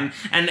movie, and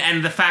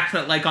the fact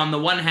that, like, on the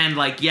one hand,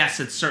 like, yes,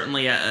 it's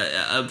certainly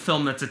a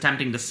film that's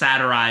attempting to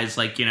satirize,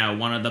 like, you know,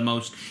 one of the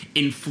most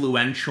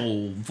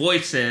influential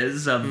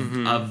voices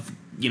of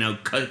you know,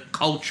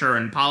 culture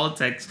and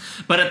politics,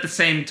 but at the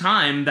same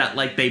time that,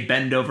 like, they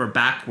bend over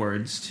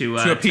backwards to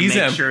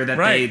make sure that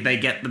they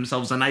get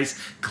themselves a nice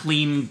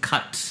clean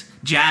cut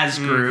jazz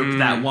group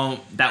that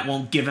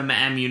won't give him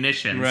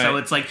ammunition. Right. So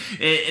it's like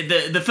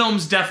the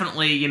film's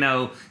definitely, you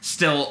know,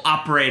 still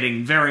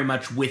operating very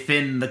much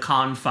within the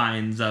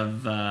confines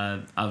of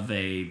a,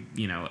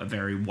 you know, a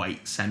very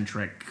white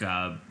centric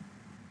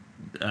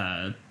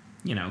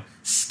you know,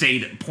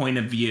 state point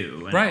of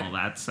view and all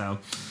that. So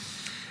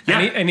yeah,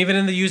 and even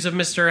in the use of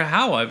Mr.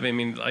 Howe, I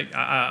mean, like,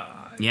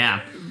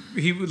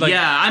 he like,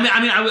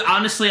 I mean,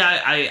 honestly,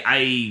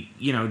 I,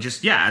 you know,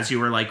 just as you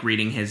were like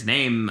reading his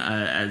name,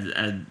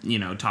 as you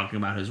know, talking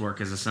about his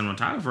work as a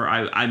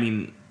cinematographer, I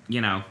mean,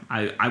 you know,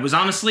 I was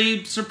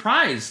honestly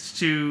surprised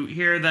to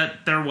hear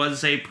that there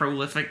was a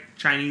prolific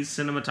Chinese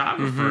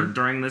cinematographer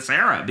during this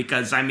era,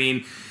 because I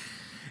mean,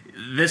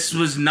 this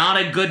was not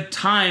a good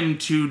time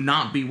to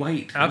not be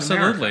white.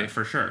 Absolutely, America,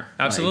 for sure.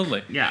 Absolutely,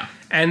 like, yeah.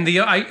 And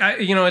I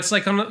you know, it's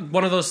like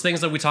one of those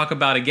things that we talk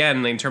about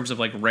again in terms of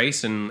like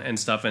race and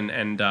stuff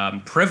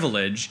and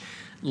privilege.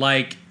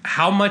 like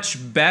how much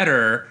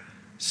better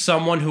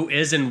someone who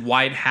isn't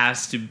white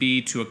has to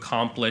be to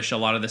accomplish a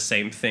lot of the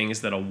same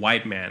things that a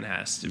white man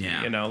has to be.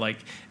 You know, like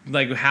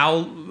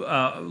Hal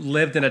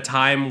lived in a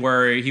time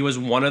where he was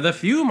one of the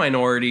few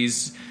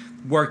minorities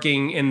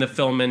working in the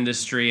film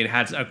industry and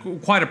had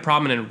quite a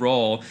prominent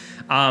role.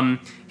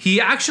 He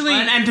actually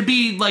and to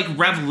be like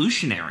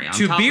revolutionary on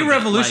to top be of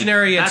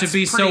revolutionary it, like, and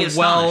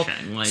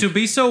to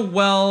be so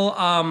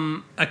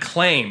well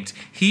acclaimed.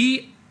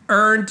 He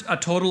earned a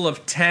total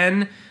of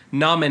 10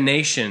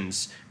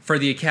 nominations for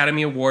the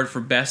Academy Award for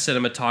Best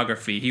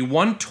Cinematography. He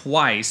won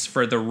twice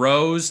for The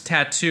Rose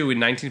Tattoo in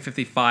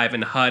 1955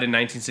 and HUD in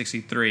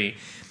 1963.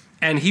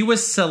 And he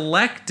was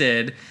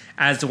selected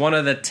as one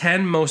of the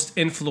 10 most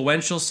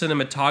influential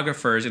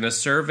cinematographers in a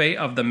survey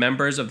of the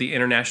members of the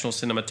International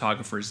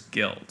Cinematographers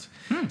Guild.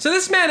 So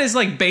this man is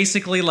like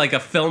basically like a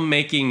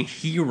filmmaking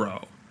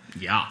hero.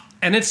 Yeah.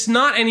 And it's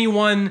not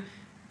anyone,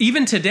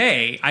 even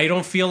today, I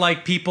don't feel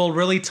like people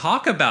really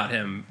talk about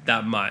him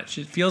that much.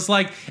 It feels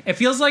like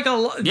a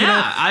lot.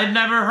 Yeah, I've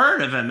never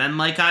heard of him. And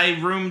like I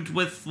roomed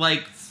with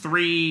like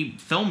 3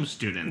 film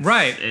students.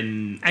 Right.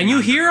 And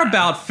you hear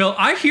about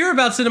I hear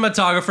about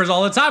cinematographers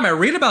all the time. I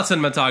read about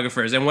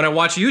cinematographers. And when I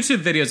watch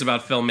YouTube videos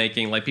about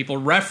filmmaking, like people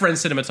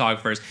reference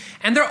cinematographers.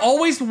 And they're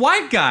always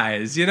white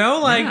guys, you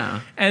know? Like,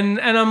 and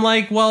I'm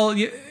like, well,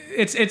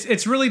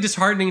 it's really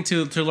disheartening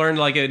to learn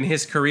like in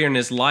his career and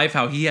his life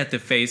how he had to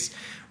face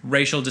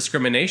racial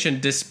discrimination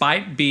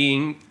despite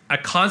being a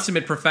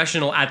consummate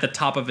professional at the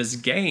top of his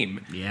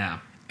game. Yeah.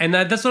 And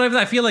that's what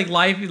I feel like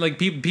life, like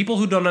people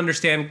who don't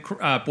understand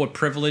what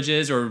privilege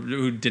is or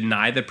who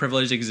deny that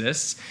privilege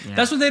exists. Yeah.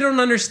 That's what they don't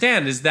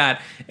understand is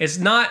that it's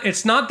not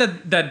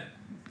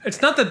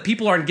that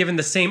people aren't given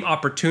the same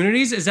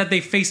opportunities, is that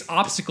they face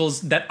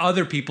obstacles that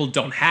other people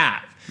don't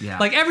have. Yeah.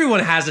 Like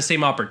everyone has the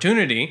same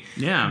opportunity.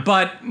 Yeah.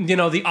 But, you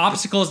know, the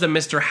obstacles that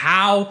Mr.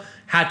 Howe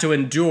had to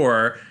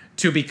endure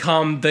to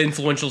become the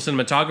influential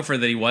cinematographer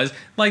that he was,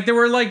 like there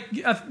were like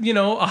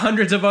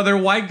hundreds of other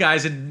white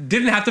guys that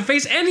didn't have to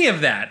face any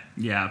of that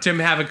to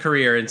have a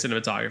career in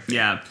cinematography.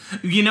 Yeah,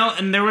 you know,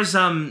 and there was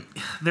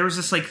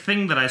this like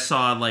thing that I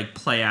saw like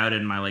play out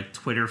in my like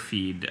Twitter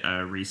feed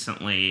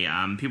recently.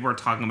 People were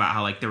talking about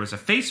how like there was a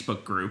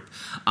Facebook group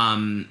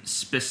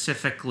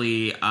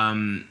specifically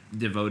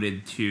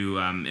devoted to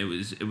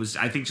it was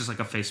I think just like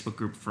a Facebook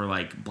group for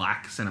like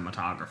black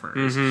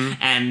cinematographers,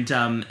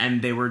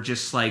 and they were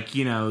just like,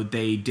 you know,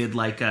 they did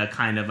like a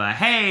kind of a,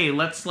 hey,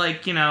 let's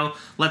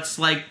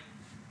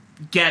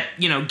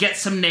get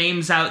some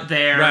names out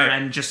there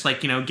and just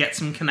like, you know, get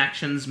some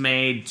connections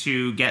made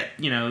to get,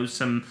 you know,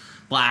 some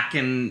black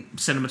and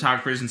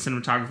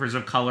cinematographers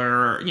of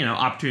color, you know,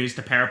 opportunities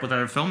to pair up with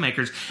other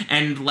filmmakers.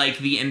 And like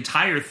the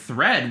entire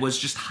thread was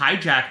just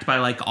hijacked by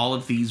like all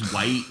of these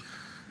white,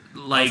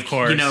 like,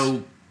 you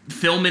know,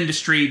 film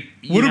industry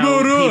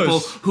people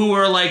who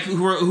are like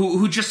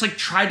who just like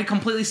tried to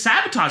completely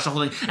sabotage the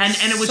whole thing, and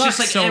it was just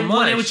like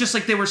it was just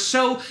like they were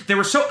so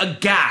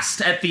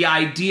aghast at the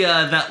idea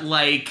that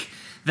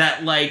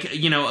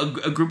you know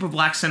a group of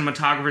black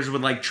cinematographers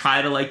would like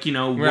try to like, you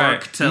know,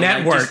 work to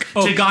network,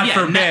 like, God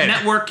forbid,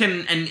 network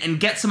and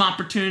get some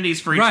opportunities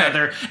for each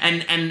other,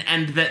 and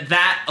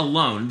that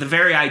alone, the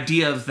very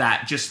idea of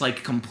that just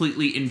like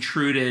completely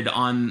intruded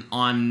on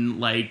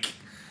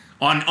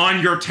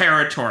your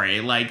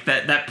territory, like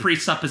that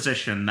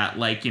presupposition that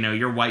like, you know,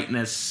 your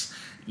whiteness,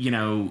 you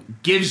know,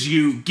 gives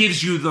you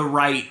the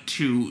right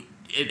to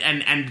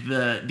and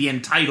the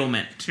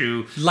entitlement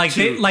to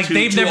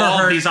they've never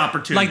heard these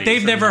opportunities, like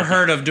they've never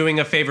heard of doing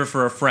a favor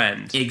for a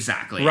friend,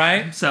 exactly,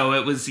 right? So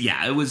it was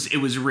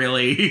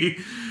really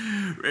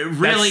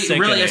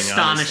really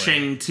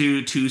astonishing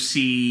to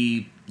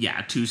see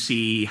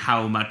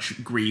how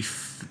much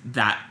grief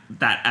that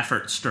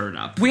effort stirred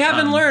up. We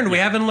haven't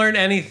learned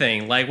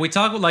anything. Like we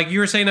talk, like you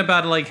were saying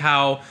about like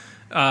how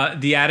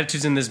the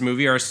attitudes in this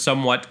movie are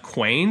somewhat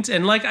quaint,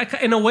 and like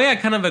in a way I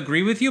kind of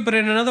agree with you, but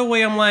in another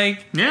way I'm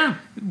like, yeah,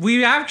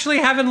 we actually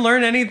haven't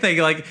learned anything.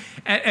 Like,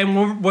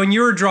 and when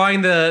you were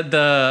drawing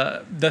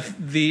the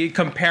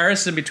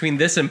comparison between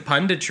this and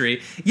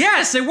punditry,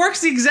 yes, it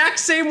works the exact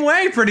same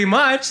way, pretty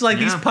much. Like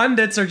these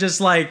pundits are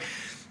just like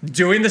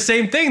doing the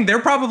same thing.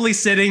 They're probably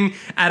sitting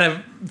at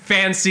a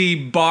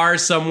fancy bar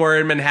somewhere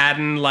in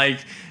Manhattan, like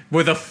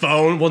with a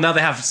phone. Well, now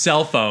they have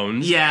cell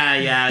phones.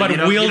 Yeah. But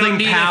wielding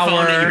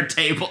power, at your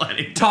table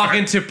anymore.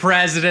 Talking to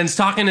presidents,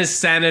 talking to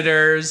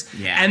senators,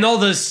 and all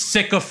the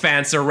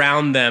sycophants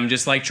around them,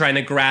 just like trying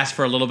to grasp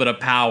for a little bit of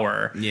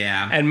power.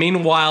 Yeah. And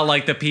meanwhile,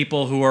 like the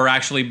people who are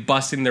actually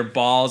busting their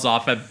balls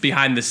off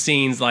behind the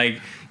scenes, like,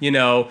 you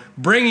know,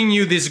 bringing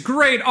you this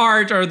great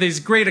art or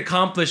these great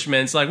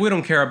accomplishments, like we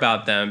don't care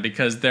about them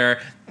because they're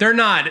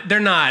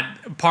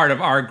not part of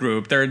our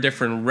group. They're a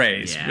different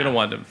race. We don't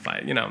want them to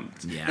fight. You know,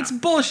 it's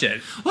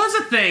bullshit. Well, that's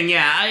the thing.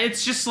 Yeah,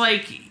 it's just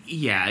like,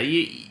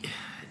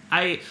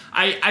 I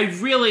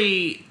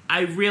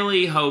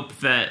really hope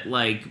that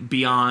like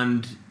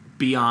beyond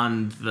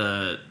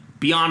the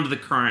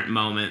current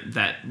moment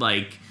that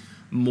like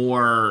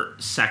more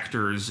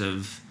sectors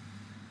of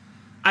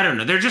I don't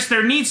know.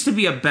 There needs to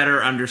be a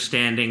better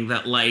understanding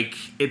that, like,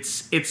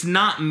 it's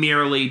not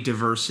merely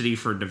diversity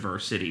for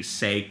diversity's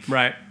sake.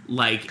 Right.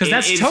 Like, because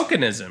that's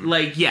tokenism.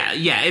 Like, yeah,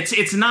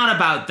 it's not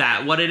about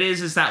that. What it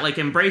is that, like,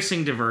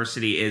 embracing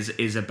diversity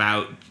is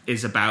about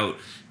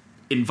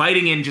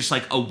inviting in just,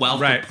 like, a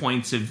wealth of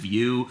points of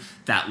view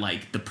that,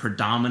 like, the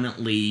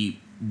predominantly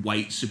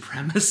white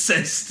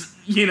supremacist,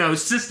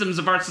 systems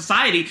of our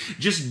society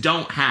just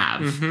don't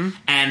have. Mm-hmm.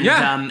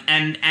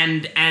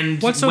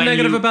 And what's so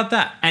negative about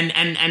that?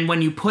 And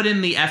when you put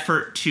in the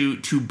effort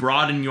to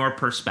broaden your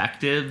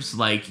perspectives,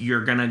 like,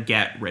 you're gonna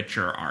get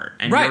richer art,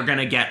 and you're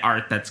gonna get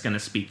art that's gonna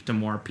speak to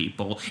more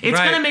people. It's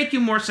gonna make you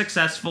more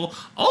successful.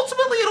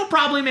 Ultimately, it'll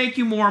probably make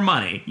you more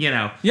money.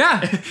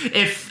 Yeah.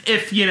 if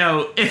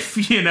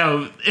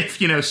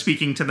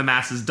speaking to the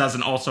masses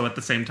doesn't also at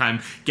the same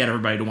time get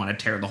everybody to want to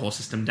tear the whole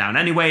system down.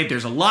 Anyway,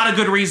 there's a lot of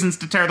good reasons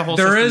to tear the whole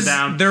system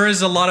down. There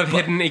is a lot of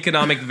hidden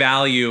economic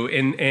value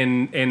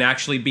in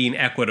actually being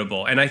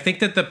equitable, and I think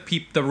that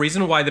the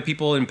reason why the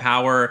people in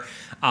power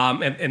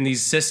and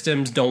these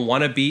systems don't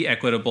want to be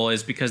equitable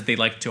is because they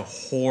like to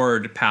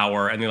hoard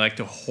power and they like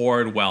to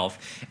hoard wealth.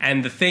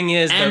 And the thing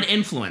is,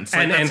 influence,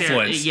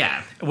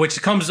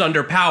 which comes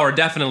under power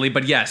definitely.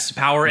 But yes,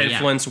 power,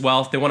 influence,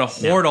 wealth. They want to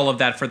hoard all of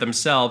that for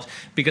themselves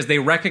because they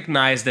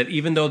recognize that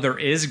even though there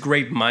is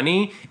great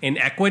money in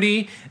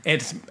equity,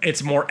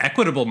 it's more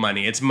equitable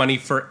money. It's money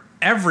for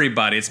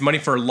everybody. It's money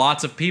for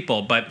lots of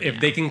people. But if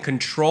they can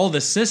control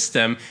the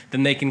system,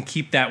 then they can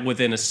keep that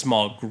within a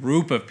small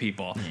group of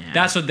people. Yeah.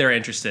 That's what they're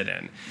interested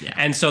in. Yeah.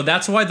 And so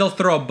that's why they'll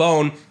throw a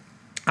bone.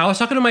 I was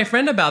talking to my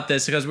friend about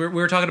this because we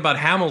were talking about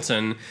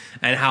Hamilton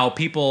and how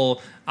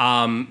people.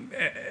 This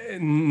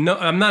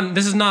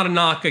is not a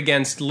knock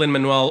against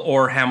Lin-Manuel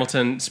or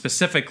Hamilton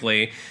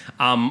specifically,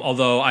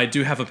 although I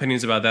do have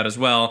opinions about that as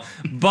well.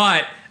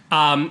 But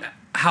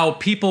how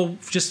people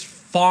just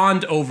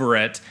fawned over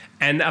it.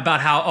 And about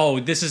how,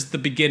 this is the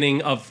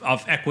beginning of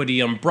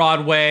equity on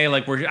Broadway.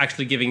 Like, we're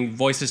actually giving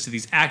voices to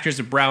these actors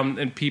of brown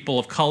and people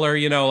of color,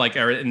 like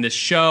are in this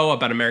show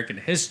about American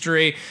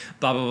history,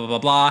 blah, blah, blah, blah,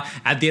 blah.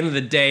 At the end of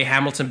the day,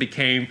 Hamilton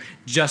became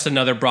just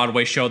another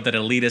Broadway show that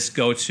elitists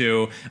go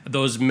to,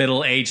 those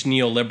middle-aged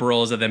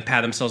neoliberals that then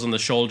pat themselves on the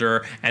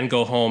shoulder and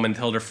go home and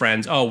tell their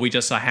friends, we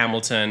just saw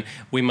Hamilton.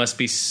 We must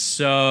be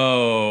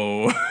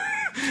so...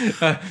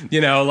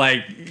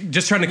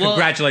 just trying to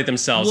congratulate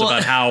themselves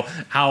about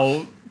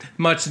how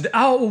much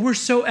we're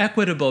so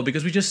equitable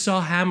because we just saw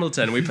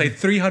Hamilton. We paid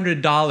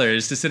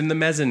 $300 to sit in the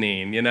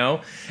mezzanine,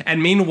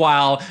 and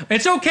meanwhile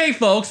it's okay,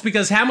 folks,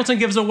 because Hamilton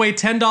gives away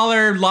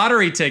 $10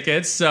 lottery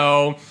tickets,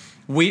 so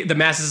the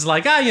masses is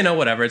like,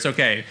 whatever, it's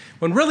okay.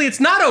 When really it's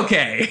not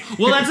okay.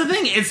 Well, that's the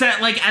thing. It's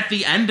that, like, at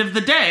the end of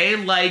the day,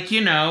 like,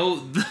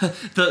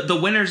 the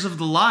winners of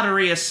the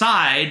lottery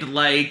aside,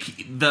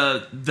 like,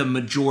 the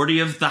majority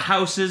of the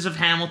houses of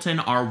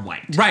Hamilton are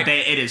white. Right.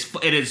 It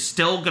is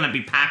still going to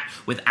be packed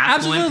with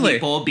affluent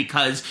people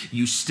because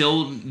you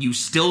still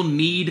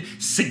need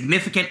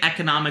significant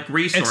economic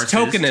resources. It's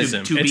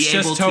tokenism.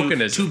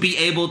 To be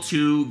able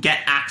to get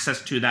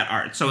access to that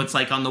art. So it's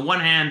like, on the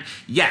one hand,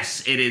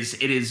 yes, it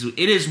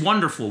is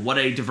wonderful what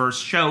a diverse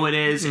show it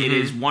is. Mm-hmm. It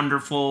is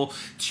wonderful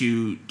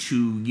to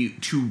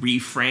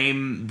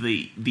reframe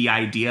the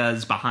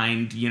ideas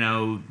behind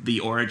the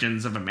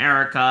origins of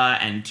America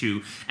and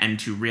to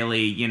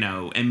really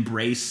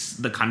embrace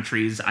the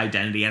country's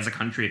identity as a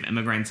country of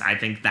immigrants. I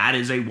think that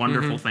is a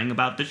wonderful thing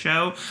about the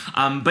show.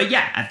 But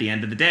yeah, at the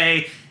end of the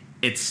day,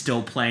 it's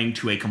still playing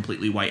to a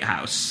completely white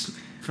house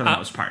for the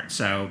most part.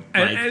 So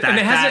it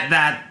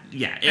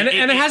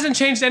hasn't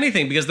changed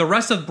anything because the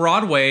rest of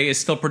Broadway is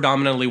still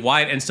predominantly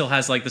white and still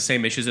has like the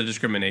same issues of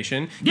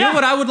discrimination. You know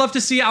what I would love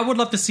to see? I would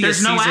love to see There's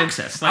a season. No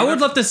access. I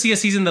would love to see a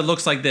season that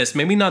looks like this.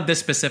 Maybe not this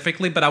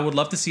specifically, but I would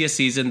love to see a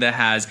season that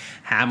has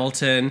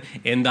Hamilton,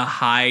 In the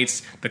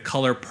Heights, The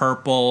Color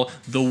Purple,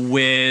 The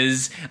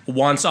Wiz,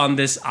 Once on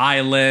This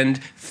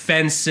Island,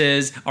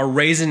 Fences, A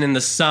Raisin in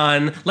the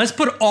Sun. Let's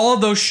put all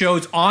of those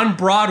shows on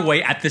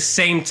Broadway at the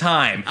same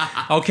time.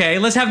 Okay?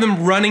 Let's have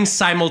them running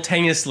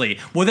simultaneously.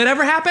 Will that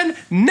ever happen?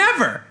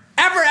 Never.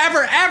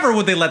 Ever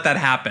would they let that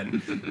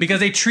happen. Because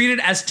they treat it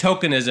as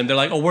tokenism. They're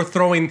like, we're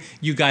throwing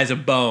you guys a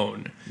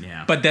bone.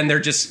 Yeah. But then they're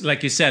just,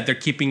 like you said, they're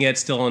keeping it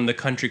still in the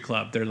country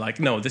club. They're like,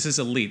 no, this is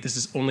elite. This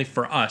is only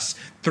for us.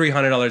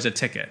 $300 a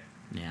ticket.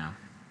 Yeah.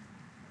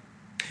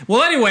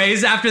 Well,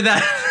 anyways, after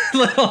that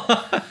little...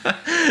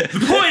 The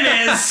point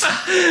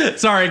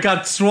is... Sorry, I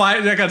got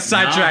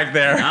sidetracked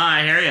there. No,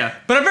 I hear you.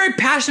 But I'm very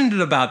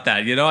passionate about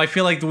that. I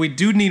feel like we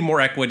do need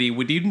more equity.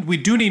 We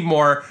do need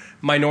more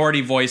minority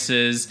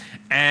voices.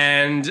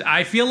 And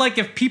I feel like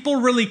if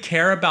people really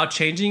care about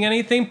changing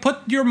anything, put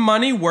your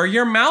money where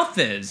your mouth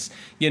is.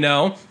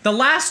 The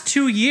last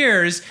 2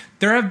 years,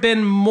 there have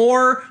been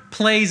more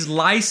plays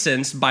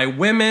licensed by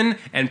women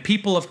and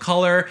people of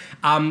color,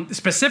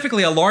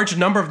 specifically a large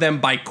number of them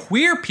by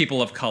queer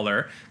people of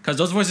color, because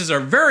those voices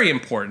are very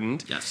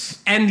important. Yes.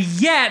 And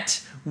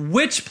yet,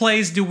 which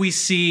plays do we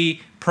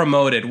see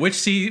promoted?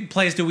 Which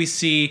plays do we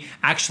see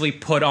actually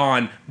put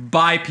on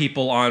by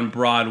people on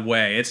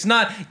Broadway? It's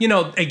not,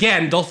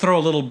 again, they'll throw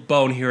a little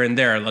bone here and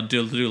there. They'll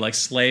do like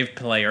Slave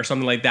Play or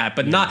something like that,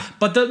 but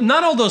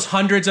not all those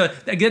hundreds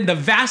of, again, the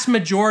vast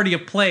majority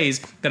of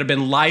plays that have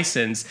been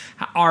licensed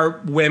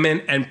are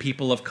women and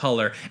people of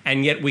color,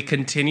 and yet we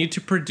continue to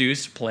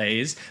produce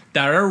plays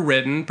that are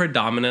written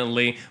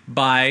predominantly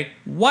by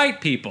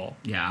white people.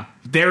 Yeah.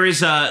 There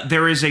is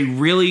a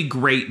really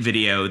great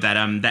video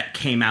that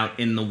came out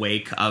in the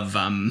wake of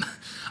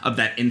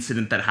that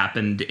incident that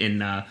happened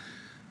in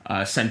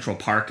Central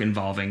Park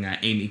involving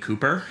Amy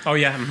Cooper. Oh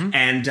yeah, mm-hmm.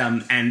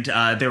 And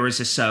there was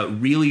this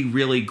really,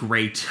 really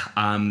great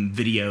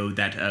video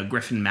that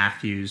Griffin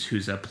Matthews,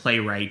 who's a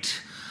playwright,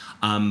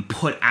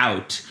 put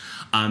out.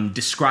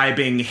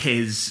 Describing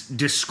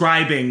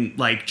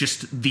like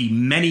just the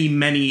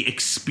many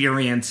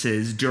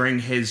experiences during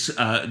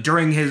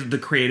the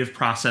creative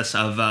process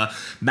of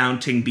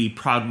mounting the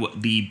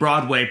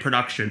Broadway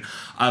production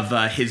of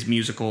his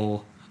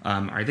musical.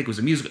 I think it was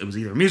a musical. It was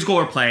either a musical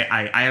or play.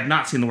 I have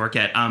not seen the work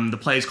yet. The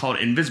play is called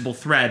Invisible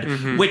Thread,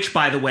 mm-hmm. which,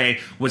 by the way,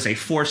 was a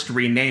forced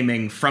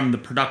renaming from the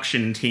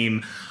production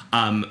team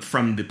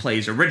from the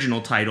play's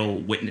original title,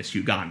 Witness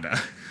Uganda.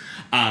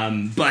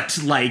 But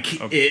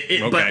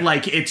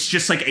it's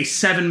just like a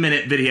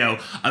 7-minute video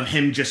of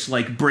him just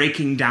like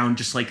breaking down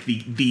just like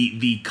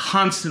the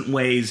constant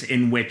ways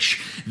in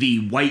which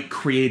the white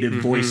creative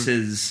mm-hmm.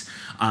 voices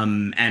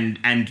and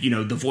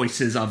the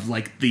voices of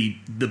like the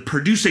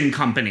producing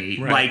company,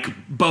 right. like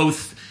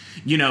both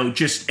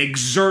just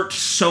exert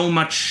so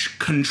much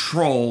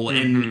control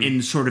mm-hmm.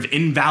 in sort of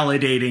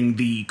invalidating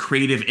the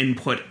creative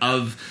input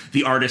of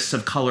the artists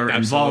of color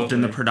Absolutely. Involved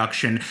in the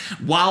production,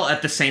 while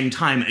at the same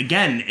time,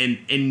 again,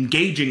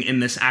 engaging in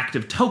this act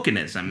of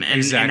tokenism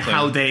and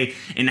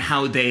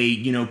how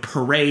they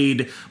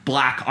parade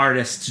black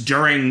artists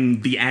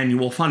during the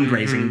annual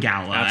fundraising mm-hmm.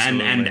 gala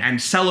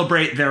and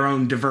celebrate their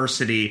own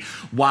diversity,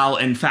 while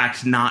in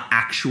fact not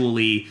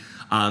actually.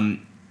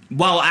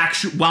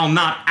 While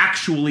not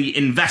actually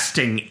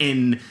investing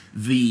in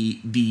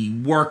the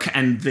work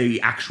and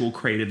the actual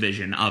creative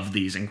vision of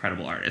these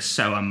incredible artists.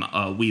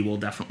 So we will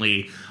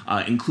definitely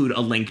include a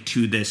link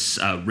to this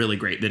really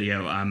great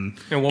video. And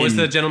what was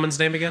the gentleman's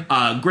name again?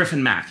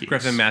 Griffin Matthews.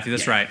 Griffin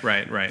Matthews. That's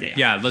right.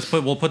 Yeah.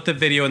 We'll put the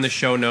video in the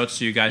show notes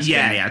so you guys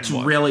can. Yeah. It's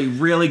really,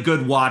 really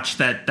good watch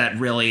that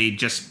really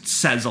just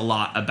says a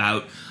lot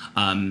about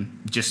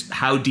just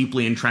how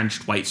deeply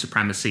entrenched white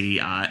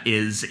supremacy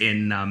is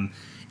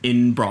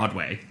in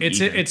Broadway.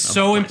 It's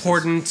so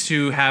important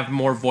to have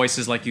more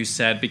voices, like you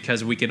said,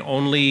 because we can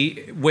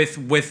only,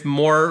 with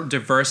more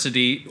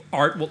diversity,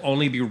 art will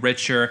only be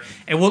richer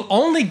and will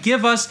only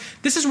give us,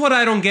 this is what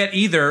I don't get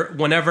either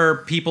whenever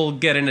people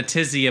get in a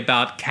tizzy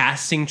about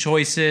casting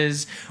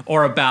choices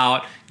or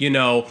about,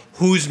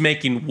 who's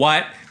making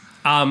what.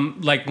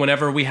 Like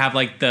whenever we have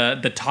like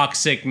the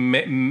toxic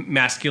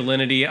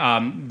masculinity,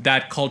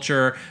 that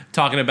culture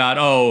talking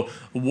about,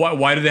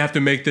 why do they have to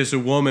make this a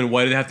woman?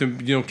 Why do they have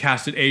to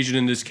cast an Asian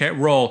in this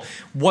role?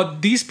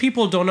 What these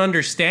people don't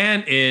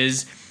understand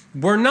is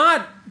we're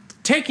not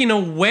taking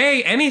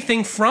away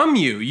anything from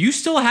you. You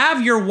still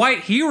have your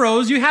white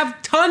heroes. You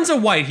have tons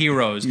of white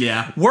heroes.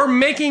 Yeah. We're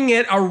making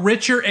it a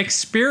richer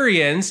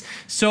experience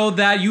so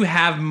that you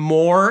have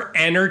more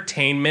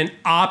entertainment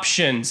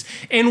options.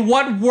 In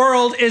what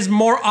world is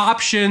more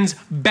options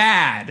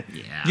bad?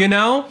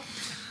 Yeah.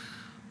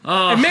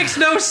 It makes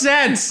no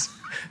sense.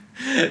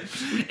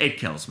 It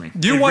kills me.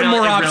 You want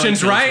more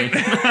options, really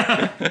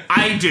right?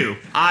 I do.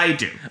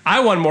 I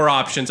want more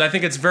options. I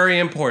think it's very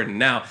important.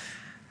 Now,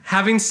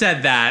 having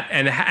said that,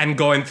 and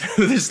going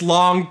through this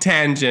long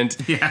tangent,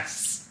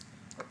 yes,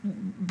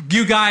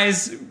 you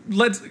guys,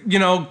 let's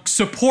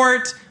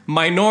support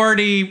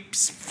minority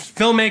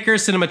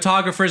filmmakers,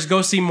 cinematographers.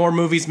 Go see more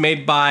movies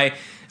made by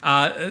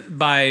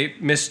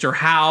Mr.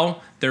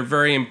 Howe. They're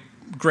very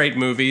great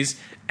movies.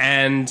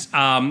 And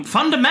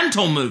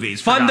fundamental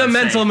movies.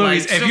 Fundamental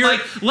movies. If you're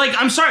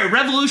I'm sorry,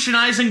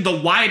 revolutionizing the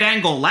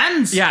wide-angle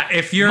lens. Yeah,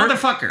 if you're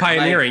motherfucker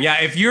pioneering.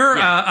 If you're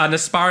an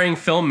aspiring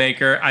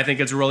filmmaker, I think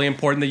it's really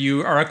important that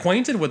you are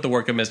acquainted with the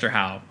work of Mr.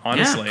 Howe.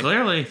 Honestly, yeah,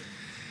 clearly.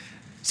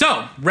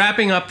 So,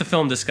 wrapping up the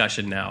film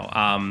discussion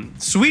now.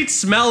 Sweet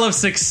Smell of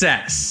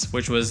Success,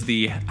 which was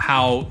the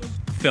Howe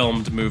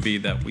filmed movie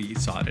that we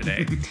saw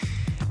today.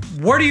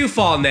 Where do you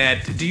fall,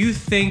 Ned? Do you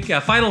think,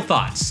 final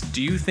thoughts,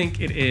 do you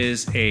think it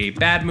is a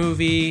bad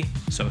movie,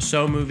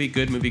 so-so movie,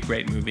 good movie,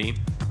 great movie?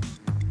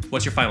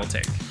 What's your final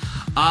take?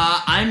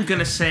 I'm going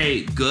to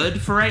say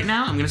good for right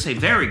now. I'm going to say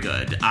very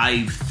good.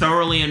 I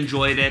thoroughly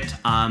enjoyed it.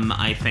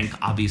 I think,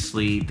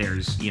 obviously,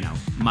 there's,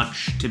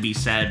 much to be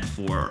said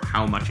for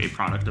how much a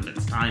product of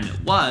its time it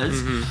was.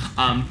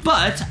 Mm-hmm.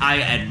 But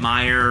I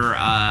admire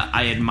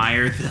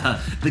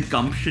the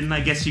gumption, I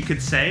guess you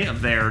could say,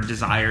 of their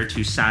desire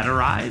to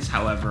satirize,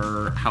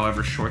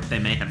 however short they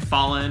may have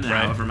fallen,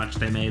 right. However much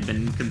they may have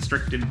been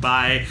constricted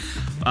by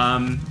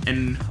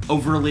an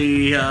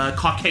overly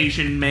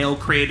Caucasian male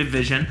creative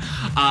vision.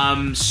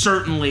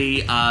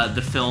 Certainly,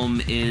 the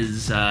film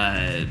is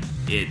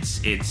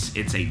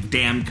it's a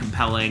damn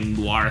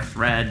compelling noir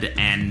thread,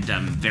 and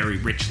very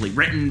richly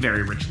written,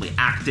 very richly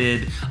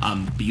acted,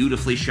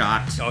 beautifully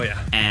shot. Oh,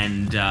 yeah.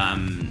 And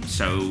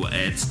so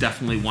it's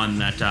definitely one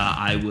that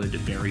I would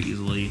very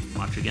easily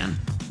watch again.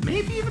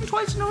 Maybe even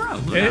twice in a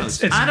row. It's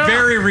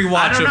very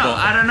rewatchable.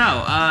 I don't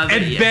know.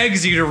 It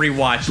begs you to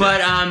rewatch it.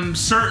 But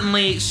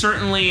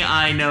certainly,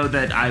 I know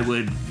that I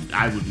would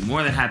be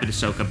more than happy to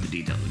soak up the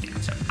details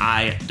again. So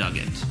I dug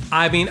it.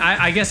 I mean,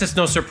 I guess it's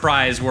no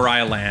surprise where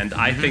I land.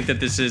 I think that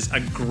this is a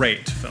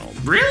great film.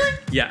 Really?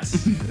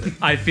 Yes.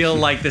 I feel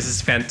like this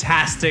is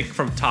fantastic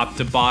from top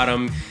to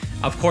bottom.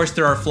 Of course,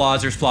 there are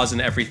flaws. There's flaws in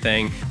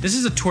everything. This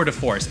is a tour de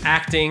force.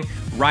 Acting,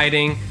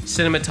 writing,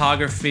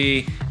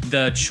 cinematography,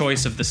 the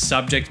choice of the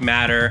subject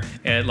matter.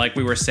 Like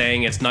we were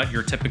saying, it's not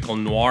your typical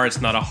noir. It's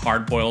not a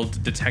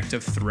hard-boiled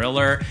detective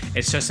thriller.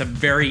 It's just a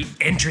very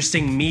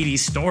interesting, meaty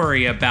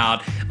story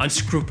about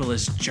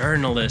unscrupulous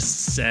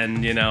journalists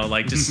and,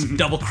 just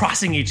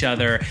double-crossing each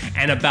other,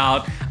 and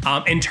about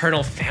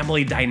internal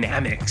family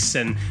dynamics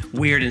and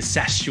weird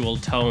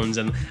incestual tones.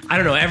 And I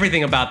don't know,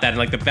 everything about that, and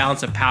like the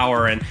balance of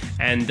power and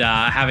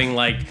having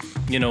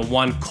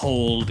one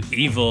cold,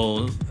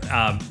 evil,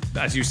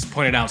 as you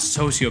pointed out,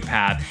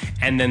 sociopath,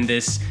 and then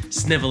this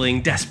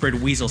sniveling, desperate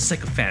weasel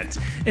sycophant.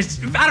 It's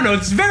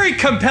very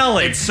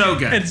compelling. It's so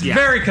good. It's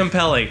very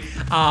compelling.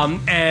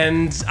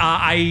 And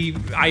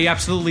I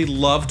absolutely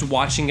loved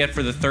watching it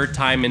for the third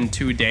time in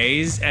 2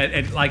 days.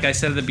 And like I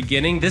said at the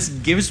beginning, this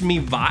gives me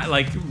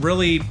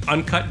really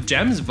Uncut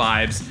Gems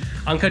vibes.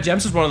 Uncut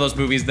Gems was one of those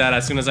movies that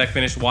as soon as I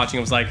finished watching,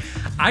 I was like,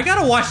 I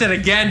gotta watch that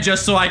again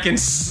just so I can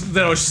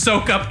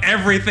soak up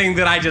everything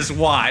that I just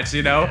watched,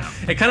 Yeah.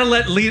 It kind of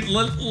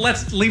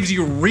leaves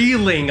you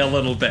reeling a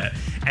little bit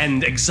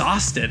and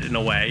exhausted in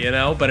a way,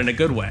 but in a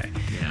good way.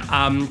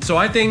 Yeah. So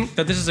I think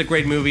that this is a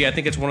great movie. I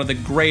think it's one of the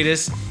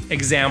greatest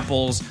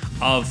examples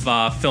of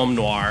film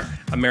noir,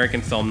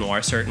 American film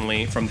noir,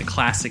 certainly from the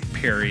classic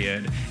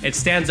period. It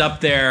stands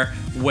up there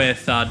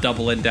with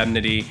Double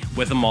Indemnity,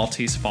 with The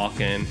Maltese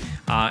Falcon.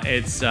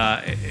 It's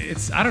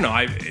I don't know.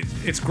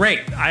 It's great.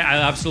 I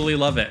absolutely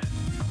love it.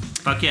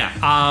 Fuck yeah.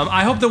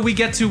 I hope that we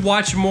get to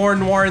watch more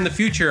noir in the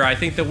future. I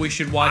think that we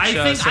should watch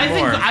some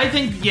more. I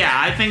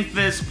think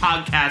this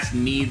podcast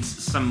needs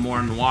some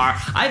more noir.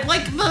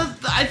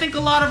 I think a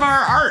lot of our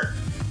art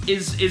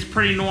is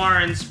pretty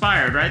noir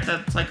inspired, right?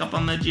 That's like up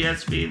on the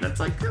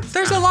GSV.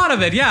 There's a lot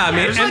of it, yeah. I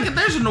mean,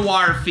 there's a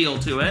noir feel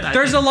to it.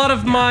 There's a lot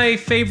of my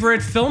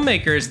favorite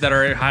filmmakers that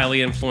are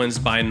highly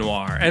influenced by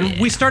noir. And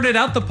we started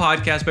out the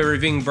podcast by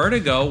reviewing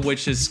Vertigo,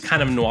 which is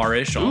kind of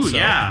noirish also.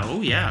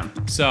 Oh yeah.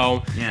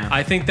 So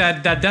I think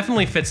that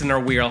definitely fits in our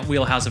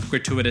wheelhouse of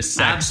gratuitous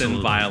sex and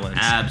violence.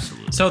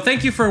 Absolutely. So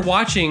thank you for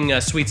watching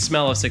Sweet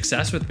Smell of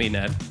Success with me,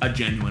 Ned. A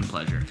genuine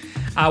pleasure.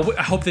 I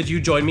hope that you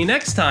join me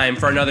next time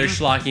for another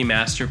schlocky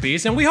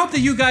masterpiece, and we hope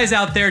that you guys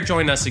out there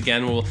join us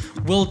again.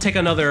 We'll take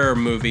another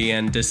movie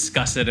and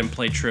discuss it and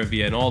play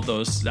trivia and all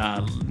those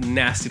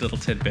nasty little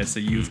tidbits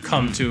that you've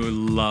come to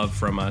love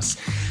from us.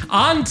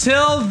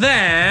 Until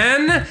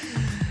then,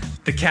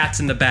 the cat's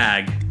in the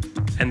bag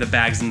and the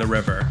bag's in the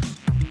river.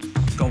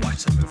 Go watch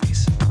some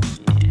movies.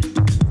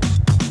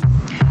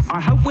 I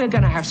hope we're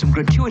going to have some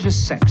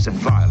gratuitous sex and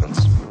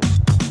violence.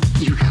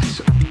 You guys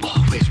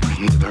always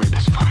bring me the very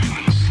best violence.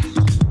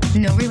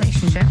 No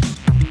relationship.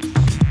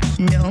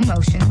 No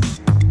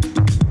emotions.